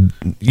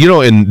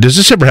does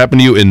this ever happen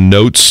to you in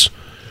notes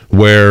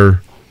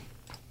where,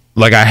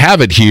 like, I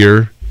have it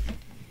here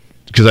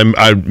because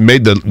I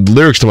made the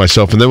lyrics to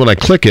myself, and then when I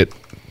click it,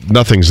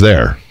 nothing's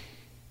there.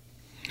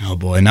 Oh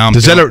boy, now but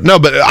honestly,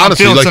 I'm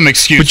feeling some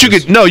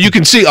excuses. But you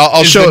can see.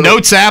 I'll show the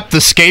notes app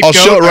the scapegoat.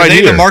 I'll show it right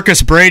here. The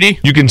Marcus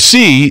Brady. You can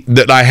see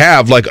that I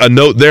have like a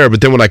note there,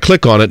 but then when I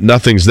click on it,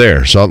 nothing's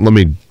there. So let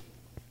me.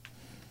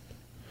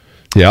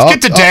 Yeah,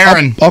 Let's get to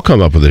Darren. I'll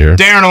come up with it here.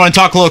 Darren, I want to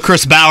talk a little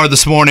Chris Bauer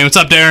this morning. What's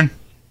up, Darren?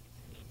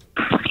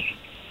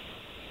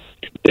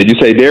 Did you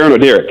say Darren or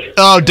Derek?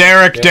 Oh,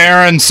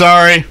 Darren,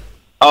 sorry.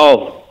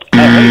 Oh,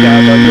 hey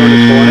guys, how are you doing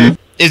this morning?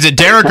 Is it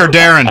Derek or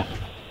Darren?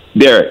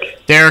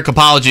 Derek,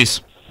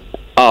 apologies.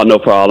 Oh, no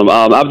problem.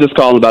 I'm just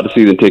calling about the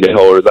season ticket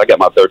holders. I got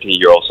my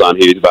 13-year-old son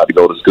here. He's about to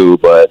go to school,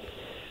 but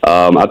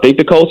I think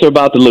the Colts are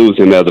about to lose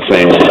him as a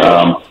fan.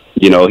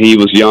 He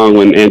was young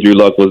when Andrew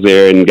Luck was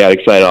there and got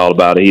excited all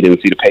about it. He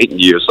didn't see the Peyton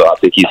years, so I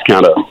think he's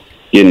kind of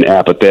getting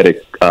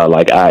apathetic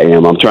like I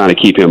am. I'm trying to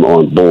keep him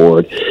on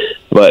board.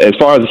 But as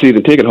far as the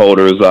season ticket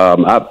holders,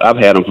 I've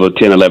had them for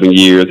 10, 11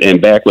 years,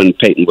 and back when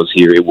Peyton was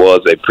here, it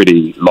was a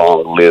pretty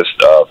long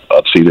list of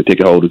season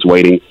ticket holders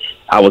waiting.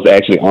 I was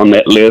actually on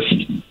that list.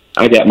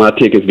 I got my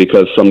tickets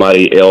because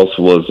somebody else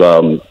was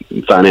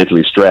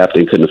financially strapped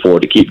and couldn't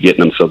afford to keep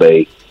getting them, so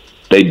they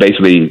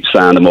basically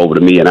signed them over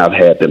to me, and I've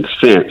had them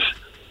since.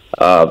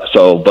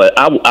 But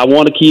I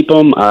want to keep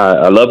them.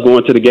 I love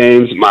going to the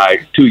games.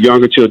 My 2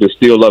 younger children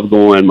still love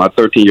going. My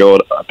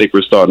 13-year-old, I think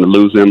we're starting to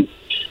lose him.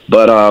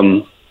 But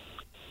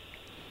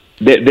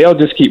they'll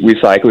just keep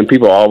recycling.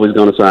 People are always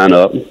going to sign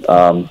up.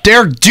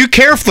 Derek, do you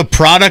care if the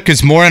product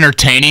is more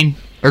entertaining?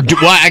 Or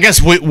I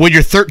guess would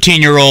your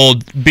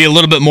 13-year-old be a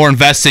little bit more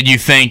invested, you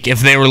think, if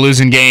they were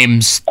losing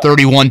games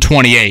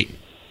 31-28?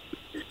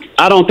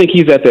 I don't think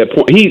he's at that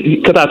point.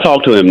 Because I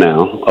talked to him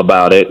now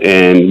about it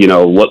and,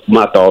 what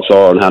my thoughts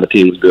are on how the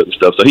team was built and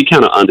stuff. So he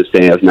kind of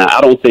understands now.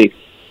 I don't think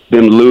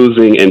them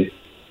losing and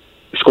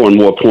scoring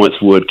more points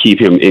would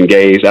keep him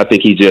engaged. I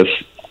think he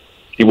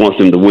wants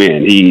them to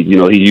win. He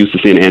used to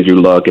seeing Andrew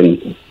Luck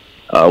and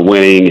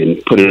winning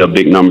and putting up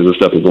big numbers and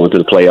stuff and going to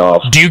the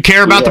playoffs. Do you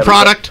care about the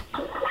product?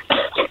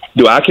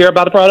 Do I care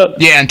about the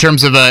product? Yeah, in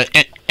terms of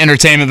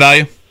entertainment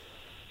value?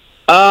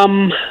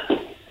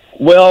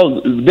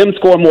 Well, them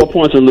scoring more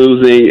points and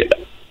losing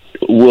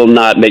will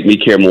not make me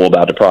care more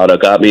about the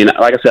product. I mean,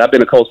 like I said, I've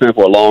been a Colts fan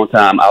for a long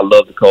time. I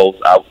love the Colts.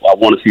 I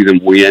want to see them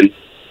win.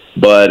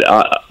 But,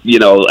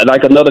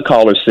 like another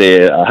caller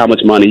said, how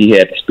much money he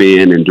had to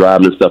spend and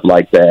driving and stuff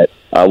like that.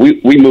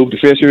 We moved to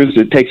Fishers.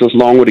 It takes us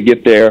longer to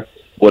get there.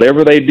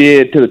 Whatever they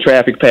did to the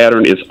traffic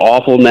pattern is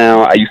awful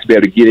now. I used to be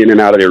able to get in and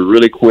out of there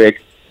really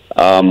quick.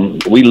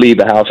 We leave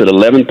the house at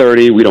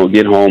 11:30. We don't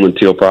get home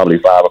until probably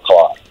 5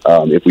 o'clock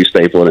if we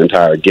stay for an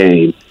entire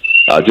game,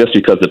 just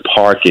because the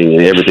parking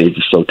and everything is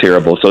just so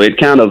terrible. So it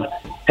kind of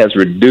has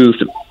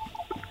reduced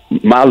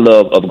my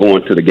love of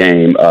going to the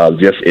game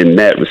just in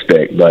that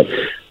respect. But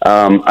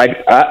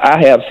I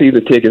have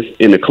season tickets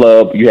in the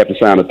club. You have to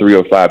sign a 3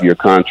 or 5 year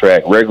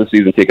contract. Regular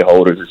season ticket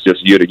holders, it's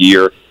just year to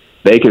year.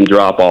 They can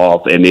drop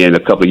off and then a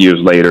couple of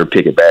years later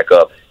pick it back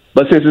up.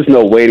 But since there's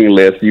no waiting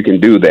list, you can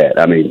do that.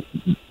 I mean,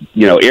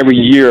 every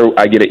year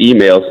I get an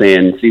email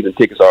saying season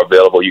tickets are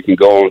available. You can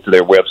go onto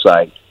their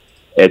website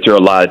at your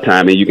allotted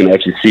time, and you can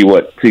actually see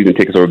what season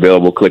tickets are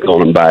available, click on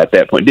them, and buy at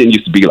that point. It didn't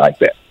used to be like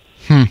that.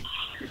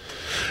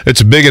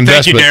 It's a big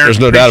investment. Thank you, There's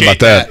no doubt about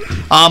that.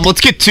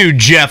 Let's get to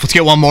Jeff. Let's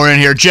get one more in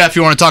here. Jeff,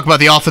 you want to talk about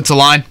the offensive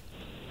line?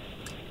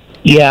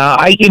 Yeah,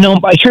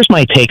 here's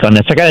my take on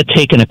this. I got to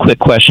take in a quick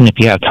question if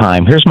you have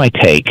time. Here's my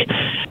take.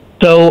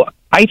 So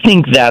I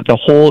think that the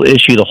whole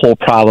issue, the whole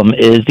problem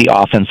is the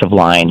offensive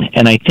line.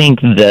 And I think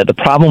that the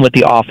problem with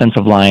the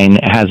offensive line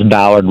has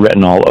Ballard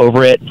written all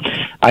over it.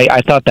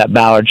 I thought that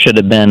Ballard should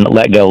have been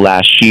let go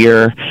last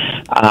year.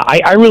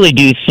 I really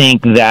do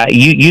think that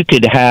you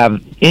could have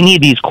any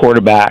of these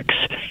quarterbacks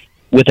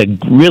with a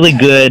really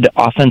good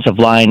offensive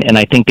line, and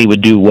I think they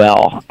would do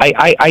well.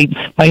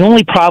 My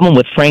only problem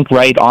with Frank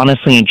Wright,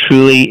 honestly and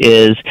truly,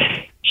 is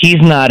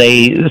he's not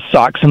a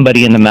sock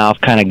somebody in the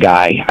mouth kind of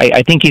guy.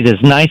 I think he's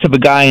as nice of a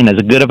guy and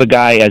as good of a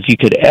guy as you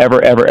could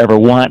ever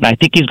want. And I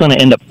think he's going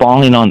to end up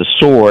falling on the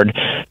sword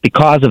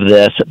because of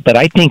this. But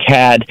I think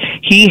had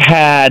he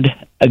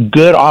had a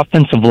good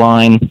offensive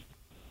line,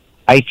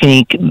 I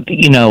think,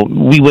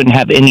 we wouldn't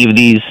have any of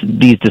these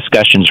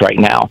discussions right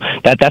now.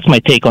 That's my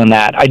take on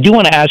that. I do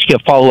want to ask you a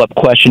follow-up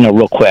question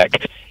real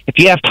quick. If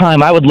you have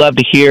time, I would love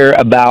to hear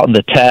about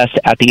the test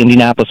at the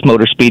Indianapolis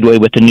Motor Speedway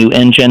with the new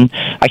engine.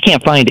 I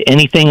can't find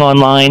anything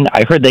online.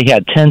 I heard they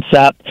had tents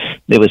up.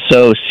 It was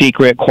so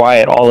secret,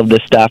 quiet, all of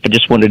this stuff. I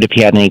just wondered if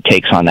you had any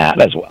takes on that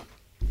as well.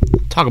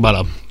 Talk about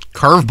a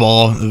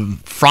curveball.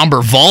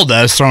 Framber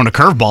Valdez throwing a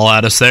curveball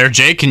at us there.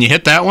 Jake, can you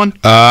hit that one?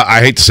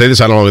 I hate to say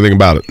this. I don't know anything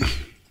about it.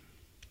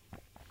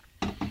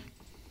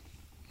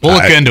 We'll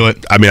look into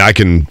it. I mean, I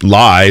can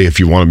lie if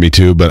you wanted me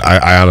to, but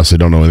I honestly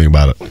don't know anything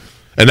about it.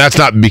 And that's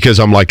not because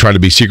I'm trying to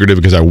be secretive,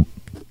 because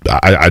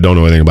I don't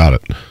know anything about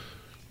it.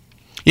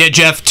 Yeah,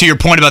 Jeff, to your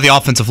point about the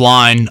offensive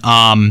line,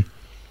 I've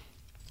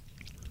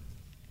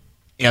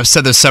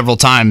said this several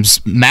times.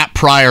 Matt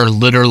Pryor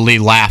literally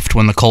laughed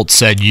when the Colts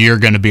said, "You're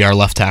going to be our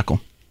left tackle."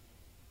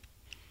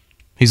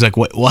 He's like,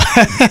 "What?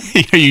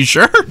 Are you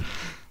sure?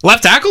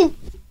 Left tackle?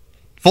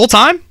 Full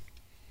time?"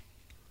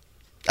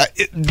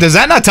 Does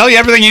that not tell you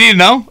everything you need to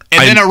know?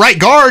 And then at right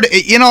guard,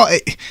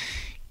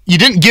 you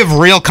didn't give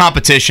real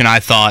competition,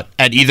 I thought,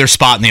 at either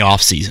spot in the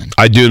offseason.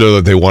 I do know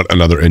that they want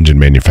another engine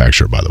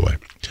manufacturer, by the way.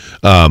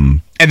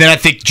 And then I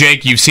think,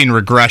 Jake, you've seen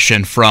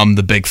regression from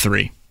the big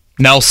three.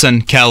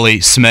 Nelson,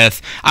 Kelly,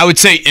 Smith. I would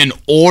say in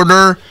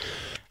order,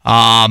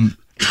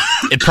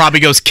 It probably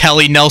goes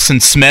Kelly, Nelson,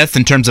 Smith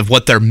in terms of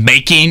what they're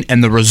making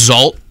and the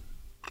result.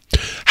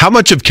 How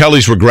much of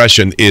Kelly's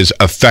regression is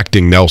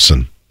affecting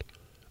Nelson,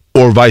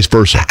 or vice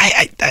versa?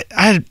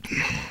 I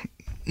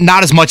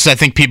not as much as I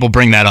think people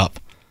bring that up.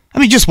 I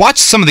mean, just watch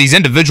some of these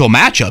individual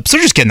matchups.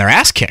 They're just getting their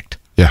ass kicked.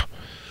 Yeah.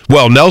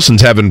 Well,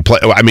 Nelson's having play.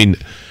 I mean,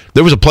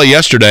 there was a play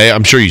yesterday.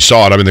 I'm sure you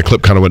saw it. I mean, the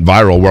clip kind of went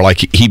viral where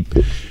like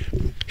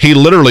he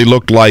literally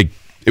looked like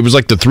it was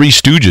like the Three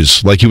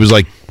Stooges. Like he was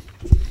like,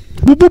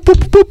 boop, boop,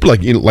 boop, boop,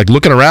 like like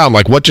looking around,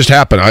 like what just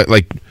happened?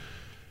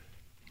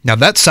 Now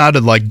that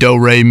sounded like Do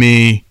Re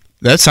Mi.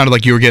 That sounded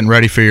like you were getting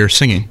ready for your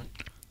singing.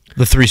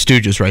 The Three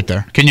Stooges right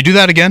there. Can you do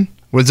that again?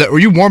 Were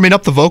you warming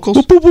up the vocals?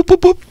 Boop, boop, boop, boop,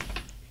 boop.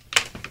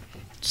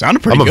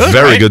 Sounded pretty good. good. I'm a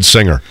very right? good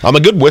singer. I'm a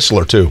good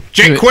whistler too.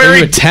 Jake Are Query.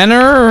 you a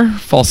tenor or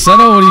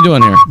falsetto? What are you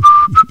doing here?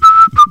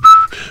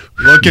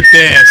 Look at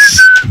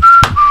this.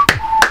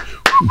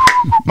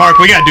 Mark,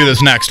 we got to do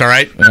this next, all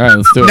right? All right,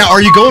 let's do it. Now,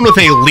 are you going with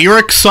a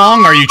lyric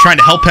song? Are you trying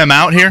to help him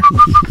out here?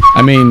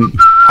 I mean,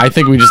 I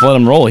think we just let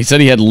him roll. He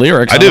said he had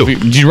lyrics. I do.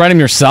 Did you write them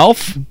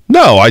yourself?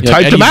 No, I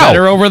typed them out.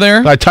 Better over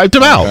there? I typed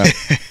them out.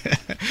 Okay.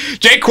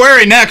 Jake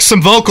Query next.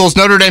 Some vocals.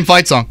 Notre Dame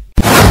fight song.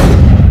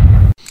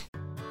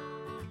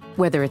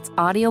 Whether it's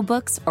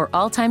audiobooks or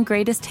all-time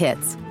greatest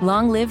hits,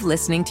 long live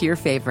listening to your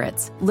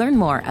favorites. Learn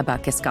more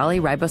about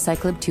Kisqali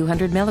Ribociclib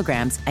 200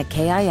 milligrams at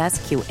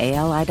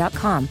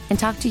KISQALI.com and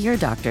talk to your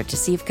doctor to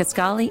see if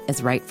Kisqali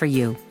is right for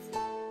you.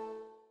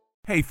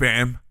 Hey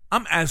fam,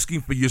 I'm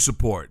asking for your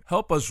support.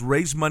 Help us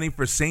raise money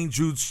for St.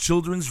 Jude's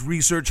Children's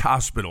Research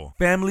Hospital.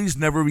 Families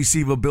never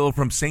receive a bill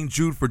from St.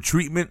 Jude for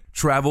treatment,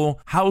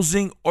 travel,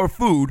 housing, or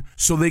food,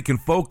 so they can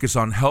focus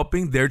on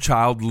helping their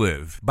child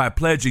live. By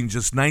pledging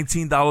just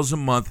 $19 a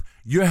month,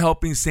 you're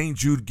helping St.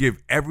 Jude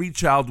give every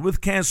child with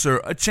cancer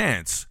a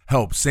chance.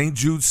 Help St.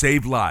 Jude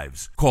save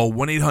lives. Call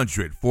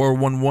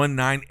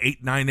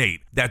 1-800-411-9898.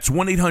 That's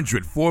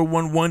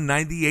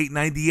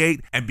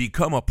 1-800-411-9898 and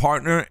become a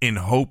partner in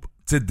hope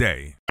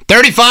today.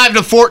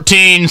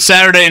 35-14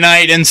 Saturday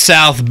night in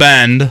South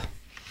Bend.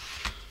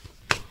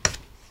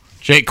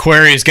 Jake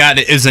Query's got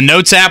it. Is the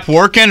Notes app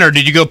working, or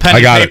did you go pen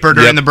and paper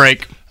during the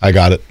break? I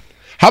got it.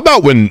 How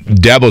about when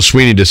Dabo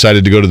Swinney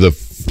decided to go to the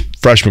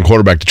freshman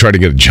quarterback to try to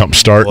get a jump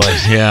start?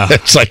 Yeah.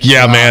 It's like,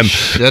 man.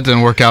 That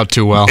didn't work out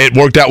too well. It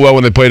worked out well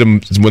when they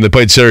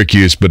played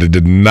Syracuse, but it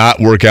did not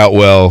work out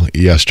well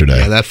yesterday.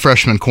 Yeah, that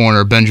freshman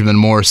corner, Benjamin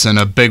Morrison,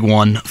 a big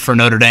one for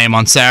Notre Dame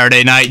on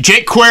Saturday night.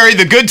 Jake Query,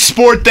 the good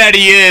sport that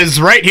he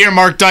is, right here,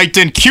 Mark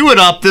Dykton. Cue it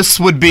up. This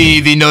would be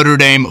the Notre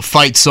Dame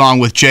fight song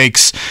with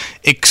Jake's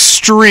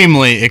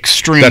extremely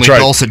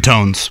dulcet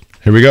tones.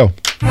 Here we go.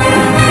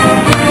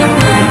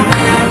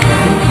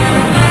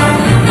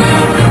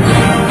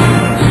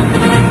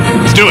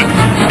 Do it.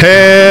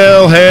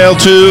 Hail, hail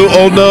to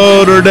old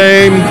Notre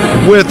Dame,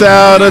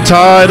 without a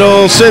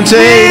title since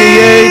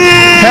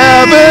 '88.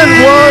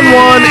 Haven't won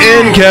one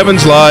in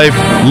Kevin's life.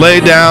 Lay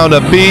down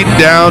a beat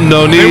down,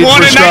 no need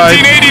for strife.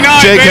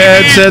 Jake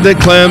had said that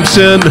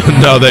Clemson,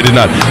 no, they did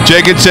not.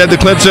 Jake had said that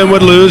Clemson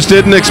would lose,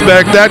 didn't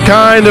expect that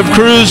kind of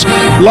cruise.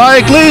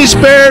 Likely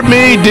spared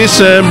me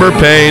December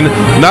pain,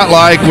 not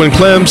like when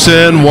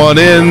Clemson won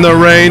in the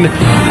rain.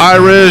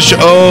 Irish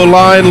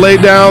O-line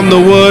laid down the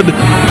wood.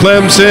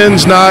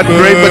 Clemson's not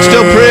great, but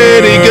still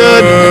pretty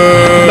good.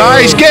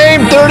 Nice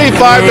game,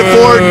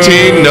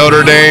 35-14,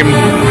 Notre Dame.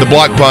 The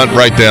block punt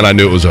right then, I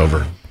knew it was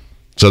over.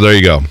 So there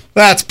you go.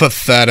 That's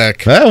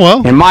pathetic.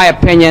 Well. In my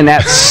opinion,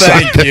 that's...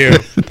 Thank you.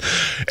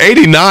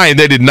 89,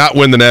 they did not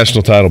win the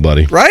national title,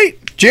 buddy. Right?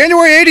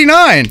 January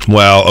 89.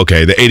 Well,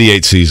 okay, the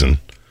 88 season.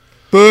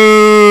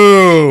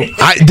 Boo.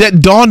 That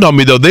dawned on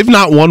me, though. They've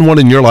not won one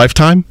in your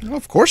lifetime? No,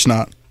 of course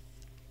not.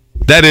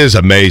 That is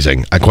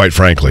amazing, quite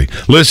frankly.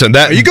 Listen,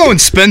 Are you going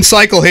spin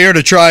cycle here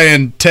to try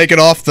and take it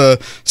off the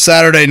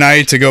Saturday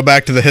night to go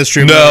back to the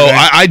history of No,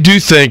 I do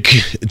think,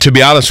 to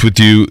be honest with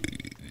you,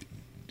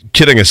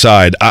 kidding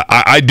aside,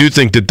 I do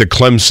think that the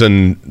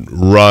Clemson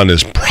run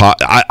is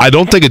I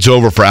don't think it's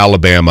over for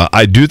Alabama.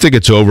 I do think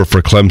it's over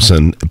for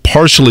Clemson,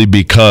 partially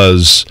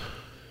because,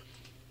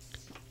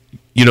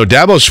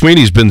 Dabo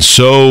Swinney's been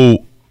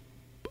so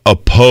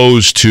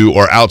opposed to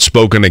or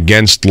outspoken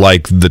against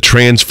like the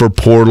transfer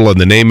portal and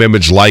the name,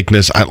 image,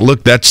 likeness.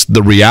 Look, that's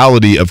the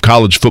reality of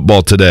college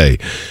football today.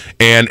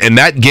 And in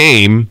that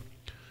game,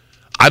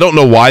 I don't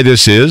know why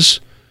this is,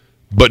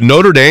 but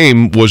Notre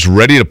Dame was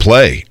ready to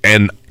play.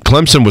 And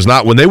Clemson was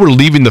not. When they were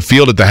leaving the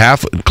field at the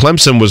half,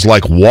 Clemson was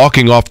like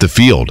walking off the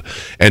field.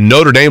 And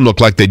Notre Dame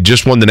looked like they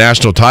just won the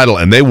national title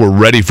and they were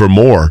ready for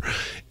more.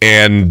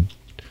 And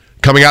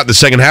coming out in the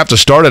second half to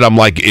start it, I'm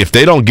like, if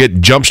they don't get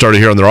jump-started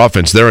here on their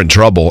offense, they're in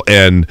trouble.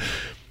 And,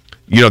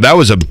 that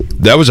was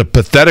a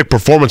pathetic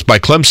performance by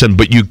Clemson,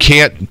 but you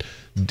can't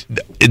 –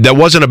 that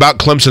wasn't about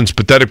Clemson's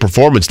pathetic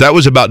performance. That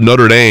was about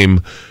Notre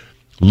Dame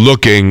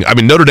looking –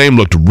 Notre Dame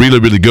looked really,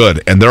 really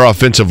good, and their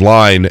offensive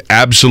line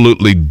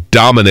absolutely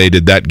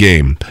dominated that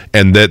game.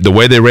 And the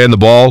way they ran the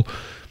ball –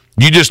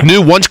 You just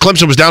knew once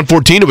Clemson was down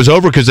 14, it was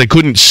over because they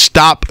couldn't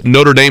stop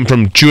Notre Dame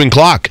from chewing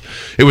clock.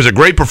 It was a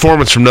great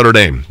performance from Notre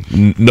Dame,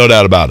 no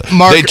doubt about it.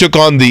 Mark, they took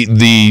on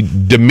the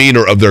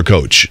demeanor of their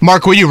coach.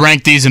 Mark, will you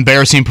rank these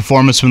embarrassing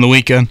performances from the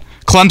weekend?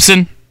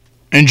 Clemson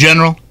in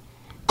general,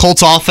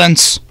 Colts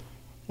offense,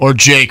 or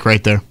Jake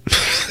right there?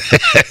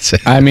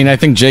 I mean, I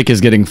think Jake is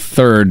getting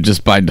third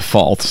just by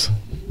default.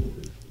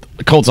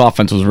 The Colts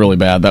offense was really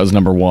bad. That was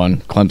number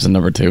 1. Clemson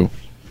number 2.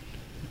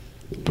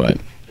 But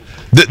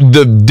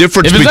the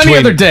difference if it was between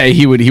any other day,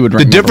 he would rank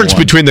the difference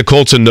between the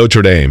Colts and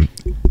Notre Dame,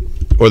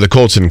 or the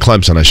Colts and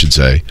Clemson, I should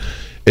say,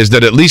 is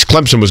that at least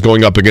Clemson was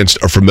going up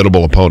against a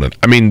formidable opponent.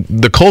 I mean,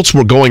 the Colts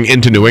were going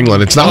into New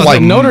England. It's not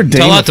like Notre Dame.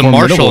 Tell that to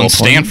Marshall and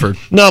Stanford.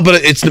 No,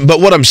 but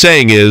what I'm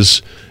saying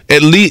is,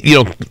 at least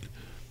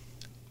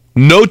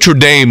Notre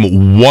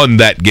Dame won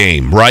that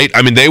game, right?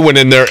 I mean, they went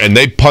in there and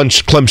they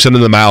punched Clemson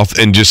in the mouth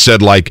and just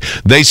said, like,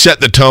 they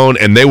set the tone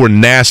and they were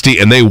nasty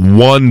and they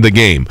won the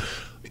game.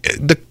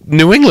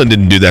 New England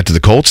didn't do that to the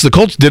Colts. The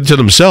Colts did it to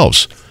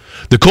themselves.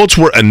 The Colts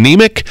were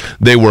anemic.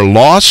 They were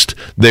lost.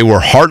 They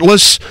were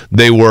heartless.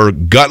 They were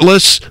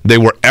gutless. They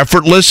were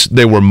effortless.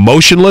 They were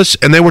motionless,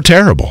 and they were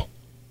terrible.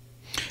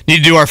 Need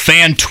to do our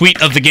fan tweet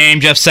of the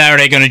game. Jeff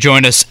Saturday going to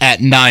join us at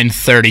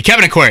 9:30.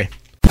 Kevin and Query.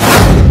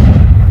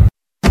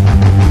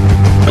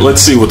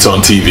 Let's see what's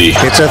on TV.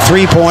 It's a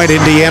 3-point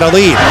Indiana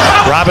lead.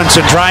 Robinson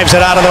drives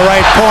it out of the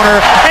right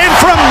corner, and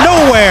from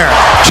nowhere,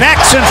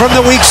 Jackson from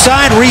the weak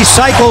side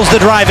recycles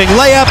the driving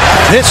layup.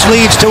 This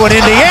leads to an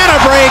Indiana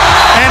break,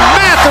 and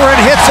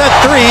Mathurin hits a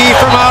 3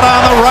 from out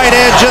on the right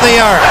edge of the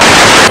arc.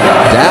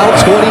 Down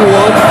 21,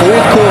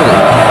 fourth quarter.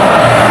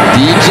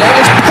 DJ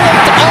is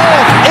picked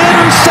off,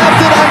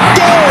 intercepted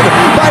again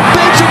by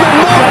Benjamin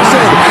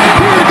Morrison.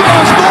 Here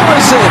goes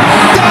Morrison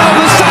down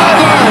the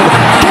sideline.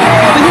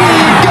 Can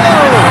he go?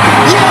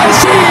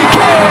 Yes, he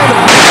can.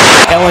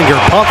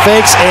 Ellinger pump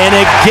fakes, and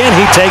again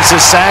he takes a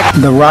sack.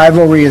 The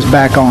rivalry is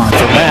back on.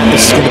 For Matt,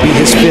 this is going to be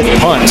his 5th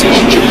punt.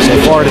 So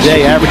far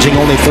today, averaging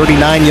only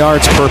 39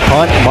 yards per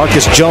punt.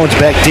 Marcus Jones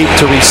back deep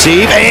to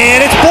receive,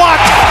 and it's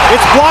blocked.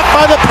 It's blocked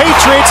by the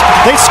Patriots.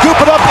 They scoop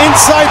it up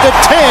inside the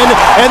 10,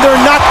 and they're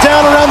knocked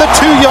down around the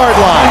 2-yard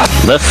line.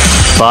 This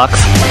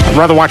sucks. I'd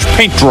rather watch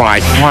paint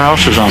dry. What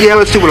else is on? Yeah,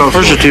 let's see what else.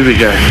 Where's the TV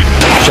guy?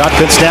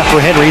 Shotgun snap for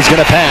Henry. He's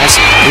going to pass.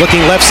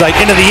 Looking left side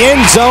into the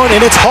end zone,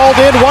 and it's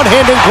hauled in.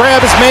 One-handed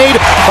grab is made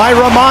by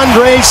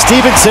Ramondre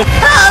Stevenson.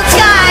 Oh,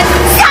 God!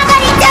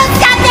 Somebody do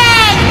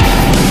something!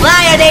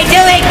 Why are they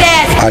doing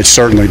this? I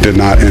certainly did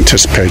not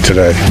anticipate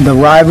today. The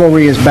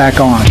rivalry is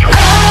back on.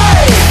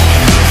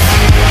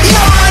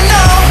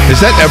 Has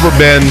that ever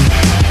been...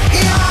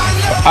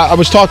 I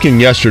was talking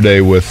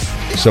yesterday with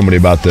somebody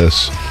about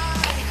this.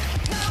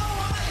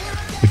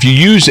 If you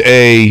use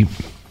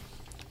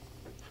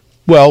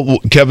well,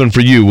 Kevin,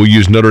 for you, we'll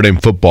use Notre Dame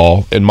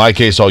football. In my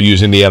case, I'll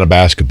use Indiana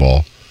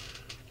basketball.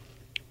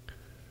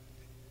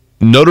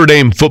 Notre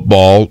Dame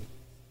football,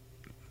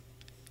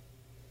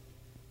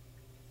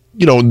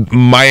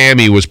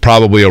 Miami was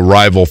probably a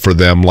rival for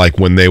them, like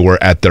when they were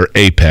at their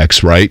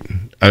apex, right?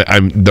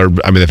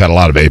 They've had a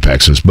lot of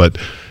apexes, but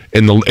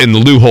in the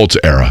Lou Holtz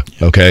era,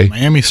 okay?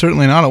 Miami's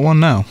certainly not at one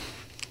now.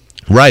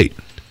 Right.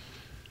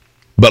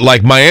 But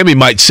like Miami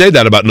might say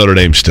that about Notre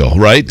Dame still,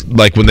 right?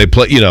 Like when they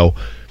play,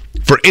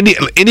 for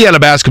Indiana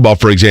basketball,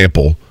 for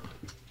example,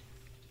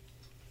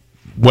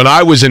 when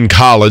I was in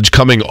college,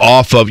 coming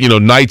off of,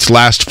 Knight's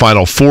last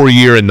Final Four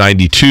year in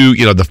 92,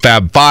 the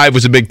Fab Five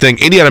was a big thing.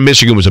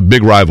 Indiana-Michigan was a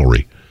big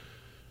rivalry.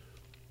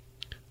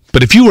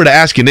 But if you were to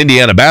ask an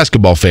Indiana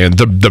basketball fan,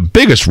 the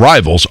biggest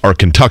rivals are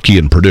Kentucky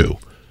and Purdue.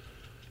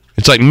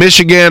 It's like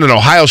Michigan and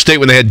Ohio State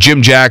when they had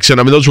Jim Jackson.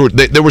 I mean,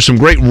 there were some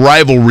great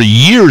rivalry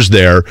years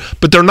there,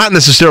 but they're not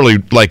necessarily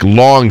like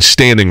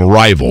long-standing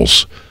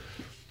rivals.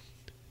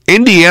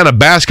 Indiana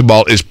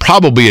basketball is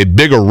probably a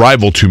bigger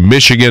rival to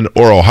Michigan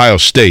or Ohio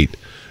State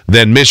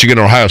than Michigan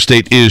or Ohio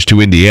State is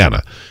to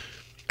Indiana.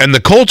 And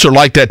the Colts are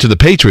like that to the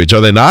Patriots,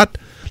 are they not?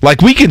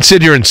 Like, we can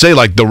sit here and say,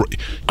 like,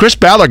 Chris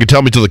Ballard could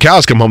tell me till the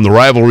cows come home the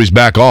rivalry's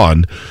back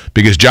on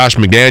because Josh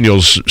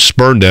McDaniels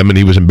spurned him and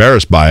he was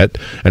embarrassed by it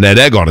and had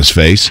egg on his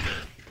face.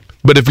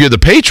 But if you're the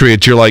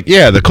Patriots, you're like,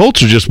 yeah, the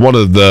Colts are just one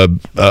of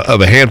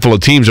a handful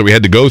of teams that we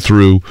had to go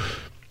through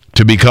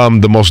to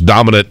become the most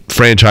dominant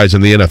franchise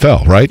in the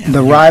NFL, right?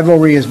 The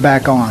rivalry is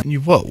back on.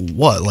 You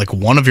what? Like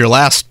one of your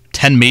last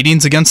 10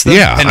 meetings against them?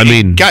 Yeah, and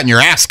you've gotten your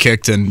ass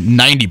kicked in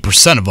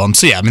 90% of them.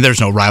 So, yeah, there's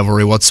no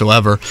rivalry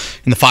whatsoever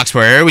in the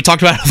Foxborough area. We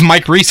talked about it with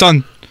Mike Reese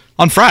on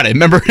Friday.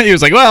 Remember, he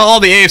was like, well, all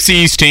the AFC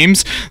East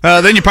teams,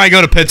 then you probably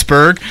go to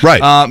Pittsburgh.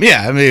 Right.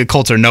 The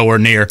Colts are nowhere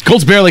near.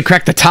 Colts barely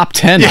cracked the top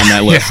 10 on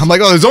that list. Yeah. I'm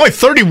like, there's only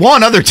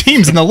 31 other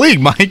teams in the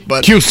league, Mike.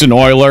 But Houston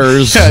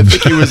Oilers. I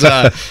think he was...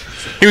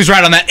 He was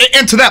right on that.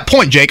 And to that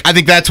point, Jake, I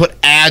think that's what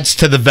adds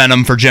to the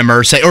venom for Jim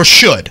Irsay, or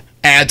should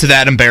add to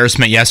that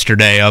embarrassment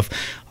yesterday of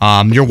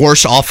your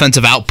worst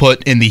offensive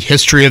output in the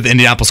history of the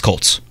Indianapolis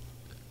Colts.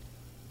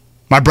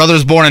 My brother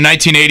was born in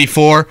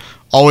 1984.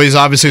 Always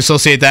obviously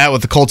associate that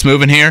with the Colts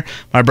moving here.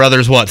 My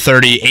brother's,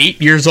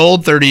 38 years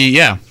old? 30,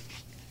 yeah.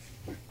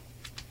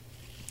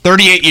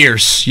 38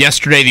 years.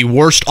 Yesterday, the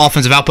worst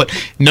offensive output.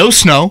 No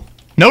snow,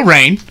 no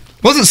rain.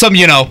 Wasn't some,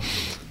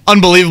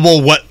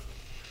 unbelievable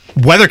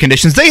weather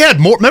conditions. They had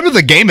more. Remember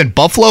the game in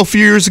Buffalo a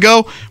few years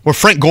ago where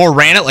Frank Gore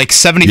ran it like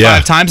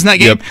 75 times in that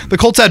game? Yep. The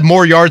Colts had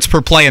more yards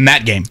per play in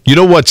that game. You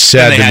know what's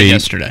sad to me,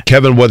 yesterday.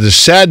 Kevin? What is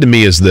sad to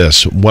me is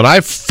this. When I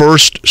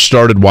first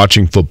started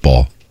watching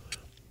football,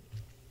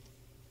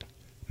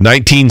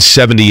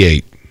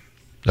 1978,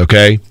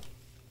 okay?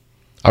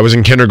 I was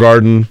in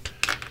kindergarten.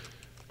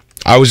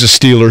 I was a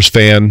Steelers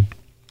fan.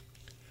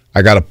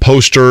 I got a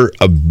poster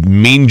of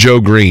Mean Joe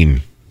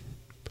Green.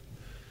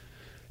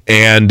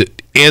 And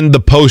in the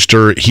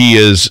poster, he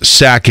is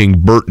sacking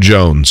Burt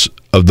Jones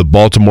of the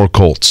Baltimore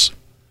Colts.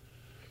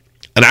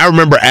 And I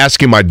remember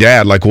asking my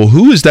dad, like, well,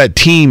 who is that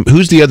team?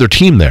 Who's the other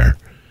team there? And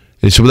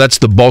he said, well, that's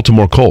the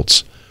Baltimore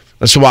Colts.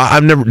 I said,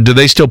 well, do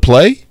they still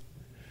play?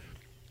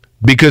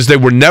 Because they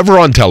were never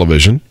on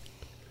television.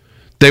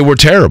 They were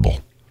terrible.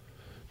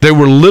 They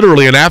were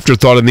literally an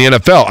afterthought in the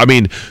NFL. I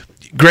mean,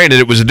 granted,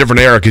 it was a different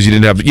era because you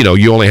didn't have,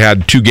 you only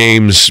had 2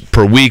 games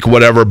per week,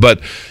 whatever.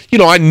 But,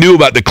 I knew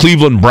about the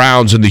Cleveland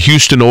Browns and the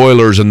Houston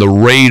Oilers and the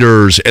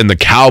Raiders and the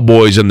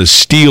Cowboys and the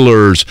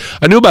Steelers.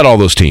 I knew about all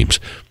those teams.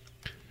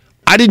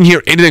 I didn't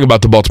hear anything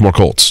about the Baltimore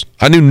Colts.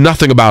 I knew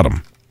nothing about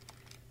them.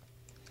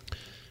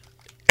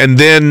 And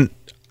then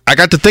I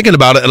got to thinking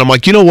about it, and I'm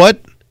like, you know what?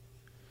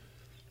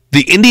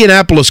 The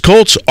Indianapolis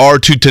Colts are,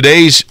 to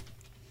today's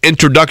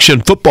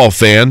introduction football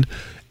fan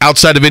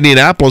outside of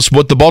Indianapolis,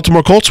 what the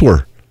Baltimore Colts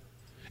were.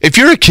 If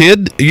you're a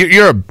kid,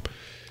 you're a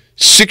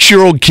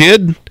 6-year-old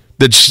kid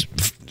that's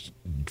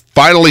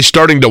finally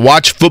starting to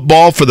watch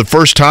football for the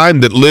first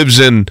time that lives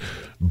in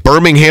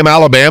Birmingham,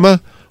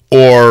 Alabama,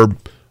 or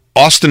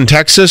Austin,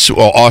 Texas.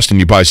 Well, Austin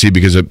you probably see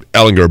because of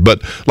Ellinger,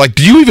 but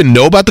do you even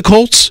know about the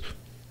Colts?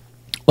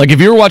 If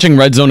you were watching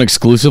Red Zone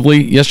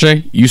exclusively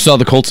yesterday, you saw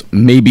the Colts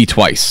maybe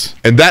twice.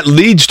 And that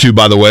leads to,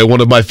 by the way, one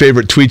of my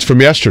favorite tweets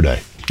from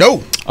yesterday.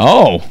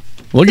 Oh.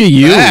 Look at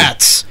you.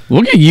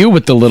 Look at you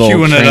with the little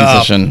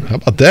transition. How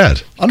about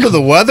that? Under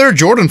the weather,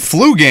 Jordan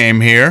flu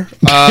game here.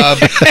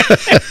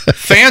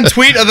 Fan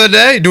tweet of the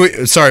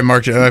day. Sorry,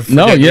 Mark. Do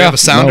we have a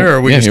sounder, or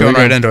are we just going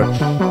right into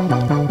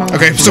it?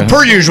 Okay, so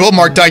per usual,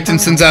 Mark Dykton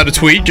sends out a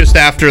tweet just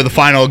after the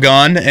final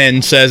gun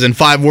and says, in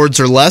 5 words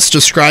or less,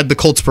 describe the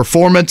Colts'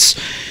 performance.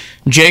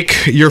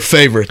 Jake, your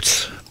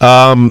favorite.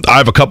 I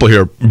have a couple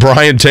here.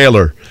 Brian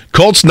Taylor.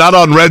 Colts not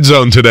on Red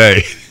Zone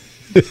today.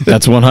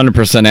 That's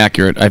 100%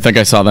 accurate. I think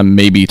I saw them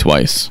maybe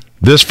twice.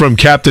 This from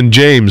Captain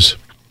James,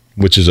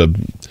 which is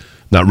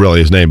not really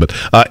his name, but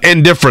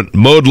indifferent,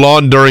 mowed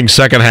lawn during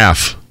second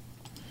half.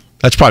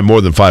 That's probably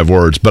more than 5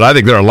 words, but I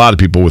think there are a lot of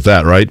people with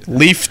that, right?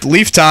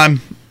 Leaf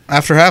time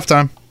after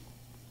halftime.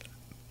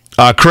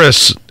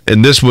 Chris,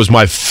 and this was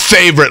my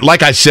favorite.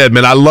 Like I said,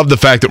 man, I love the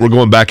fact that we're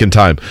going back in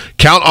time.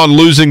 Count on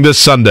losing this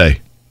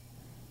Sunday.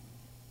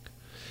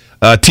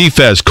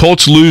 T-Fez,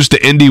 Colts lose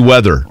to Indy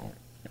weather.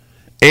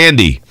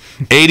 Andy,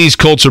 80s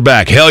Colts are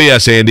back. Hell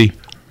yes, Andy.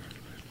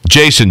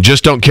 Jason,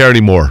 just don't care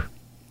anymore.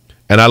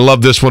 And I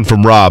love this one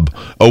from Rob.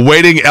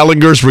 Awaiting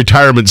Ellinger's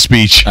retirement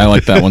speech. I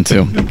like that one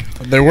too.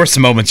 There were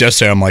some moments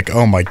yesterday I'm like,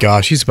 oh my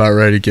gosh, he's about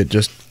ready to get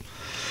just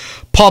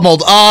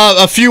pummeled.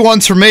 A few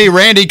ones for me.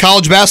 Randy,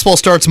 college basketball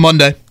starts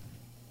Monday.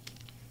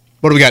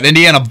 What do we got?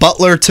 Indiana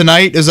Butler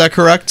tonight, is that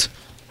correct?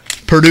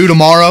 Purdue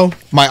tomorrow.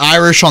 My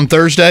Irish on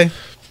Thursday.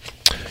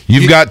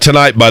 You've got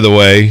tonight, by the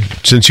way,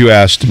 since you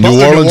asked,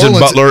 New Orleans and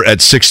Butler at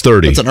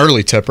 6:30. That's an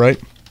early tip, right?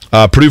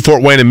 Purdue,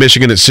 Fort Wayne, and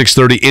Michigan at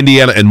 6:30.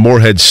 Indiana and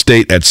Morehead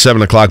State at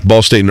 7 o'clock.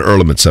 Ball State and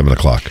Earlham at 7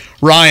 o'clock.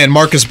 Ryan,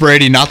 Marcus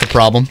Brady, not the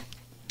problem.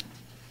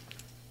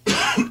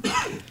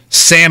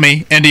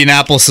 Sammy,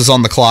 Indianapolis is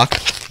on the clock.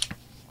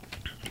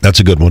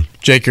 That's a good one.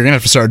 Jake, you're going to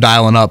have to start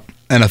dialing up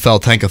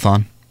NFL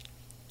Tankathon.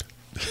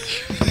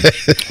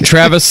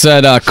 Travis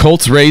said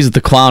Colts raised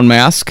the clown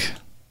mask.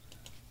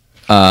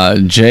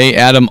 J.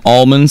 Adam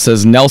Allman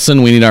says,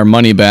 Nelson, we need our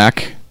money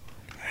back.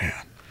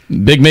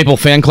 Big Maple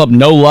Fan Club,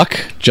 no luck,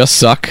 just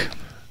suck.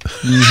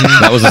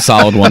 That was a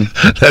solid one.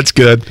 That's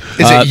good.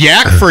 Is it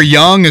yak for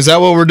young? Is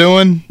that what we're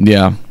doing?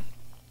 Yeah.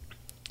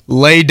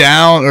 Lay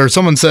down, or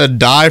someone said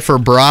die for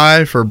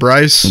Bryce.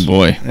 Oh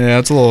boy. Yeah,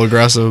 it's a little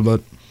aggressive,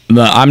 but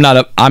I'm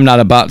not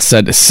about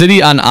said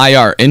City on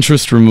IR,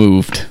 interest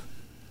removed.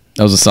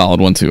 That was a solid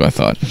one too, I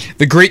thought.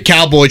 The Greek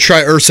Cowboy,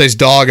 try Irsay's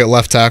dog at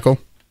left tackle.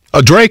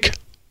 Drake.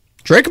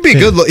 Drake could be a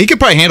good. He could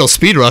probably handle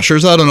speed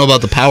rushers. I don't know about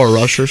the power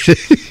rushers.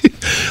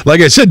 Like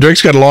I said,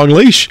 Drake's got a long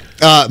leash.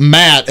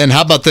 Matt, and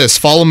how about this?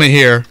 Follow me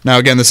here. Now,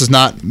 again, this is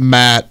not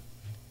Matt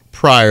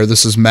Pryor.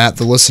 This is Matt,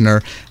 the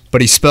listener. But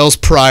he spells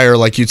Pryor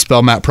like you'd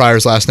spell Matt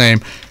Pryor's last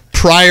name.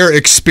 Prior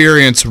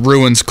experience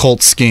ruins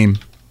Colts scheme.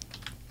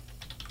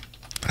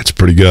 That's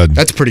pretty good.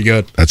 That's pretty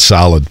good. That's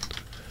solid.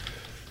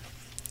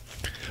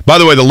 By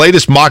the way, the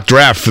latest mock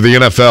draft for the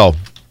NFL.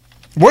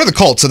 Where are the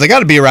Colts? So they got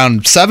to be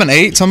around 7,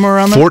 8, somewhere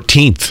around there?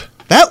 14th.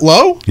 That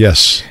low?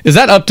 Yes. Is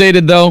that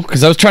updated though?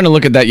 Because I was trying to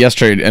look at that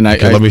yesterday, and I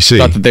let me see.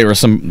 Thought that there were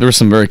some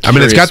very. I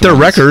mean, it's got their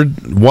ones. record.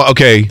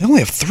 Okay. They only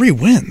have 3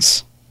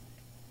 wins.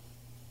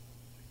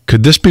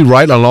 Could this be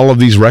right on all of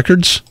these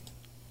records?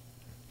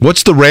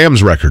 What's the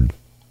Rams record?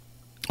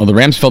 Well, the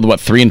Rams fell to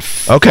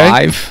 3-5.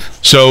 Okay.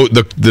 So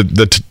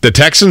the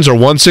Texans are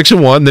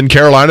 1-6-1, then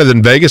Carolina,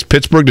 then Vegas,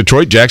 Pittsburgh,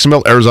 Detroit,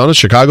 Jacksonville, Arizona,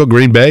 Chicago,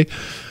 Green Bay,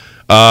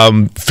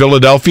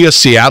 Philadelphia,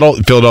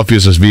 Seattle.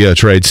 Philadelphia's is via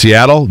trade.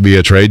 Seattle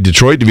via trade.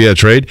 Detroit via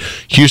trade.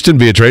 Houston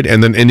via trade,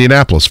 and then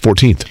Indianapolis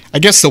 14th. I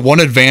guess the one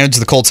advantage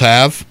the Colts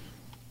have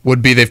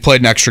would be they've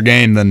played an extra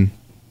game than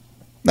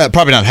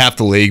probably not half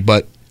the league,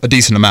 but a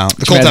decent amount.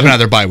 The Colts haven't had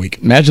their bye week.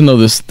 Imagine though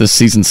this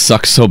season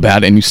sucks so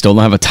bad and you still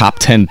don't have a top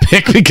 10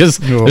 pick because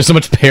there's so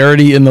much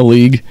parity in the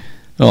league.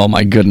 Oh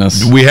my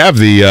goodness! We have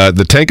the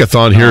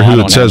tankathon here. Who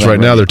it says right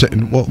now? They're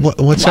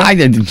what's that?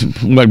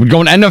 We're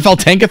going NFL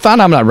tankathon.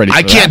 I'm not ready.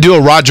 I can't do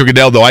a Roger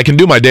Goodell though. I can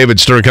do my David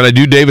Stern. Can I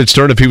do David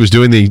Stern if he was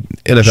doing the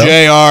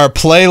NFL? JR,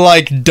 play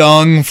like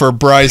dung for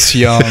Bryce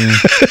Young.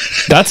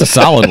 That's a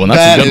solid one. That's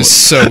that a good is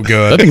one. so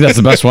good. I think that's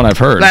the best one I've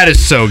heard. That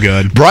is so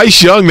good.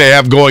 Bryce Young they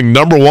have going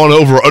number 1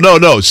 overall.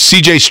 No,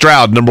 CJ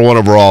Stroud number 1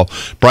 overall.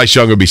 Bryce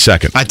Young would be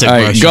second. I take All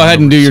right, go ahead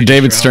and do your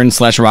David Stern /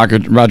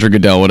 Roger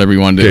Goodell, whatever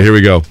you want to do. Okay, here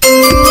we go.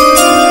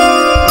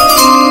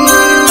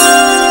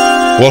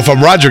 Well, if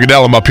I'm Roger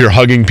Goodell, I'm up here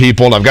hugging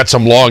people, and I've got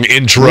some long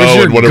intro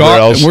and whatever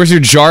else. Where's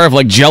your jar of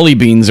like jelly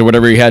beans or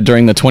whatever you had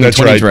during the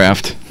 2020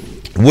 draft?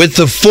 With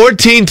the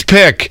 14th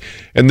pick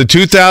in the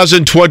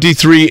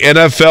 2023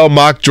 NFL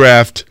mock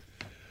draft,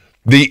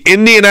 the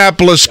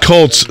Indianapolis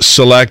Colts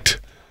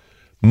select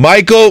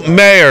Michael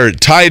Mayer,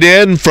 tight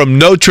end from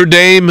Notre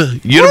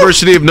Dame,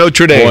 University of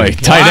Notre Dame. Boy,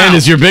 tight end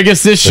is your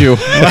biggest issue.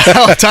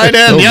 Well, tight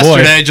end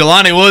yesterday.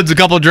 Jelani Woods, a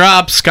couple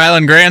drops.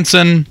 Skyland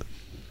Granson.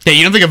 Hey,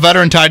 you don't think a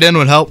veteran tight end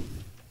would help?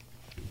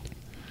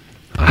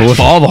 But with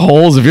all the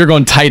holes, if you're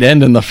going tight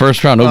end in the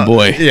first round, oh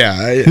boy. Yeah,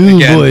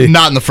 again,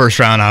 not in the first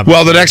round, obviously.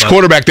 Well, the next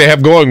quarterback they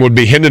have going would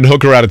be Hendon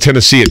Hooker out of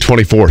Tennessee at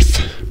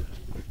 24th.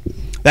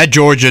 That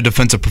Georgia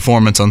defensive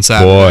performance on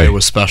Saturday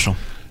was special.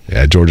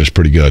 Yeah, Georgia's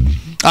pretty good.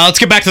 Let's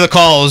get back to the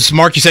calls.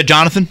 Mark, you said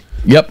Jonathan?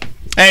 Yep.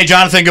 Hey,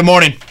 Jonathan, good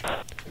morning.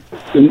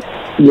 Good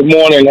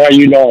morning. How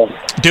you doing?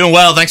 Doing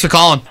well. Thanks for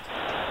calling.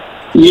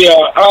 Yeah,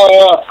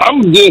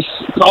 I'm just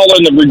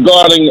calling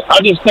regarding, I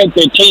just think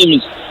their team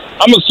is,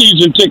 I'm a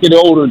season ticket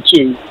holder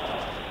too.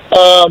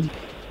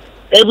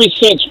 Ever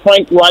since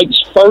Frank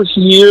Reich's first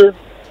year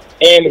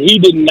and he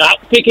did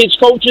not pick his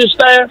coaching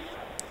staff,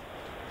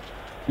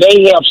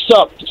 they have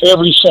sucked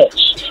ever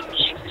since.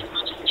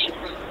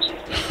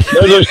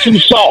 They're too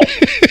soft.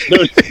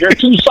 They're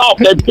too soft.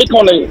 They pick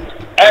on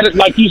the,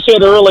 like you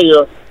said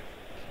earlier,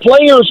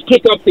 players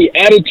pick up the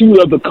attitude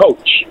of the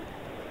coach.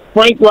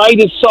 Frank Reich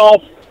is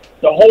soft.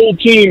 The whole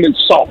team is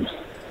soft.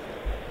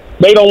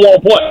 They don't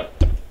want to play.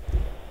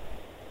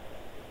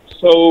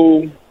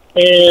 So,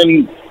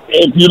 and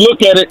if you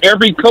look at it,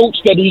 every coach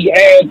that he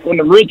had from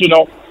the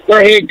original,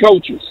 they're head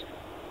coaches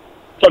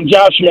from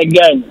Josh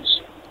McDaniels.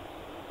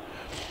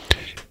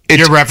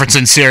 You're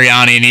referencing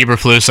Sirianni and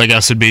Eberflus, I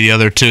guess would be the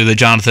other two that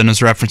Jonathan is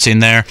referencing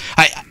there.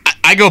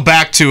 I go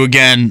back to,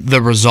 again, the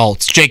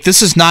results. Jake,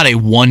 this is not a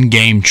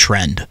one-game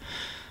trend.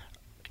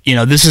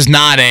 This is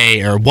not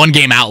or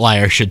one-game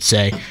outlier, I should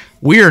say.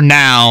 We are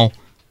now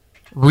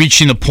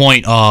reaching the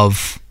point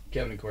of,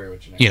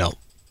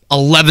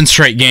 11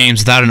 straight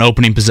games without an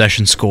opening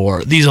possession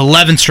score. These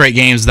 11 straight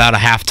games without a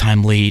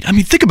halftime lead. I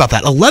mean, think about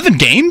that. 11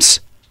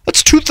 games?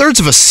 That's 2/3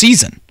 of a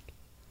season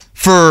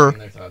for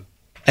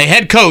a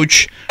head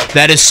coach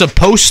that is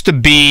supposed to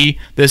be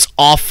this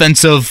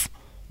offensive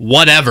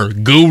whatever,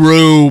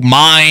 guru,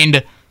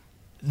 mind.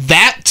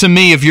 That, to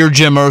me, if you're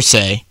Jim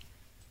Irsay,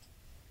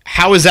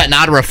 how is that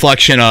not a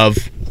reflection of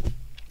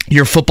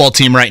your football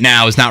team right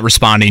now is not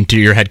responding to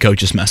your head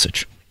coach's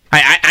message?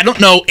 I don't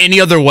know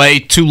any other way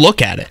to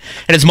look at it.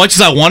 And as much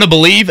as I want to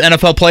believe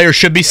NFL players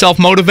should be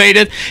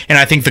self-motivated, and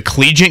I think the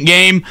collegiate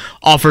game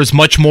offers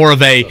much more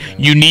of a,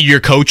 you need your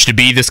coach to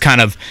be this kind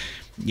of,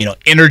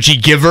 energy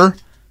giver.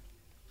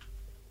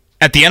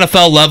 At the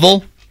NFL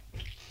level,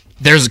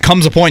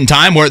 comes a point in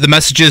time where the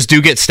messages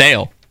do get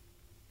stale.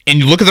 And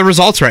you look at the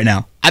results right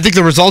now. I think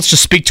the results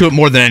just speak to it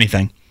more than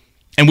anything.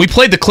 And we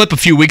played the clip a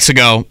few weeks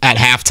ago at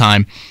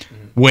halftime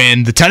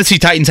when the Tennessee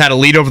Titans had a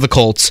lead over the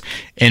Colts,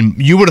 and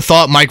you would have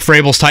thought Mike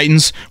Vrabel's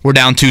Titans were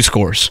down 2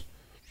 scores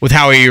with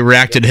how he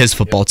reacted to his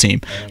football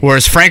team.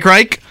 Whereas Frank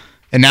Reich,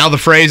 and now the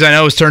phrase I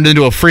know has turned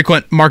into a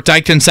frequent Mark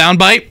Dykton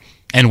soundbite,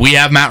 and we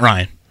have Matt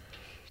Ryan.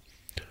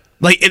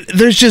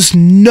 There's just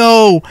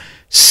no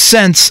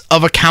sense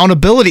of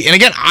accountability. And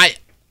again, I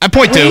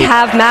point to... We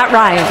have Matt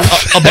Ryan.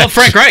 Above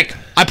Frank Reich.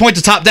 I point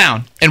to top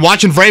down. And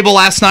watching Vrabel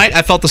last night,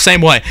 I felt the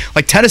same way.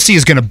 Tennessee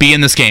is going to be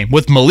in this game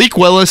with Malik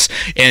Willis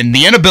and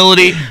the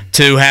inability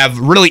to have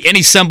really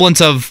any semblance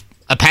of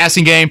a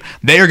passing game.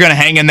 They are going to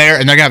hang in there,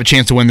 and they're going to have a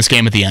chance to win this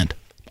game at the end.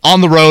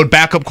 On the road,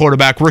 backup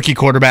quarterback, rookie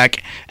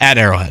quarterback at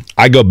Arrowhead.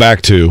 I go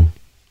back to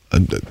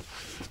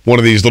one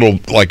of these little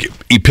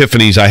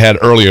epiphanies I had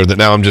earlier that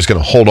now I'm just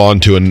going to hold on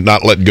to and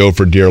not let go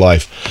for dear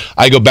life.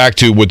 I go back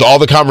to, with all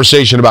the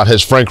conversation about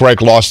has Frank Reich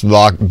lost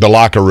the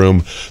locker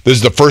room, this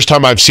is the first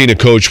time I've seen a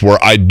coach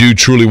where I do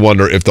truly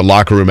wonder if the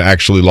locker room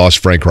actually lost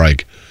Frank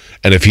Reich.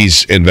 and if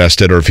he's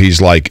invested, or if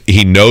he's like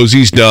he knows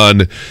he's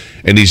done,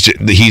 and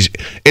he's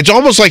it's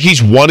almost like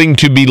he's wanting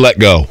to be let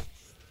go.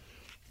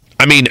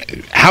 I mean,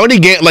 how many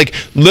games? Like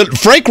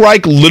Frank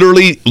Reich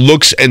literally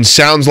looks and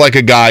sounds like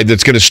a guy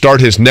that's going to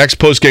start his next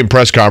post-game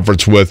press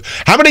conference with,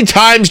 "How many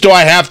times do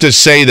I have to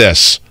say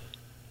this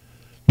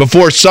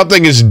before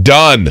something is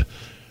done?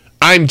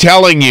 I'm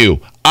telling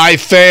you, I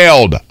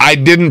failed. I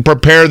didn't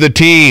prepare the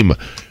team.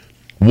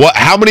 What?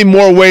 How many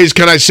more ways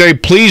can I say,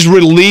 please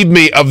relieve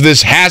me of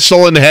this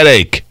hassle and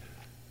headache?"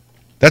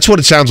 That's what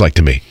it sounds like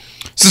to me.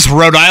 Is this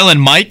Rhode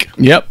Island Mike?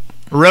 Yep.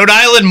 Rhode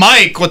Island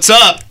Mike, what's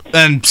up?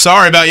 And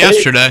sorry about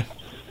yesterday.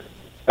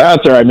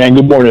 That's all right, man.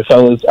 Good morning,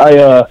 fellas.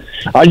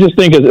 I just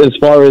think as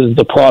far as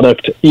the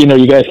product,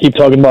 you guys keep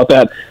talking about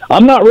that.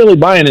 I'm not really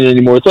buying it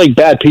anymore. It's like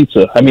bad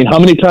pizza. I mean, how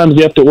many times do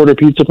you have to order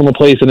pizza from a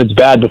place and it's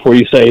bad before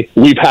you say,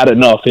 we've had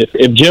enough?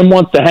 If Jim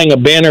wants to hang a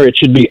banner, it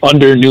should be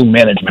under new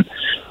management.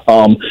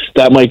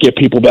 That might get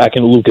people back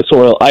into Lucas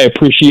Oil. I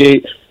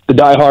appreciate the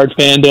diehard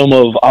fandom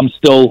of I'm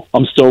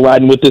still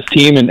riding with this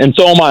team, and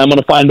so am I. I'm going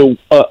to find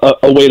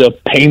a way to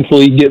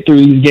painfully get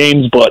through these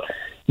games, but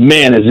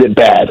man, is it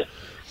bad.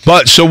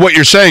 But so what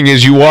you're saying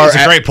is you are.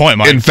 That's a great point,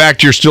 Mike. In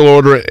fact, you're still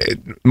ordering.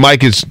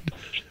 Mike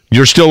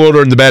you're still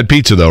ordering the bad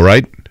pizza, though,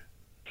 right?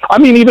 I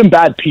mean, even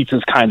bad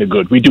pizza's kind of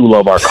good. We do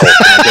love our Colts.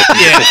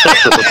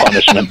 For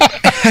punishment.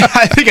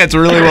 I think that's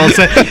really well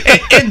said.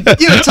 And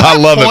I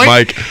love it,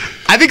 Mike.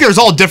 I think there's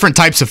all different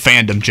types of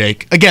fandom,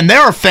 Jake. Again,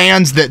 there are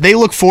fans that they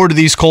look forward to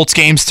these Colts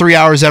games 3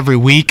 hours every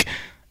week.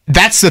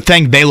 That's the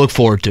thing they look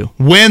forward to.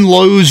 Win,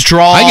 lose,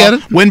 draw. I get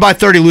it. Win by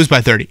 30, lose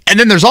by 30. And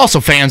then there's also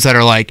fans that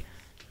are like,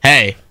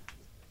 hey,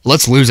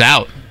 let's lose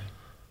out.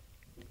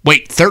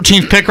 Wait,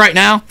 13th pick right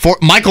now? For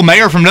Michael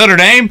Mayer from Notre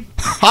Dame?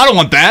 I don't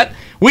want that.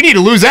 We need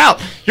to lose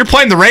out. You're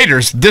playing the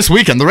Raiders this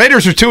weekend. The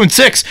Raiders are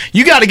 2-6.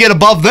 You got to get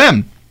above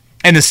them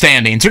in the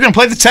standings. You're going to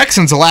play the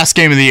Texans the last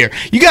game of the year.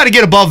 You got to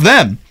get above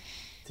them.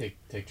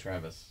 Take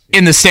Travis.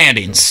 In the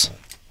standings.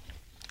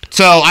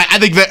 So I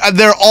think that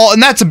they're all,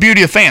 and that's the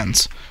beauty of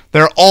fans.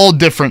 They're all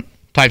different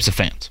types of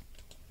fans.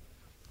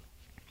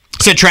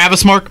 Say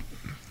Travis, Mark?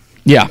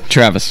 Yeah,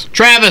 Travis.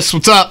 Travis,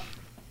 what's up?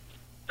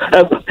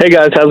 Hey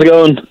guys, how's it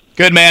going?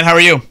 Good, man. How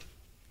are you?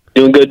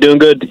 Doing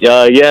good.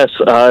 Yes,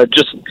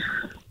 just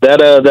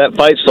that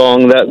fight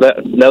song that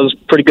was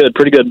pretty good.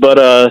 But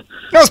that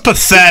was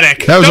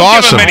pathetic. That was Don't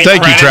awesome. give him any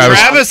Thank you, credit,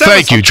 Travis. That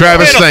Thank was you,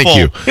 Travis. pitiful. Thank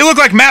you. You look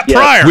like Matt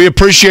Pryor. We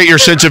appreciate your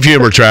sense of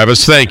humor,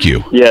 Travis. Thank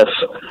you. Yes,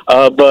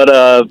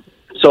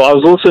 so I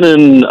was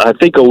listening, I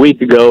think a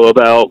week ago,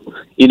 about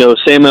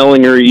Sam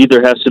Ehlinger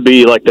either has to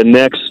be like the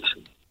next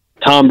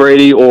Tom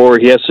Brady or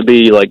he has to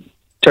be like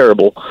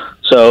terrible.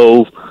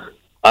 So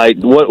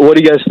what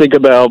do you guys think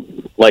about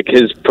like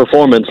his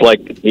performance? Like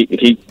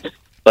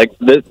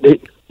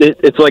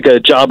it's like a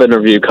job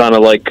interview, kind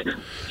of like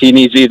he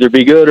needs to either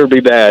be good or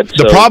be bad.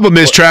 The problem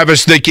is,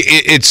 Travis,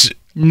 it's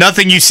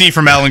nothing you see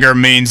from Ehlinger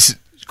means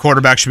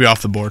quarterback should be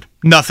off the board.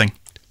 Nothing.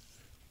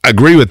 I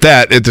agree with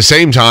that. At the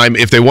same time,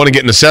 if they want to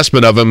get an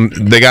assessment of him,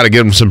 they got to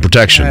give him some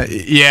protection.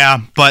 Yeah,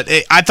 but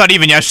I thought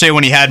even yesterday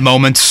when he had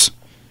moments,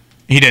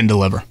 he didn't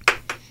deliver.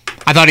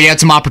 I thought he had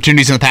some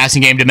opportunities in the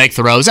passing game to make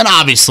throws, and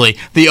obviously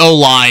the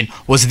O-line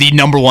was the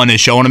number one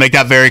issue. I want to make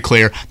that very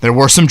clear. There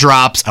were some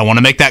drops. I want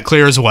to make that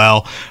clear as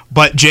well.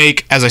 But,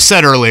 Jake, as I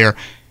said earlier,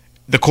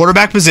 the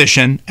quarterback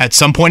position, at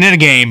some point in a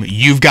game,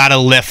 you've got to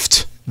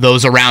lift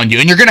those around you,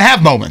 and you're going to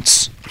have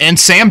moments. And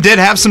Sam did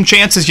have some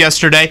chances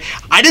yesterday.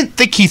 I didn't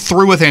think he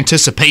threw with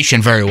anticipation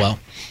very well.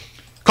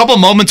 A couple of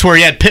moments where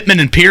he had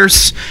Pittman and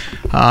Pierce,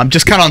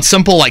 just kind of on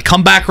simple like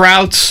comeback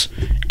routes,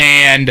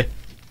 and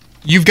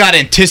you've got to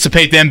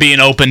anticipate them being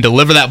open,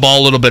 deliver that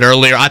ball a little bit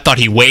earlier. I thought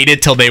he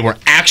waited till they were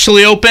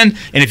actually open,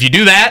 and if you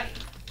do that,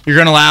 you're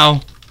going to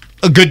allow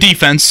a good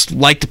defense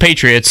like the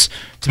Patriots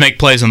to make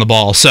plays on the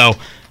ball. So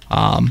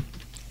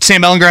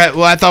Sam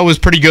Ehlinger, I thought was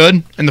pretty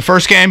good in the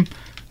first game.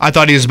 I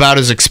thought he was about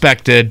as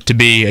expected to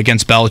be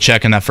against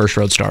Belichick in that first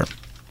road start.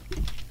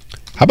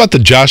 How about the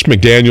Josh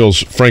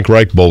McDaniels Frank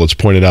Reich Bowl that's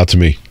pointed out to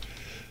me?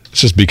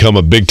 This has become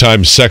a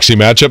big-time sexy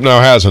matchup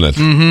now, hasn't it?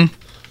 Mm-hmm.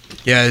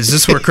 Yeah, is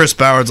this where Chris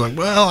Bowers like,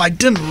 well, I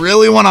didn't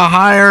really want to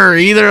hire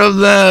either of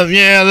them.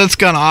 Yeah, that's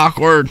kind of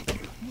awkward.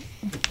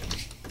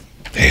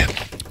 Man.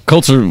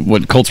 Colts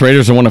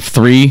Raiders are one of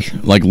three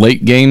like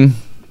late game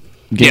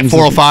games. Yeah,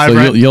 4 or 5, so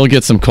right? You'll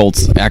get some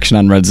Colts action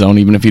on Red Zone,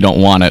 even if you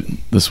don't want it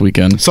this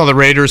weekend. Saw the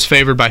Raiders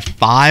favored by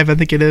 5, I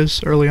think it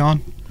is, early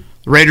on.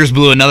 The Raiders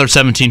blew another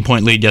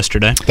 17-point lead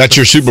yesterday. That's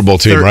your Super Bowl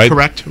team, right?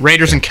 Correct.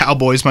 Raiders and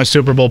Cowboys, my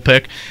Super Bowl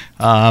pick.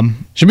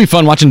 Should be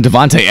fun watching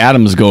Devontae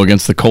Adams go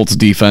against the Colts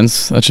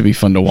defense. That should be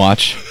fun to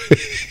watch.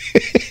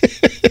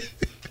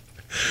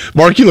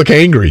 Mark, you look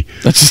angry.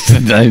 That's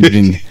just, I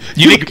mean,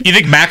 you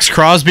think Max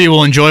Crosby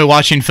will enjoy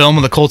watching film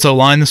of the Colts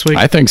O-line this week?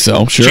 I think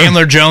so, sure.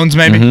 Chandler Jones,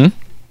 maybe? Mm-hmm.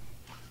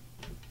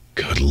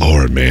 Good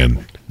Lord,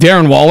 man.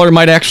 Darren Waller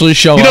might actually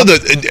show up.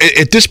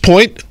 At this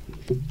point,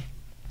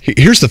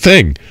 here's the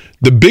thing.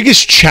 The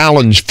biggest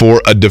challenge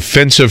for a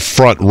defensive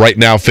front right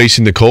now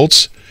facing the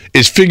Colts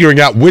is figuring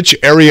out which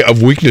area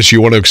of weakness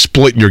you want to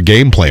exploit in your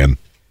game plan.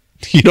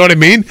 You know what I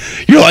mean?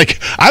 You're like,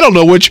 I don't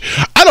know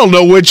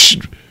which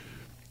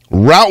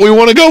route we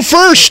want to go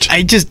first.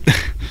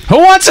 Who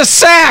wants a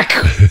sack?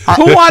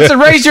 Who wants to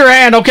raise your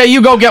hand? Okay,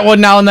 you go get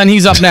one now, and then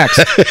he's up next.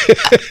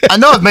 I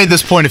know I've made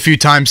this point a few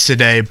times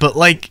today, but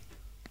like,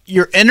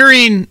 you're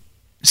entering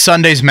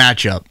Sunday's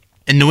matchup,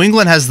 and New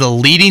England has the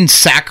leading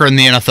sacker in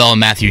the NFL,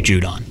 Matthew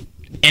Judon.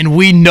 And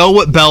we know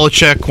what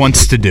Belichick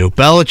wants to do.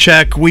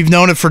 Belichick, we've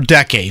known it for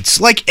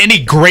decades. Like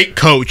any great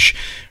coach,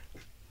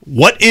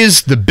 what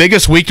is the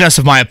biggest weakness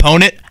of my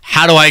opponent?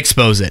 How do I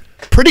expose it?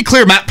 Pretty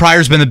clear Matt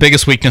Pryor's been the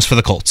biggest weakness for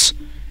the Colts.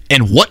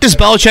 And what does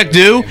Belichick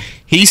do?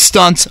 He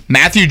stunts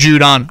Matthew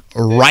Judon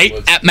right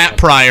at Matt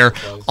Pryor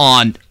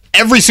on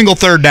every single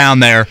third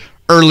down there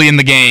early in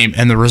the game.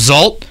 And the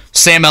result,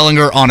 Sam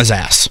Ehlinger on his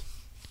ass.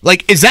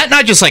 Like, is that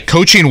not just like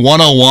coaching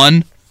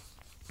 101?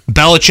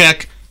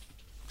 Belichick,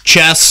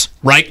 chess,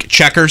 Reich,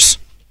 checkers?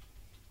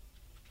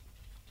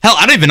 Hell,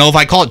 I don't even know if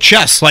I call it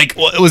chess. Like,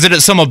 was it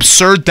some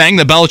absurd thing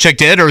that Belichick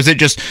did, or is it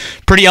just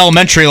pretty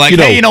elementary? Like,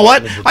 hey, you know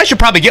what? I should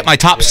probably get my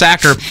top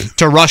sacker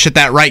to rush at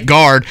that right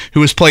guard who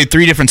has played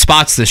 3 different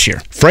spots this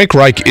year. Frank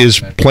Reich is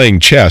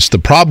playing chess. The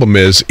problem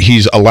is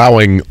he's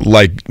allowing,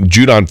 like,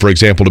 Judon, for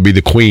example, to be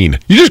the queen.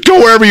 You just go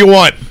wherever you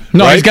want.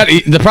 No, right?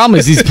 the problem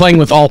is he's playing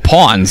with all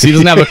pawns. He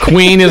doesn't have a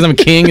queen, he doesn't have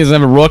a king, he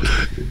doesn't have a rook.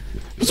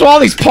 So all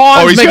these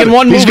pawns making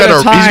one move at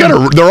a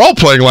time. They're all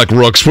playing like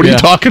rooks. What are you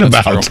talking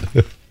about?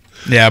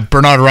 Yeah,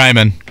 Bernard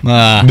Ryman.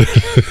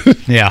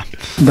 Yeah.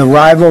 The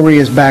rivalry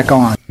is back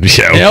on.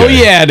 Yeah, okay. Hell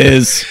yeah, it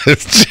is.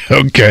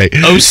 Okay.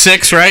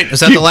 06, right? Is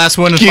that the last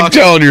win? Keep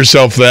telling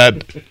yourself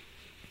that.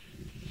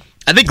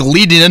 I think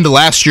leading into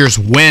last year's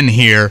win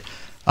here,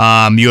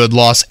 you had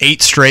lost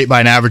 8 straight by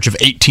an average of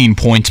 18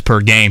 points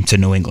per game to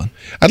New England.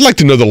 I'd like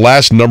to know the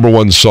last number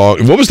one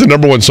song. What was the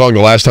number one song the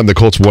last time the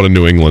Colts won in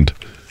New England?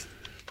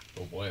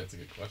 Oh, boy, that's a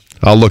good question.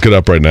 I'll look it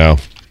up right now.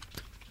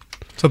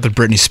 Something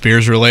Britney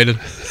Spears related?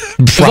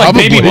 Probably.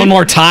 Like maybe One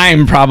More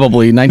Time,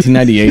 probably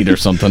 1998 or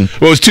something.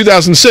 Well, it was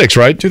 2006,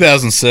 right?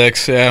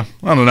 2006, yeah.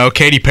 I don't know.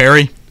 Katy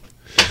Perry?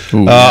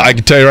 I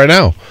can tell you right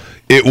now.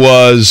 It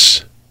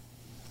was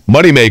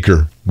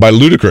Moneymaker by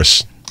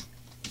Ludacris.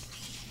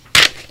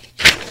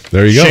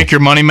 There you go. Shake Your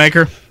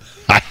Moneymaker?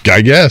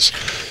 I guess.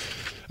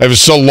 It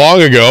was so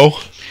long ago.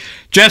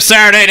 Jeff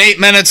Saturday at 8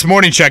 minutes,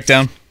 morning check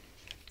down.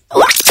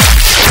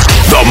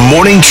 The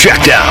Morning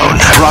Checkdown,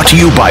 brought to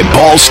you by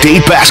Ball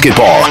State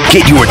Basketball.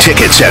 Get your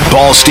tickets at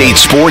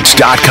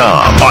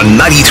ballstatesports.com on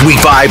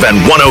 93.5 and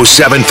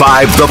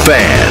 107.5 The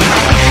Fan.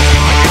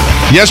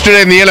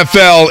 Yesterday in the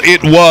NFL,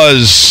 it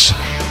was...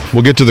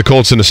 We'll get to the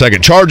Colts in a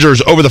second.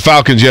 Chargers over the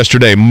Falcons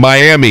yesterday.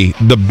 Miami,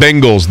 the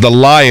Bengals, the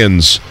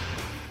Lions,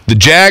 the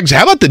Jags.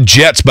 How about the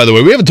Jets, by the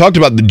way? We haven't talked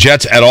about the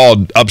Jets at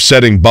all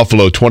upsetting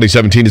Buffalo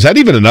 2017. Is that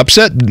even an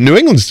upset? New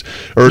England's...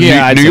 Or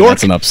yeah, New York?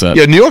 That's an upset.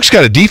 Yeah, New York's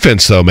got a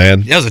defense, though,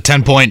 man. Yeah, it was a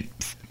 10-point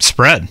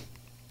spread.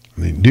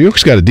 New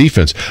York's got a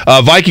defense.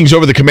 Vikings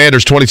over the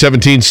Commanders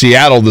 2017.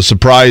 Seattle, the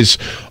surprise,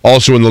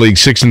 also in the league,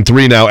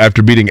 6-3 now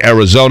after beating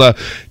Arizona.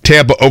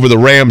 Tampa over the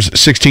Rams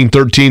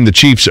 16-13. The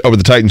Chiefs over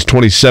the Titans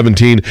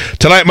 2017.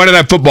 Tonight, Monday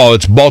Night Football,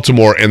 it's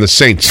Baltimore and the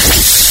Saints.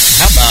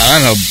 I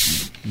don't know.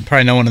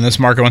 Probably no one in this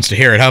market wants to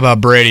hear it. How about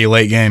Brady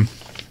late game?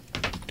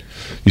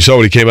 You saw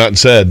what he came out and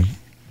said.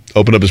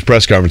 Opened up his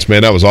press conference.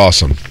 Man, that was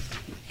awesome.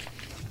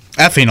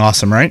 Effing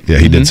awesome, right? Yeah,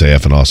 he did say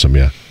effing awesome,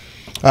 yeah.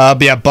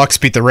 But yeah, Bucks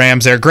beat the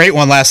Rams there. Great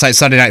one last night,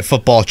 Sunday Night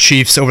Football.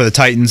 Chiefs over the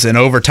Titans in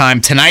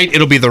overtime. Tonight,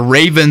 it'll be the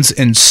Ravens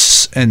and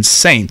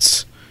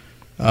Saints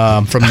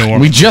from New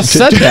Orleans. We just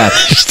said that.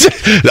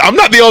 I'm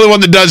not the only one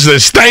that does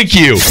this. Thank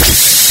you.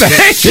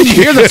 Did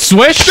you hear the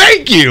swish?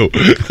 Thank you.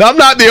 I'm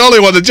not the only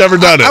one that's ever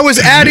done it. I was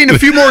adding a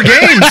few more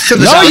games to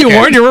the No, you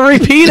weren't. You were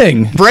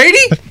repeating. Brady?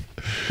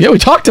 Yeah, we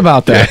talked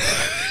about that.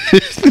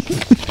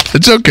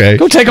 It's okay.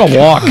 Go take a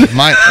walk.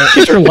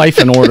 Get your life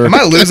in order. Am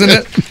I losing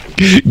it?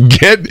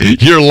 Get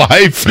your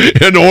life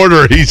in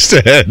order, he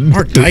said.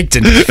 Mark Dyke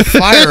didn't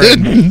fire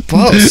it.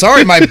 Whoa,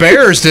 sorry, my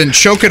Bears didn't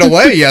choke it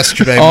away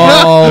yesterday.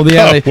 Oh,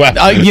 yeah. Oh,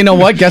 wow. You know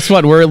what? Guess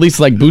what? We're at least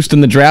like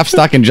boosting the draft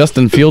stock, and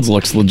Justin Fields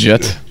looks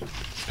legit.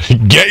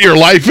 Get your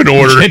life in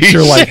order. Get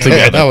your life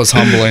together. That was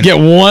humbling. Get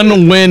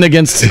one win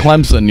against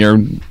Clemson.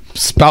 You're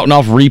spouting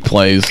off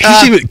replays.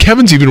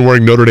 Kevin's even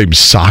wearing Notre Dame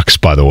socks,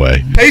 by the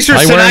way. Pacers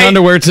I tonight, wearing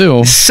underwear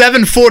too.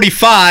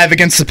 7:45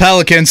 against the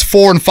Pelicans.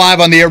 4-5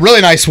 on the air.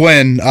 Really nice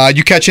win.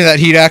 You catching that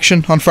Heat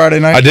action on Friday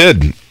night? I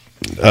did.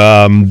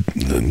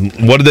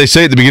 What did they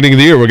say at the beginning of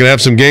the year? We're going to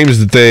have some games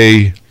that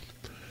they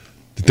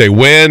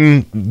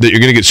win that you're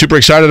going to get super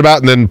excited about,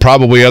 and then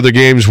probably other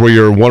games where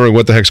you're wondering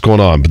what the heck's going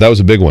on. But that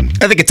was a big one.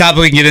 I think a topic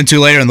we can get into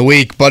later in the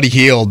week. Buddy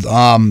Hield.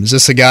 Is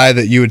this a guy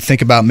that you would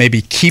think about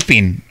maybe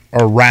keeping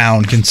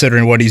around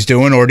considering what he's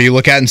doing, or do you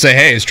look at it and say,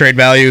 hey, his trade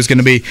value is going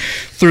to be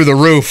through the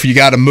roof, you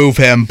got to move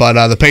him?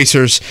 But the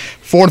Pacers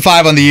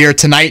 4-5 on the year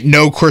tonight.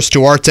 No Chris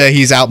Duarte,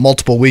 he's out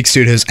multiple weeks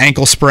due to his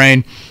ankle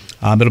sprain.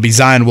 It'll be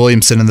Zion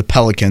Williamson and the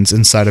Pelicans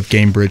inside of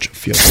Gainbridge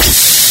Field.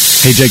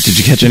 Hey Jake, did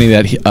you catch any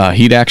of that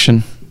Heat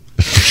action?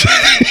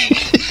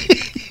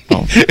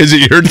 Oh, Is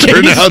it your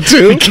turn now,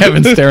 too?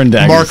 Kevin's staring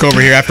daggers. Mark over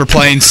here after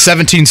playing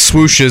 17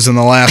 swooshes in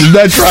the last.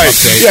 That's right.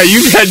 Yeah,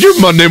 you've had your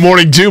Monday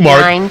morning, too,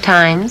 Mark. 9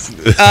 times.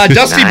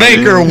 Dusty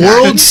Baker,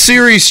 World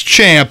Series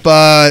champ.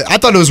 I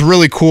thought it was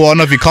really cool. I don't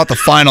know if you caught the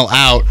final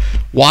out,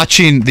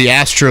 watching the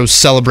Astros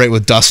celebrate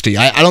with Dusty.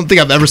 I don't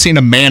think I've ever seen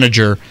a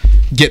manager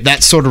get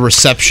that sort of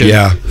reception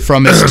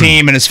from his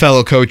team and his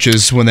fellow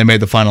coaches when they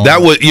made the final.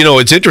 That was,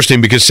 it's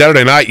interesting because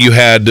Saturday night you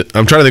had,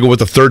 I'm trying to think of what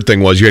the third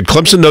thing was. You had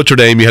Clemson, Notre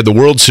Dame, you had the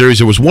World Series.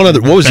 There was one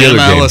other, what was the other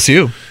game?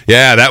 LSU.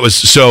 Yeah, that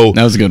was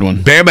a good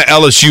one. Bama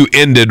LSU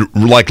ended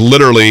like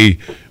literally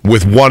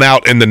with one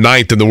out in the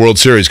ninth in the World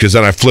Series, because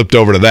then I flipped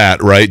over to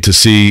that, right, to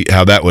see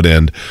how that would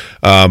end.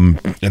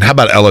 And how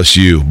about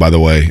LSU, by the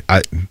way?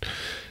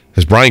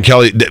 Has Brian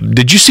Kelly,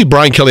 did you see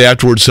Brian Kelly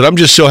afterwards said, I'm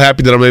just so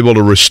happy that I'm able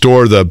to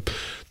restore the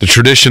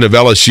tradition of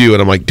LSU.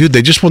 And I'm like, dude,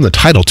 they just won the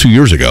title 2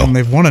 years ago. And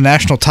they've won a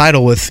national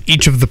title with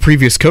each of the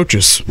previous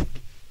coaches.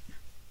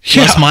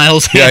 Yeah. Les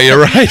Miles. Yeah,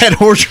 you're right. Had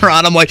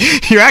Orgeron. I'm like,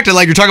 you're acting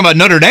like you're talking about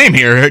Notre Dame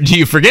here. Do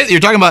you forget you're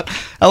talking about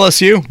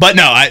LSU? But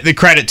no, the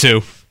credit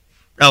to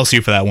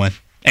LSU for that win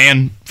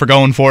and for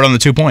going for it on the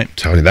 2-point.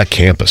 Telling you, that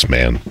campus,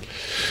 man.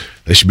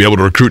 They should be able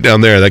to recruit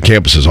down there. That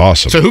campus is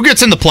awesome. So who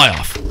gets in the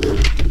playoff?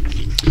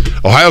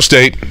 Ohio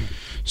State.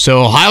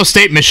 So Ohio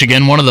State,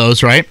 Michigan, one of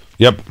those, right?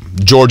 Yep.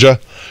 Georgia.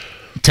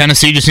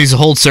 Tennessee just needs to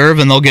hold serve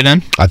and they'll get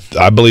in?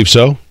 I believe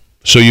so.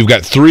 So you've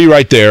got 3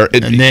 right there.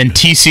 And then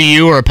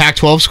TCU or a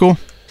Pac-12 school?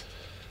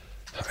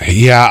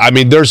 Yeah, I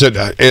mean,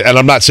 and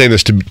I'm not saying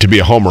this to be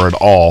a homer at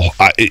all.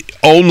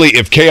 Only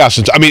if chaos,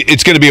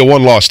 it's going to be a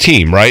one-loss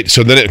team, right?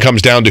 So then it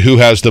comes down to who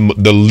has the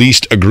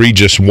least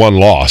egregious one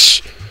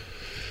loss.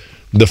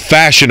 The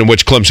fashion in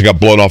which Clemson got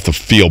blown off the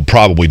field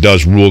probably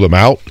does rule them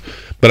out.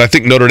 But I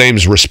think Notre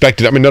Dame's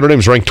respected. I mean, Notre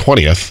Dame's ranked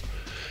 20th.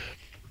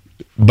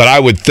 But I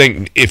would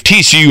think if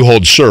TCU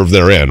holds serve,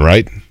 they're in,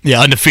 right? Yeah,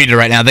 undefeated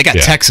right now. They got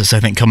Texas, I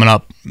think, coming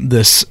up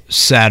this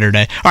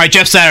Saturday. All right,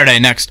 Jeff Saturday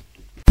next.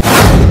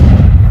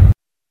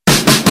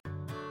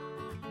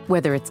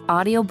 Whether it's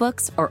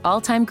audiobooks or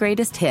all-time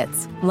greatest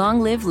hits,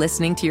 long live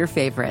listening to your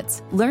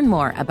favorites. Learn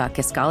more about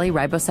Kisqali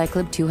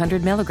Ribociclib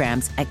 200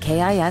 milligrams at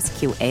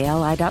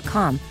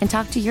KISQALI.com and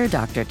talk to your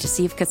doctor to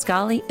see if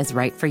Kisqali is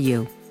right for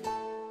you.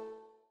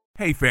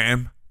 Hey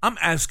fam, I'm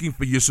asking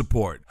for your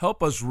support.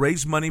 Help us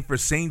raise money for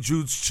St.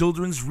 Jude's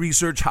Children's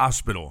Research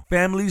Hospital.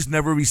 Families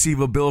never receive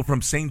a bill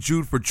from St.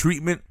 Jude for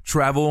treatment,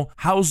 travel,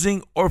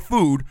 housing, or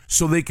food,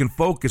 so they can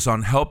focus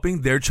on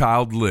helping their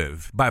child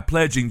live. By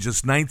pledging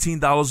just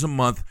 $19 a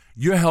month,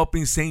 you're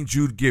helping St.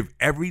 Jude give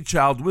every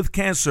child with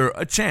cancer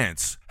a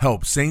chance.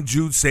 Help St.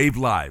 Jude save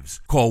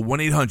lives. Call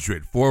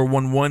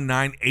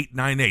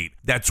 1-800-411-9898.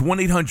 That's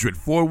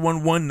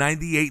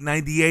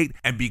 1-800-411-9898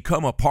 and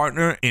become a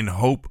partner in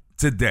hope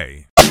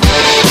today.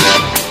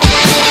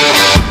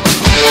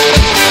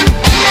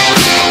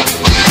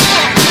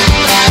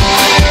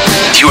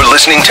 You're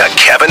listening to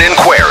Kevin and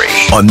Query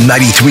on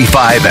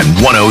 93.5 and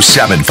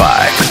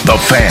 107.5 The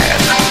Fan.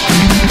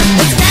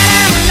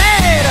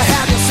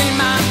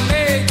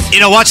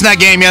 Watching that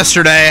game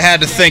yesterday, I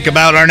had to think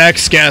about our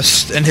next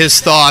guest and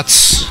his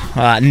thoughts.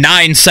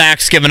 9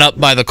 sacks given up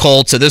by the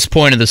Colts at this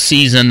point of the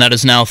season. That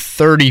is now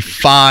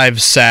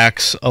 35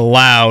 sacks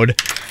allowed.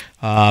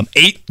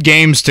 8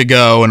 games to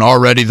go, and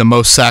already the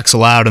most sacks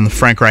allowed in the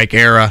Frank Reich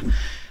era.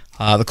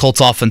 The Colts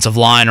offensive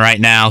line right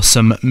now,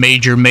 some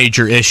major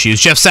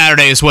issues. Jeff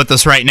Saturday is with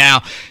us right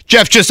now.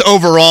 Jeff, just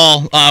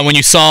overall, when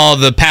you saw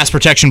the pass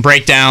protection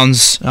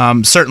breakdowns,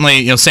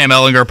 certainly Sam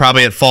Ehlinger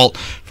probably at fault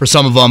for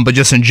some of them, but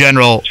just in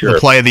general, the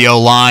play of the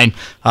O-line,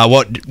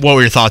 what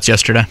were your thoughts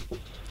yesterday?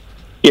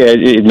 Yeah,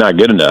 it's not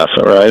good enough,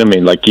 right? I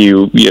mean, like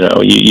you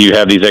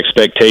have these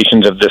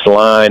expectations of this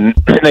line.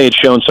 They had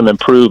shown some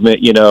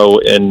improvement,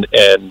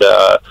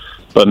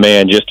 but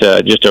man, just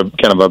a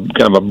kind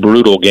of a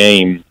brutal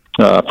game.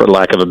 For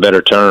lack of a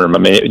better term. I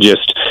mean, it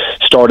just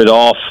started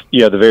off,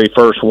 the very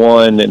first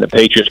one, and the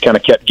Patriots kind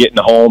of kept getting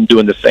home,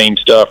 doing the same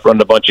stuff,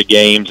 running a bunch of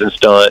games and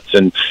stunts,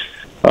 and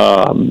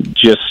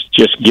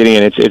just getting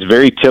in. It's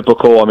very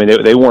typical. I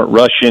mean, they weren't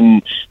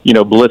rushing,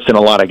 blitzing a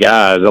lot of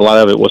guys. A lot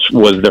of it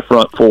was the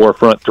front 4,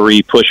 front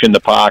 3, pushing the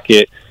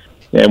pocket.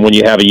 And when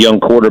you have a young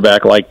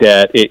quarterback like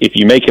that, if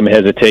you make him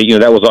hesitate,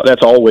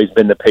 that's always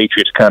been the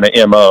Patriots' kind of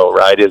MO,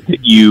 right? Is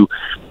that you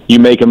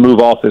make him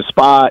move off his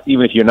spot,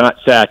 even if you're not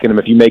sacking him.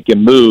 If you make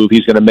him move,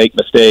 he's going to make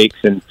mistakes,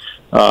 and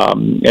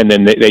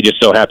then they just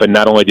so happen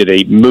not only did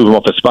they move him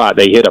off the spot,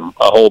 they hit him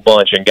a whole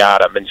bunch and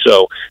got him, and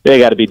so they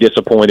got to be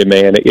disappointed,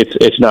 man.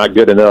 It's not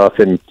good enough,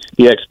 and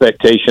the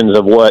expectations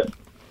of what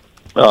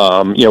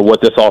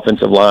this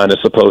offensive line is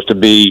supposed to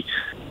be,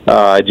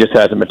 it just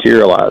hasn't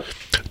materialized.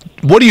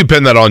 What do you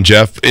pin that on,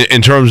 Jeff,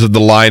 in terms of the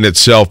line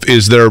itself?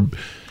 Is there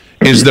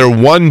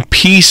one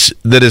piece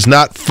that is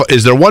not?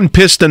 Is there one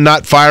piston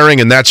not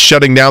firing, and that's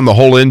shutting down the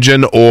whole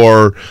engine?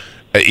 Or,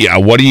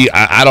 what do you?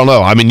 I don't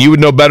know. I mean, you would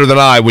know better than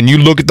I. When you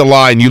look at the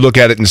line, you look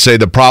at it and say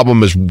the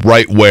problem is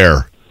right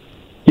where.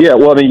 Yeah,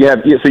 well, I mean, you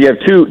have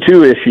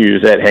two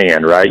issues at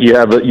hand, right? You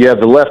have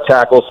the left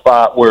tackle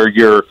spot where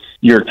you're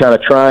kind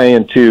of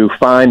trying to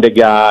find a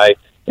guy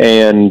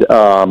and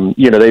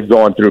they've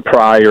gone through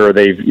Pryor.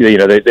 They've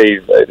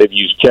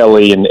used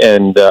Kelly and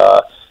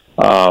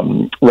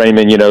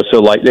Raymond. So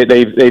like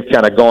they've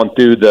kind of gone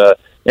through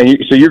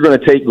so you're going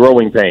to take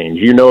growing pains.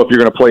 If you're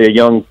going to play a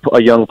young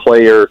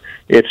player,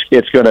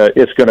 it's going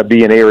to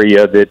be an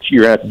area that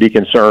you're going to have to be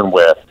concerned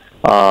with.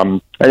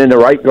 And then the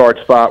right guard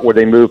spot where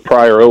they moved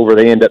Pryor over,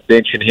 they end up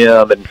benching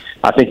him, and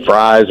I think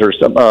Fries or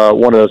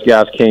one of those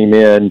guys came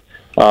in.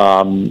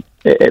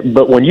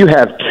 But when you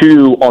have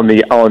two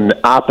on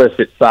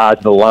opposite sides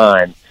of the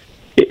line,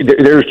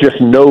 there's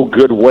just no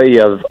good way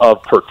of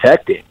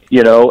protecting,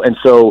 And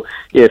so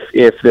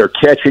if they're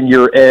catching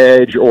your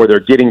edge or they're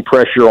getting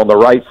pressure on the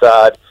right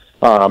side,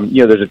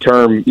 there's a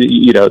term,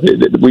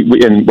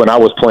 and when I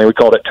was playing, we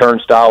called it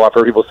turnstile. I've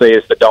heard people say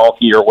it's the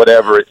donkey or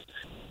whatever.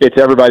 It's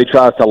everybody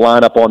tries to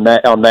line up on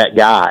that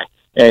guy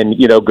and,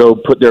 go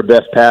put their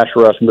best pass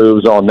rush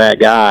moves on that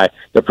guy.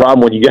 The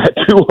problem when you got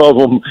two of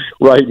them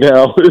right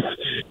now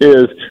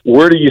is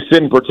where do you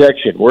send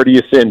protection? Where do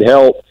you send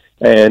help?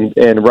 And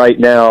right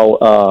now,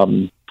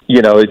 those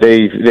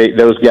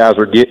guys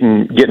are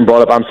getting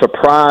brought up. I'm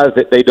surprised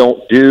that they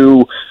don't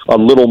do a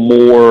little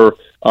more,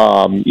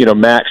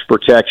 max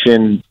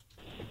protection.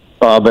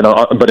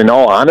 But in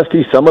all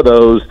honesty, some of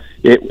those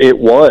it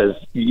was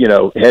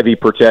heavy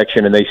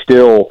protection, and they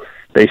still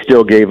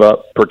gave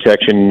up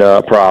protection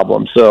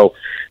problems. So,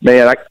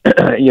 man,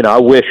 I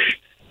wish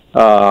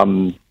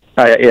I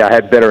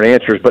had better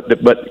answers, but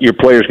your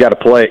players got to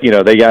play.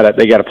 They got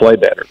to play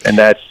better, and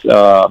that's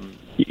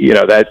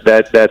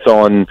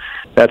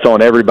that's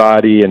on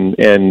everybody, and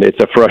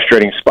it's a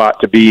frustrating spot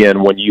to be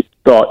in when you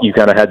thought you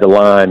kind of had the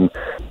line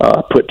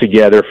put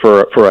together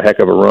for a heck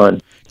of a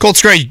run.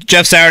 Colts great.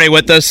 Jeff Saturday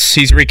with us.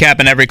 He's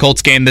recapping every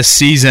Colts game this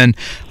season.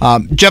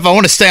 Jeff, I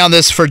want to stay on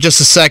this for just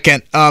a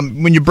second.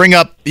 When you bring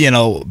up,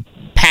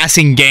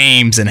 passing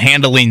games and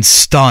handling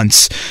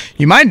stunts,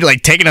 you mind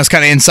taking us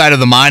kind of inside of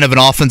the mind of an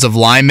offensive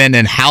lineman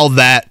and how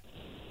that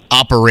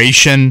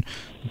operation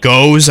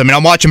goes? I mean,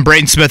 I'm watching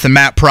Braden Smith and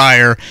Matt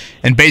Pryor,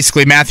 and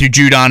basically Matthew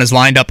Judon is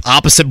lined up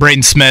opposite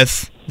Braden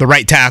Smith, the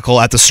right tackle,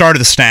 at the start of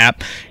the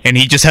snap, and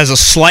he just has a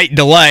slight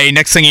delay.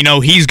 Next thing you know,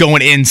 he's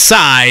going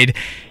inside,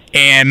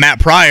 and Matt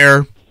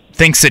Pryor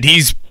thinks that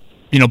he's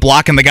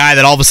blocking the guy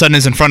that all of a sudden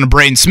is in front of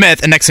Braden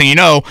Smith, and next thing you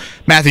know,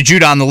 Matthew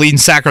Judon, the leading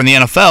sacker in the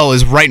NFL,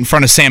 is right in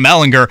front of Sam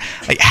Ehlinger.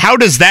 How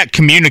does that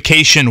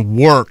communication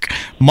work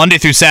Monday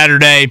through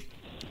Saturday,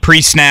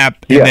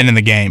 pre-snap, and then in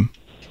the game?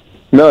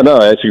 No,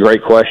 that's a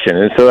great question.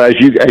 And so as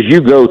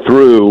you go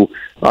through,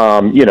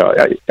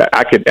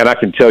 I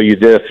can tell you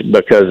this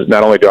because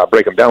not only do I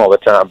break them down all the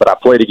time, but I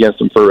played against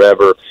them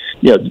forever.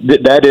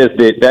 That is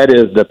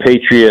the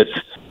Patriots.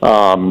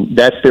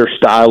 That's their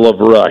style of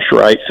rush,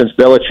 right? Since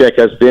Belichick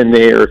has been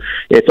there,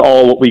 it's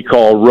all what we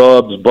call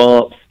rubs,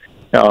 bumps,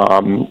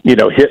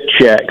 hip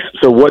checks.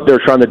 So what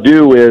they're trying to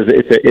do is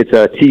it's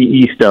a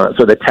TE stunt.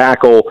 So the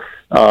tackle,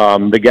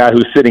 the guy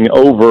who's sitting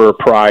over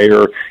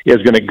Pryor, is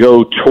going to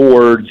go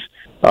towards.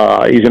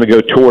 He's going to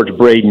go towards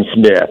Braden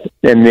Smith,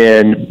 and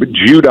then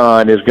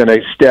Judon is going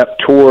to step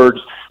towards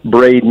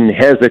Braden,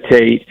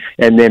 hesitate,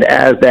 and then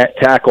as that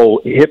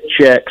tackle hip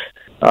checks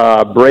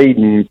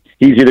Braden,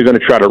 he's either going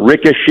to try to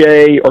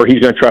ricochet or he's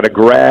going to try to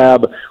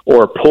grab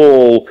or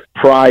pull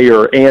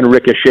Pryor and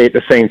ricochet at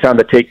the same time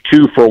to take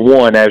 2 for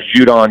 1 as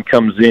Judon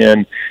comes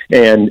in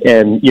and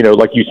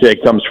like you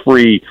said, comes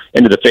free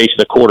into the face of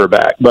the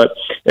quarterback. But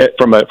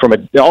from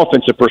an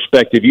offensive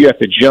perspective, you have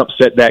to jump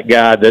set that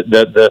guy.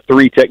 The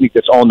 3 technique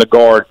that's on the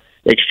guard,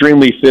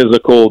 extremely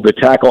physical. The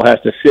tackle has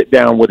to sit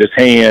down with his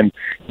hand,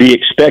 be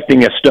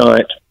expecting a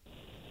stunt,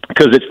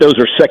 because those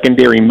are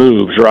secondary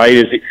moves,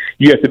 right?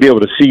 You have to be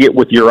able to see it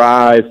with your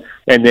eyes,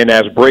 and then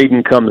as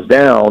Braden comes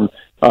down,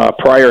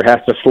 Pryor has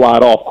to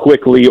slide off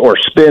quickly or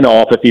spin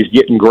off if he's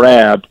getting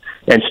grabbed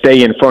and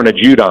stay in front of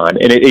Judon.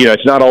 And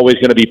it's not always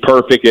going to be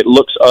perfect. It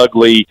looks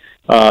ugly.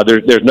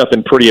 There's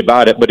nothing pretty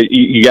about it, but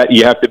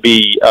you have to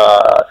be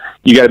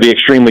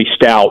extremely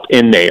stout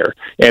in there.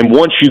 And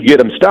once you get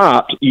them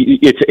stopped,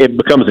 it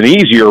becomes an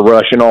easier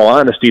rush, in all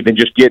honesty, than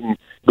just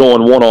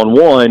going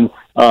one-on-one.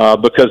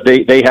 Because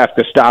they have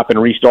to stop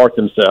and restart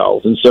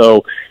themselves. And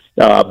so,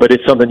 but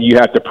it's something you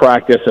have to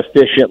practice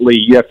efficiently.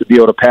 You have to be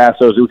able to pass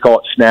those, we call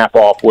it snap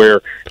off,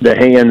 where the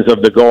hands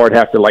of the guard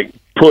have to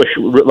push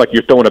like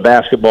you're throwing a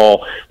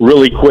basketball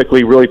really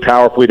quickly, really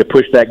powerfully to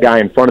push that guy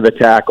in front of the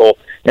tackle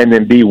and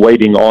then be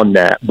waiting on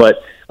that.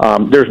 But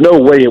there's no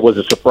way it was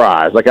a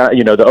surprise.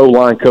 The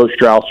O-line coach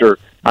Strausser,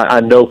 I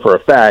know for a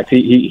fact,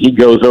 he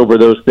goes over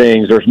those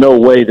things. There's no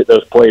way that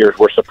those players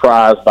were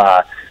surprised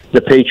by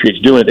the Patriots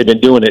doing it. They've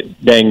been doing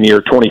it dang near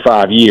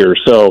 25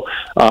 years. So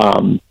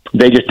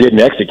they just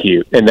didn't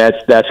execute, and that's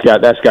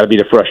got to be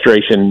the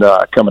frustration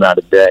coming out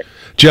of the day.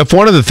 Jeff,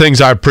 one of the things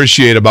I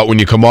appreciate about when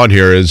you come on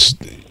here is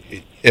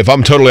if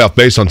I'm totally off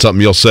base on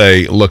something, you'll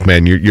say, look,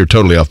 man, you're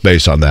totally off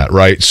base on that,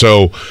 right?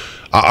 So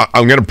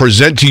I'm going to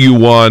present to you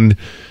one,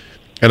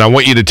 and I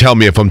want you to tell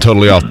me if I'm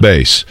totally off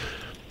base.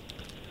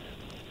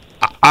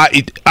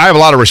 I have a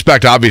lot of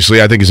respect,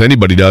 obviously, I think as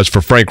anybody does,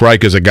 for Frank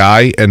Reich as a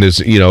guy and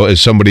as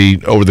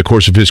somebody over the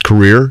course of his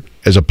career.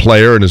 as a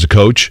player and as a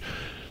coach.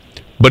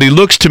 But he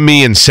looks to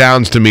me and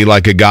sounds to me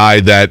like a guy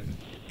that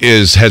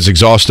has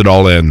exhausted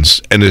all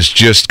ends and has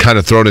just kind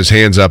of thrown his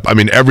hands up. I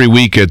mean, every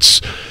week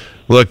it's,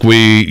 look,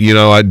 I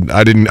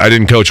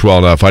didn't coach well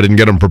enough. I didn't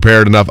get him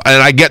prepared enough.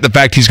 And I get the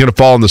fact he's going to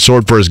fall on the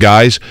sword for his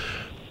guys.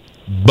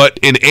 But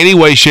in any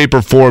way, shape,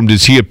 or form,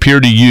 does he appear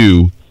to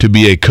you to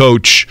be a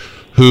coach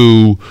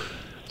who,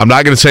 I'm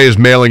not going to say is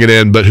mailing it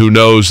in, but who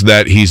knows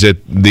that he's at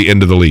the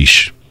end of the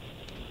leash?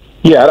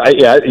 Yeah,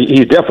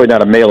 he's definitely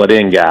not a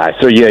mail-it-in guy.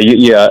 So,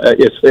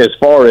 as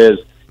far as,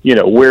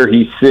 where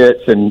he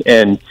sits and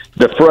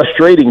the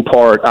frustrating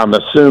part, I'm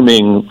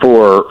assuming,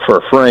 for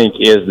Frank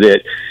is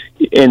that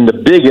in the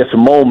biggest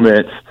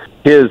moments,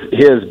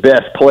 his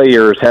best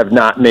players have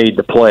not made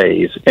the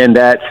plays. And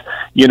that's,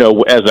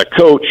 as a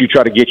coach, you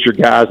try to get your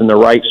guys in the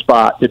right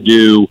spot to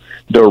do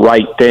the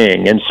right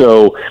thing. And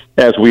so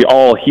as we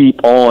all heap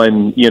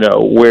on,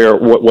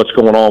 what's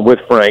going on with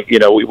Frank,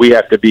 we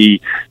have to be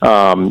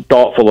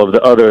thoughtful of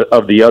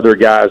the other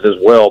guys as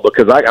well,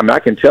 because I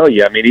can tell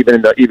you, I mean, even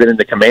in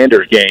the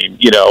Commanders game,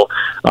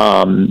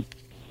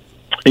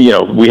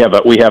 we have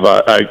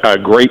a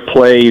great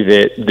play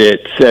that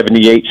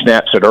 78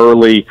 snaps it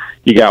early.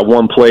 You got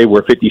one play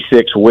where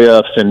 56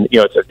 whiffs, and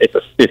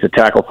it's a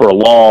tackle for a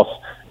loss.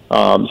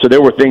 So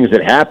there were things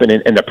that happened,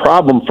 and the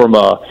problem from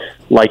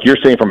like you're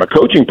saying, from a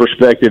coaching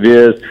perspective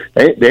is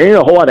there ain't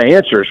a whole lot of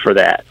answers for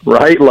that,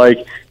 right?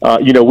 Like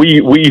we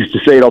used to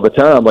say it all the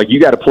time. Like, you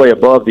got to play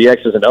above the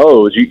X's and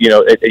O's.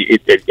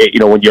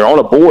 When you're on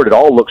a board, it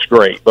all looks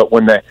great, but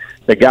when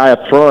the guy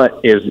up front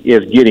is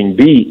getting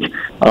beat.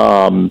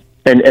 And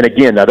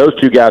again, now those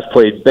two guys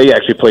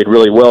actually played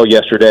really well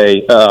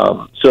yesterday.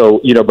 But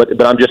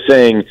I'm just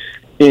saying,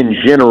 in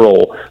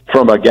general,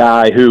 from a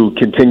guy who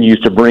continues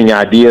to bring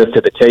ideas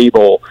to the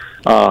table,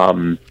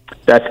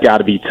 that's got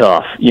to be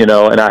tough,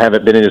 and I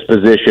haven't been in his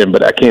position,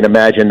 but I can't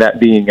imagine that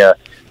being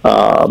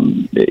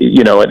an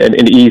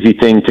easy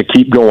thing to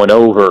keep going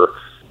over.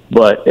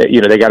 But,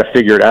 they got to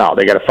figure it out.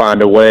 They got to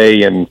find a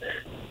way, and,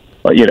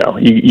 you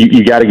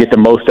got to get the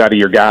most out of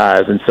your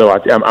guys. And so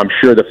I'm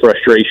sure the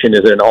frustration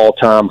is at an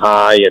all-time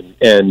high,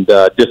 and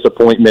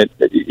disappointment,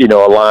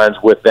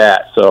 aligns with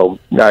that. So,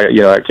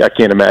 I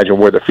can't imagine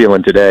where they're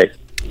feeling today.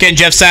 Again,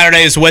 Jeff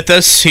Saturday is with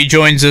us. He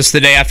joins us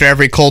the day after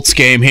every Colts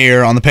game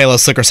here on the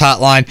Payless Liquors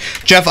Hotline.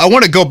 Jeff, I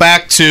want to go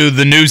back to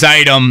the news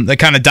item that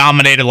kind of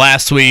dominated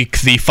last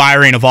week, the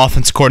firing of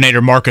offensive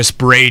coordinator Marcus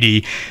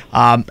Brady.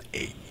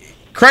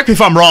 Correct me if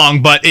I'm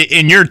wrong, but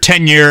in your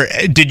tenure,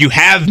 did you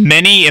have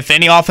many, if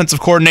any, offensive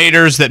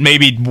coordinators that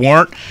maybe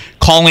weren't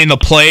calling the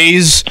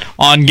plays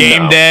on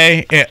game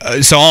day?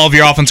 So all of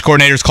your offensive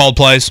coordinators called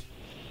plays?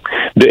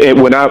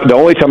 The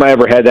only time I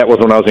ever had that was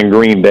when I was in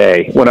Green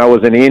Bay. When I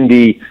was in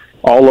Indy,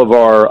 all of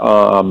our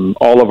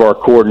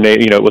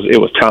coordinators, it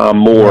was Tom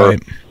Moore,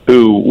 right,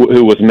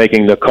 who was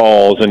making the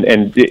calls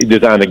and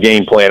designed the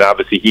game plan.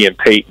 Obviously, he and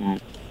Peyton,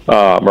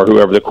 or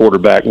whoever the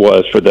quarterback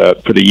was for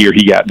the year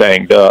he got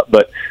banged up.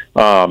 But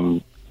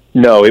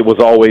no, it was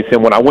always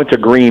him. When I went to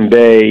Green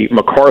Bay,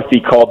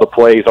 McCarthy called the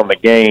plays on the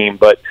game,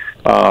 but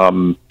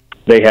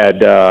they had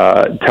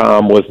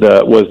Tom was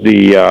the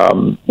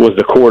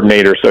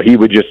coordinator, so he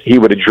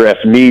would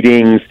address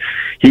meetings.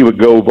 He would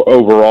go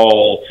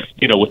overall,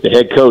 with the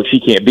head coach. He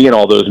can't be in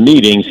all those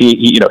meetings.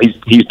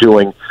 He's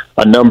doing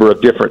a number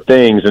of different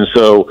things, and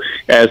so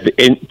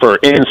for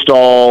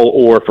install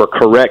or for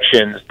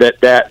corrections,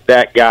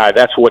 that guy,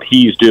 that's what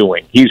he's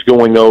doing. He's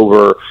going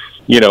over,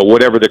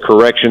 whatever the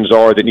corrections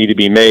are that need to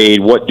be made.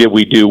 What did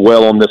we do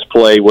well on this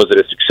play? Was it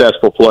a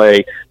successful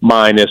play?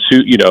 Minus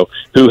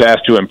who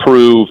has to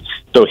improve.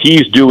 So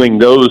he's doing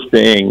those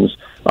things,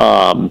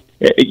 going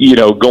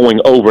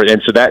over it.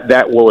 And so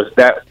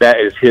that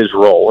is his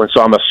role. And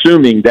so I'm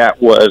assuming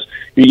that was,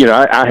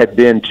 I had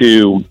been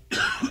to,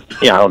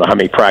 I don't know how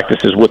many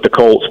practices with the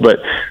Colts, but,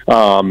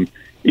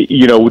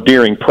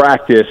 during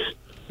practice,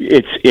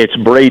 it's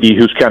Brady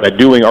who's kind of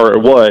doing, or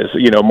it was,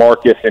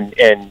 Marcus and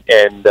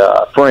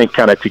Frank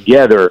kind of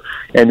together.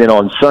 And then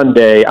on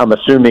Sunday, I'm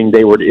assuming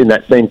they were in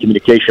that same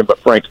communication, but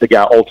Frank's the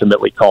guy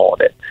ultimately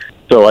calling it.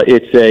 So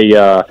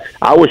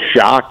I was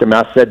shocked. I mean,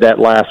 I said that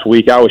last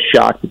week. I was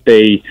shocked that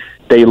they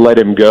let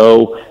him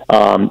go.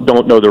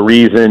 Don't know the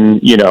reason,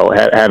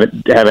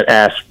 haven't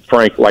asked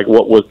Frank, like,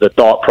 what was the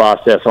thought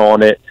process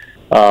on it.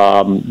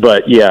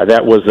 But yeah,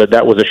 that was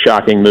a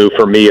shocking move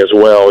for me as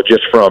well,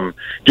 just from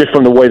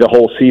the way the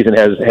whole season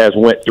has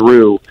went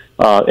through.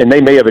 And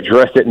they may have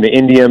addressed it in the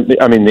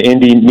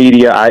Indy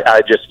media.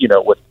 I just,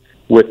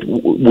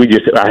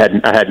 I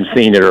hadn't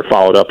seen it or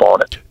followed up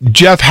on it.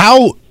 Jeff,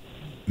 how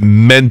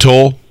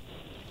mental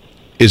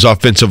is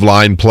offensive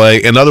line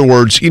play? In other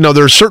words,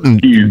 there's certain,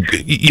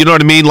 you know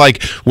what I mean?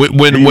 Like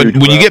when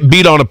you get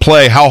beat on a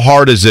play, how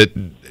hard is it?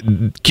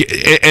 And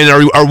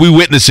are we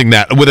witnessing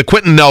that with a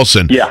Quentin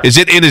Nelson? Yeah. Is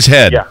it in his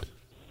head? Yeah.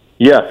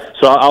 Yeah.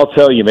 So I'll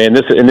tell you, man,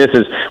 this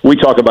is, we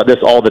talk about this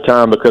all the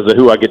time because of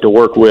who I get to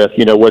work with,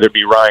 whether it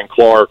be Ryan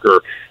Clark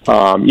or,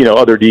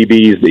 other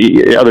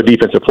DBs, other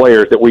defensive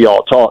players that we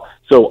all talk.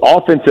 So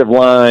offensive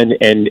line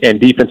and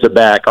defensive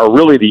back are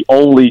really the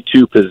only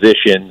two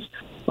positions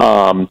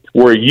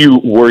where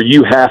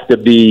you have to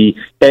be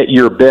at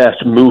your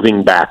best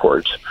moving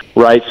backwards,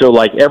 right? So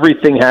like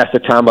everything has to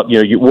time up.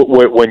 You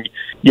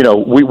know,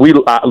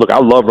 look, I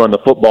love running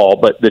the football,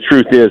 but the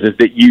truth is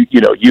that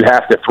you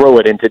have to throw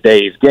it in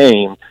today's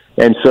game.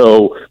 And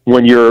so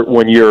when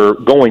you're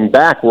going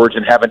backwards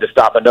and having to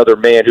stop another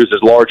man who's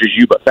as large as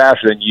you but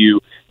faster than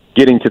you,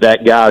 getting to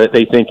that guy that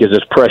they think is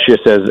as precious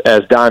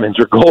as diamonds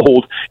or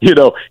gold, you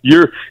know,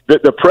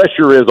 the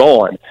pressure is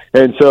on.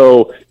 And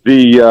so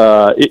you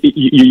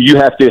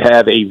have to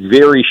have a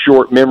very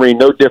short memory,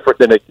 no different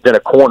than a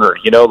corner.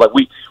 You know, like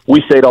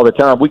we say it all the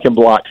time, we can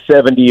block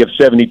 70 of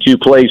 72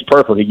 plays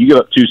perfectly. You give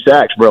up 2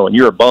 sacks, bro, and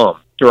you're a bum,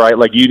 right?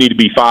 Like you need to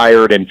be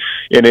fired, and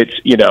it's,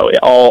 you know,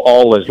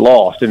 all is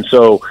lost. And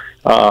so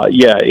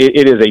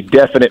it is a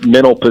definite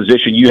mental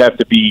position. You have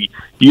to be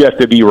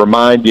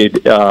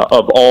reminded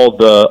of all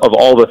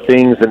the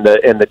things and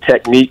the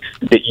techniques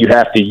that you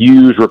have to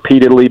use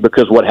repeatedly,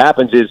 because what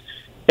happens is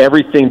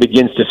everything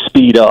begins to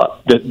speed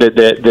up.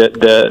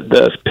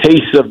 The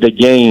pace of the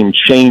game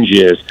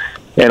changes,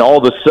 and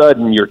all of a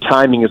sudden your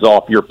timing is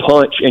off. Your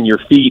punch and your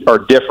feet are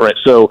different.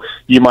 So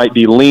you might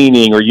be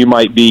leaning, or you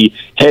might be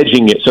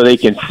hedging it so they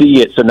can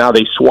see it. So now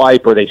they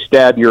swipe or they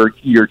stab your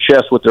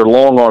chest with their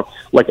long arm.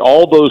 Like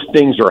all those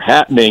things are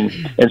happening.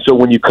 And so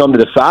when you come to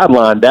the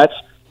sideline,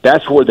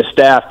 that's where the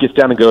staff gets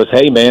down and goes,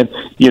 hey man,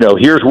 you know,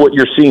 here's what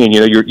you're seeing.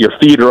 You know, your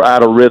feet are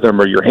out of rhythm,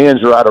 or your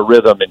hands are out of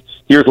rhythm, and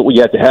here's what we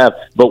have to have.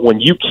 But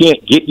when you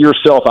can't get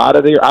yourself out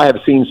of there, I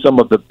have seen some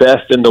of the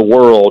best in the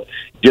world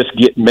just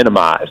get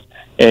minimized.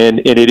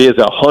 And it is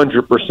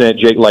 100%,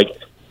 Jake, like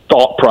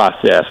thought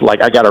process.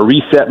 Like I got to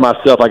reset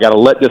myself. I got to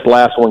let this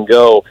last one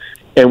go.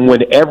 And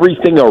when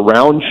everything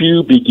around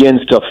you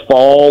begins to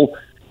fall,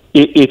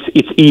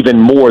 it's even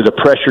more the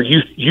pressure.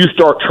 You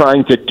start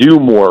trying to do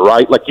more,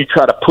 right? Like you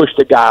try to push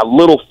the guy a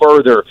little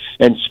further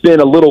and spin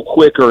a little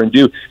quicker and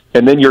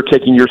then you're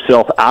taking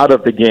yourself out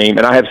of the game.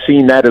 And I have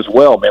seen that as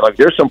well, man. Like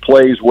there's some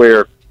plays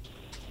where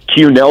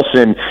Q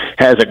Nelson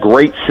has a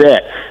great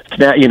set,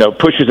 you know,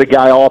 pushes a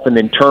guy off and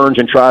then turns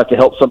and tries to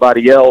help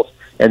somebody else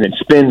and then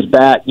spins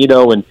back, you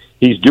know, and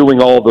he's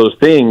doing all those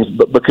things,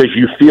 but because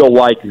you feel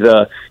like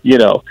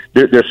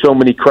there's so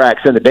many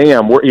cracks in the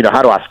dam, where, you know,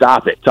 how do I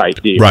stop it type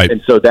deal. Right.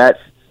 And so that's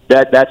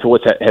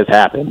what has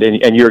happened.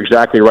 And you're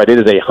exactly right. It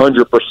is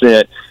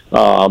 100%,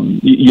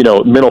 you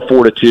know, mental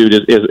fortitude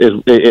is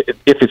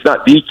if it's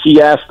not the key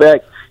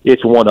aspect,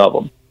 it's one of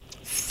them.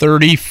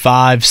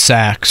 35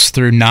 sacks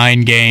through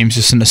 9 games.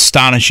 Just an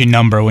astonishing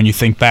number when you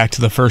think back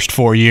to the first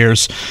 4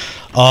 years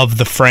of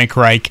the Frank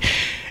Reich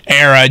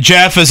era.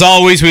 Jeff, as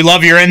always, we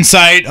love your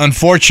insight.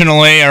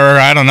 Unfortunately, or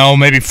I don't know,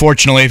 maybe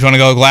fortunately, if you want to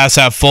go glass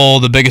half full,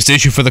 the biggest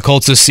issue for the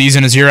Colts this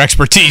season is your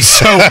expertise.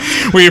 So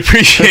we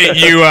appreciate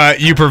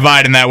you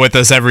providing that with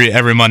us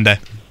every Monday.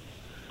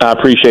 I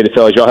appreciate it,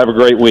 fellas. Y'all have a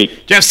great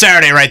week. Jeff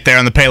Saturday right there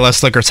on the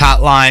Payless Liquors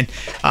hotline.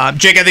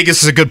 Jake, I think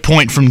this is a good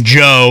point from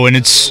Joe, and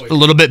it's a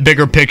little bit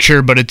bigger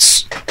picture, but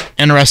it's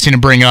interesting to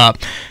bring up.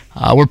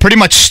 We're pretty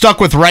much stuck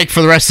with Reich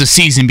for the rest of the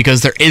season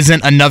because there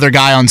isn't another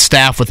guy on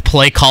staff with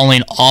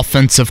play-calling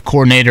offensive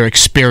coordinator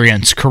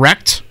experience,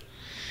 correct?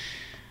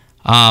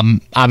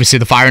 Obviously,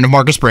 the firing of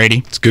Marcus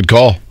Brady. It's a good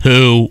call.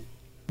 Who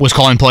was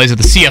calling plays at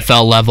the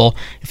CFL level.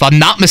 If I'm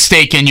not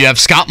mistaken, you have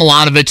Scott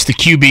Milanovich, the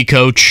QB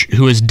coach,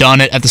 who has done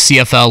it at the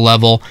CFL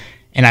level,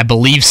 and I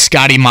believe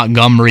Scotty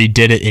Montgomery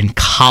did it in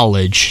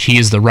college. He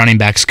is the running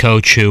backs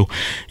coach who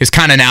is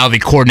kind of now the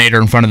coordinator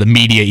in front of the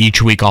media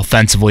each week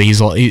offensively. He's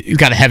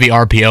got a heavy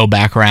RPO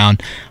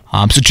background.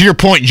 So to your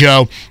point,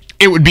 Joe,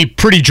 it would be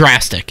pretty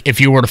drastic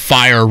if you were to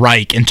fire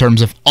Reich in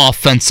terms of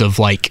offensive,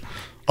 like,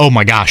 oh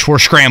my gosh, we're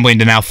scrambling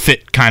to now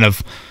fit kind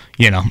of,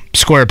 you know,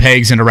 square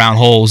pegs into round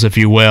holes, if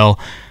you will.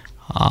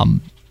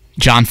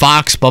 John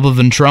Fox, Bubba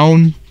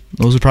Ventrone,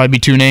 those would probably be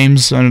 2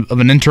 names of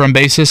an interim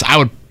basis. I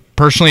would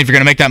personally, if you're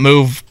going to make that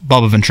move,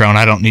 Bubba Ventrone.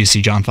 I don't need to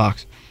see John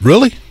Fox.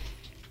 Really?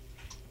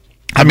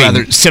 I'd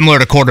rather similar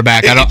to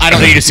quarterback. I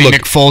don't need to see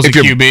Nick Foles at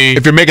QB.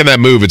 If you're making that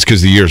move, it's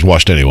because the year's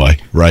washed anyway,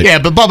 right? Yeah,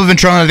 but Bubba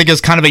Ventrone, I think,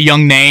 is kind of a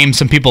young name.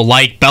 Some people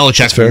like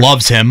Belichick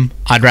loves him.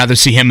 I'd rather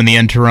see him in the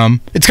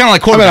interim. It's kind of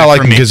like quarterback. I like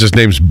for him me because his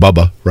name's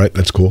Bubba, right?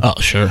 That's cool. Oh,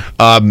 sure.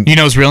 You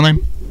know his real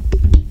name?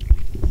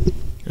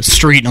 A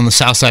street on the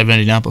south side of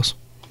Indianapolis.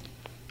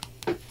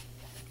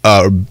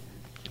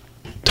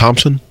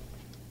 Thompson?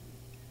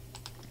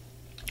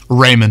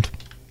 Raymond.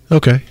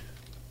 Okay.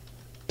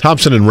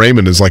 Thompson and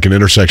Raymond is like an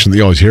intersection that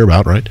you always hear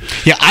about, right?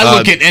 Yeah, I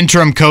look at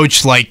interim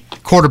coach like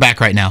quarterback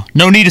right now.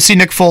 No need to see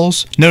Nick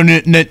Foles. No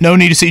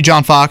need to see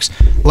John Fox.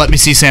 Let me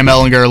see Sam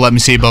Ehlinger. Let me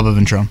see Bubba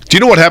Ventrone. Do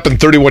you know what happened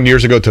 31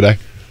 years ago today?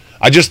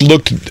 I just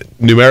looked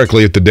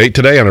numerically at the date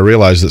today, and I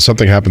realized that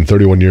something happened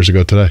 31 years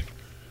ago today.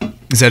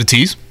 Is that a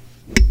tease?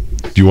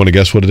 Do you want to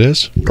guess what it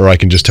is? Or I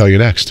can just tell you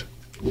next.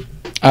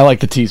 I like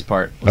the tease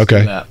part. Let's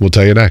do that. We'll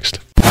tell you next.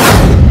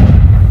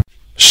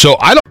 So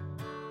I don't...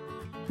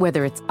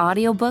 Whether it's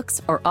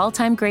audiobooks or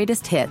all-time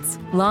greatest hits,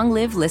 long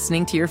live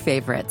listening to your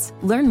favorites.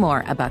 Learn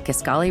more about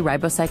Kisqali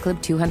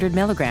Ribociclib 200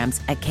 milligrams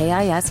at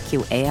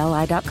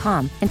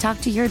KISQALI.com and talk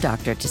to your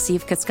doctor to see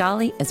if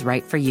Kisqali is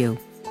right for you.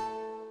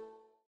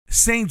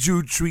 St.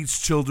 Jude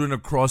treats children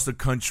across the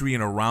country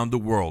and around the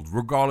world,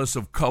 regardless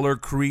of color,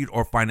 creed,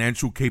 or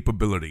financial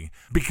capability,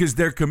 because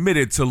they're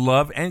committed to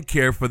love and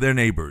care for their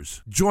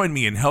neighbors. Join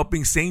me in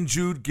helping St.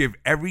 Jude give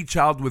every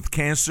child with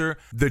cancer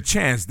the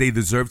chance they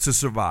deserve to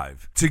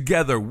survive.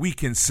 Together, we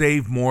can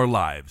save more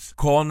lives.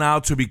 Call now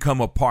to become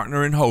a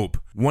partner in hope.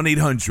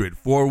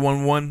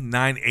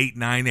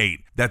 1-800-411-9898.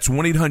 That's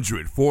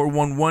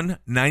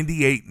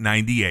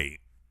 1-800-411-9898.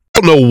 I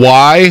don't know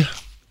why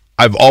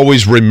I've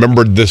always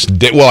remembered this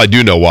day. Well, I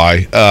do know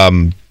why.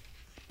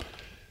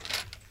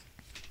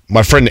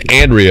 My friend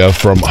Andrea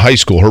from high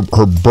school,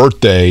 her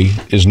birthday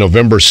is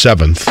November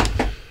 7th.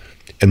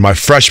 And my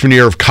freshman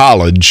year of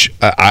college,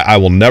 I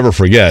will never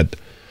forget,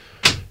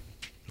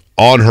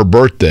 on her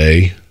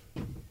birthday,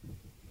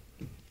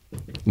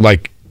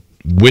 like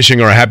wishing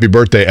her a happy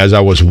birthday as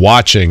I was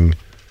watching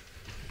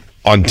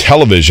on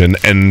television.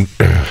 And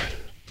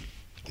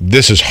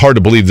this is hard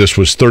to believe this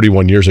was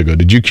 31 years ago.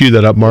 Did you cue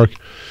that up, Mark?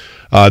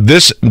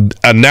 This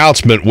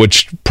announcement,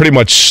 which pretty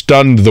much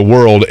stunned the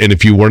world, and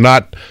if you were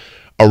not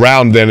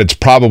around then, it's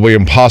probably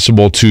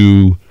impossible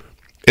to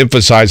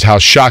emphasize how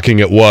shocking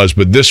it was,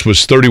 but this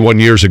was 31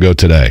 years ago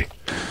today.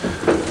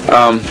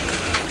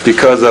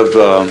 Because of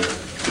the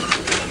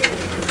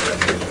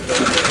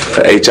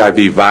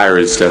HIV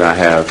virus that I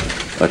have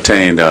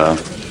attained,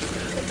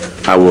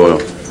 I will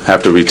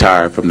have to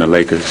retire from the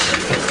Lakers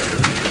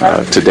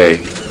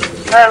today.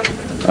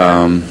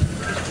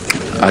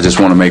 I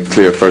just want to make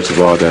clear, first of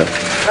all, that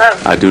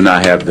I do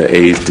not have the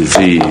AIDS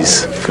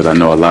disease, because I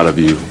know a lot of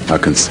you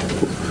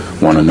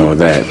want to know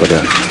that, but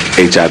the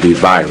HIV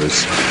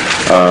virus.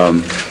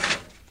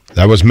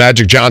 That was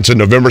Magic Johnson,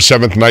 November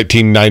 7th,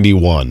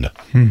 1991.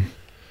 And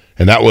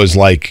that was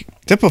like... Is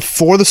that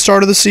before the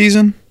start of the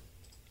season?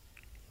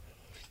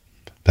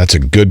 That's a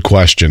good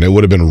question. It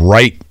would have been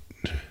right...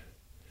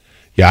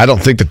 Yeah, I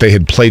don't think that they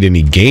had played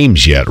any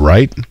games yet,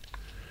 right?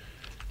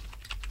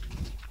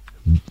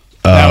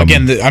 Now,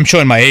 again, I'm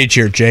showing my age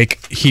here,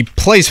 Jake. He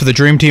plays for the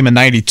Dream Team in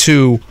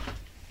 92.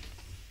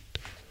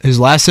 His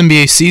last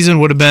NBA season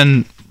would have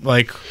been,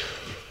 like...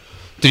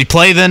 Did he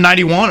play then,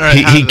 91?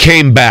 He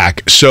came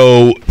back.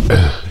 So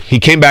he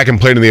came back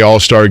and played in the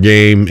All-Star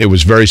game. It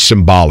was very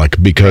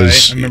symbolic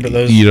because, right, I remember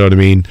those. You know what I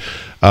mean?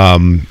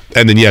 And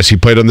then, yes, he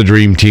played on the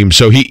Dream Team.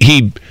 So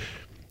he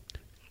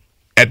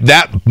at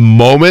that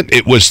moment,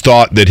 it was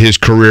thought that his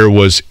career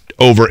was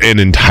over in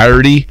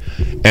entirety.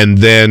 And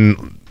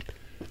then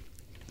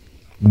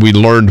we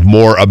learned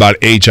more about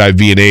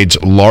HIV and AIDS,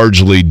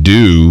 largely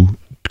due,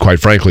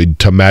 quite frankly,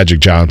 to Magic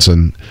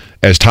Johnson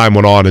as time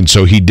went on. And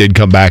so he did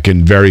come back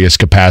in various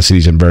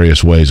capacities in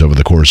various ways over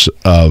the course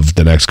of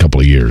the next couple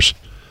of years.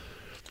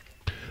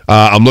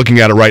 I'm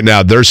looking at it right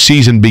now. Their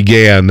season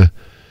began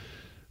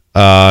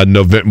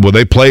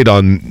they played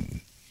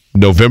on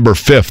November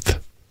 5th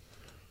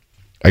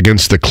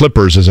against the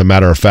Clippers, as a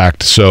matter of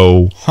fact.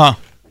 So,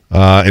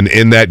 and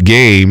in that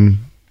game,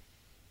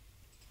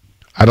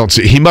 I don't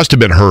see, he must have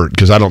been hurt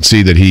because I don't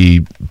see that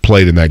he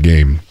played in that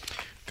game.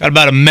 Got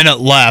about a minute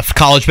left.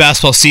 College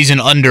basketball season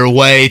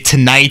underway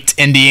tonight.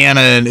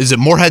 Indiana, is it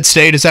Morehead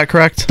State? Is that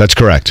correct? That's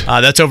correct.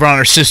 That's over on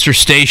our sister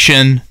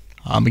station.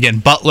 Again,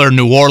 Butler,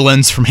 New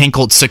Orleans from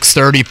Hinkle at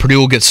 6:30. Purdue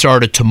will get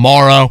started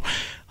tomorrow.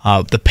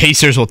 The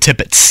Pacers will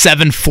tip at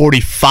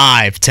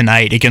 7:45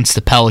 tonight against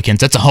the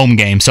Pelicans. That's a home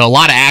game, so a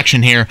lot of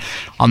action here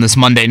on this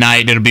Monday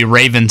night. It'll be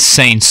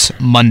Ravens-Saints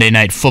Monday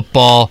Night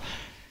Football.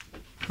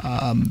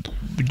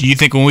 Do you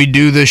think when we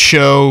do this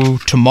show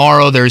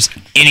tomorrow, there's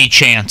any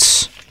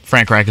chance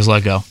Frank Reich is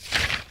let go?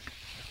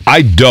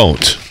 I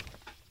don't.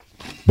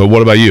 But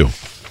what about you?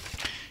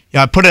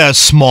 Yeah, I put it at a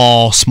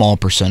small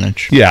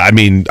percentage. Yeah, I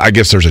mean, I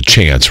guess there's a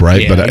chance,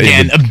 right? Yeah, but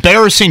again,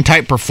 embarrassing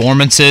type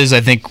performances,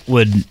 I think,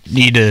 would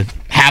need to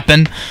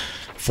happen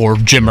for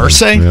Jim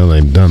Irsay. Well,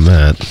 they've done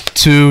that.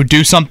 To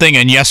do something,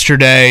 and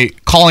yesterday,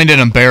 calling it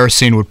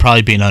embarrassing would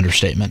probably be an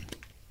understatement.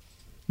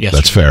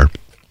 Yesterday. That's fair.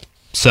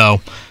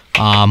 So,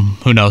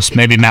 who knows?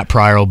 Maybe Matt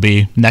Pryor will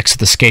be next to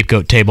the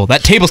scapegoat table.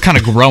 That table's kind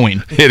of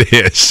growing. It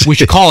is. We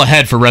should call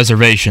ahead for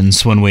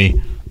reservations when we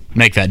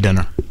make that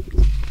dinner.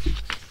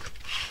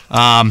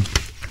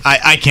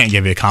 I can't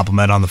give you a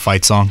compliment on the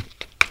fight song.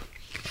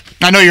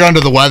 I know you're under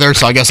the weather,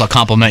 so I guess I'll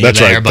compliment That's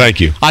you there. right. But Thank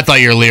you. I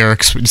thought your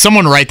lyrics. Did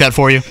someone write that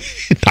for you?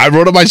 I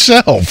wrote it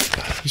myself.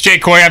 It's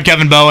Jake Corey. I'm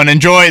Kevin Bowen.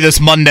 Enjoy this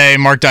Monday.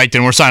 Mark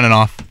Dykton. We're signing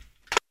off.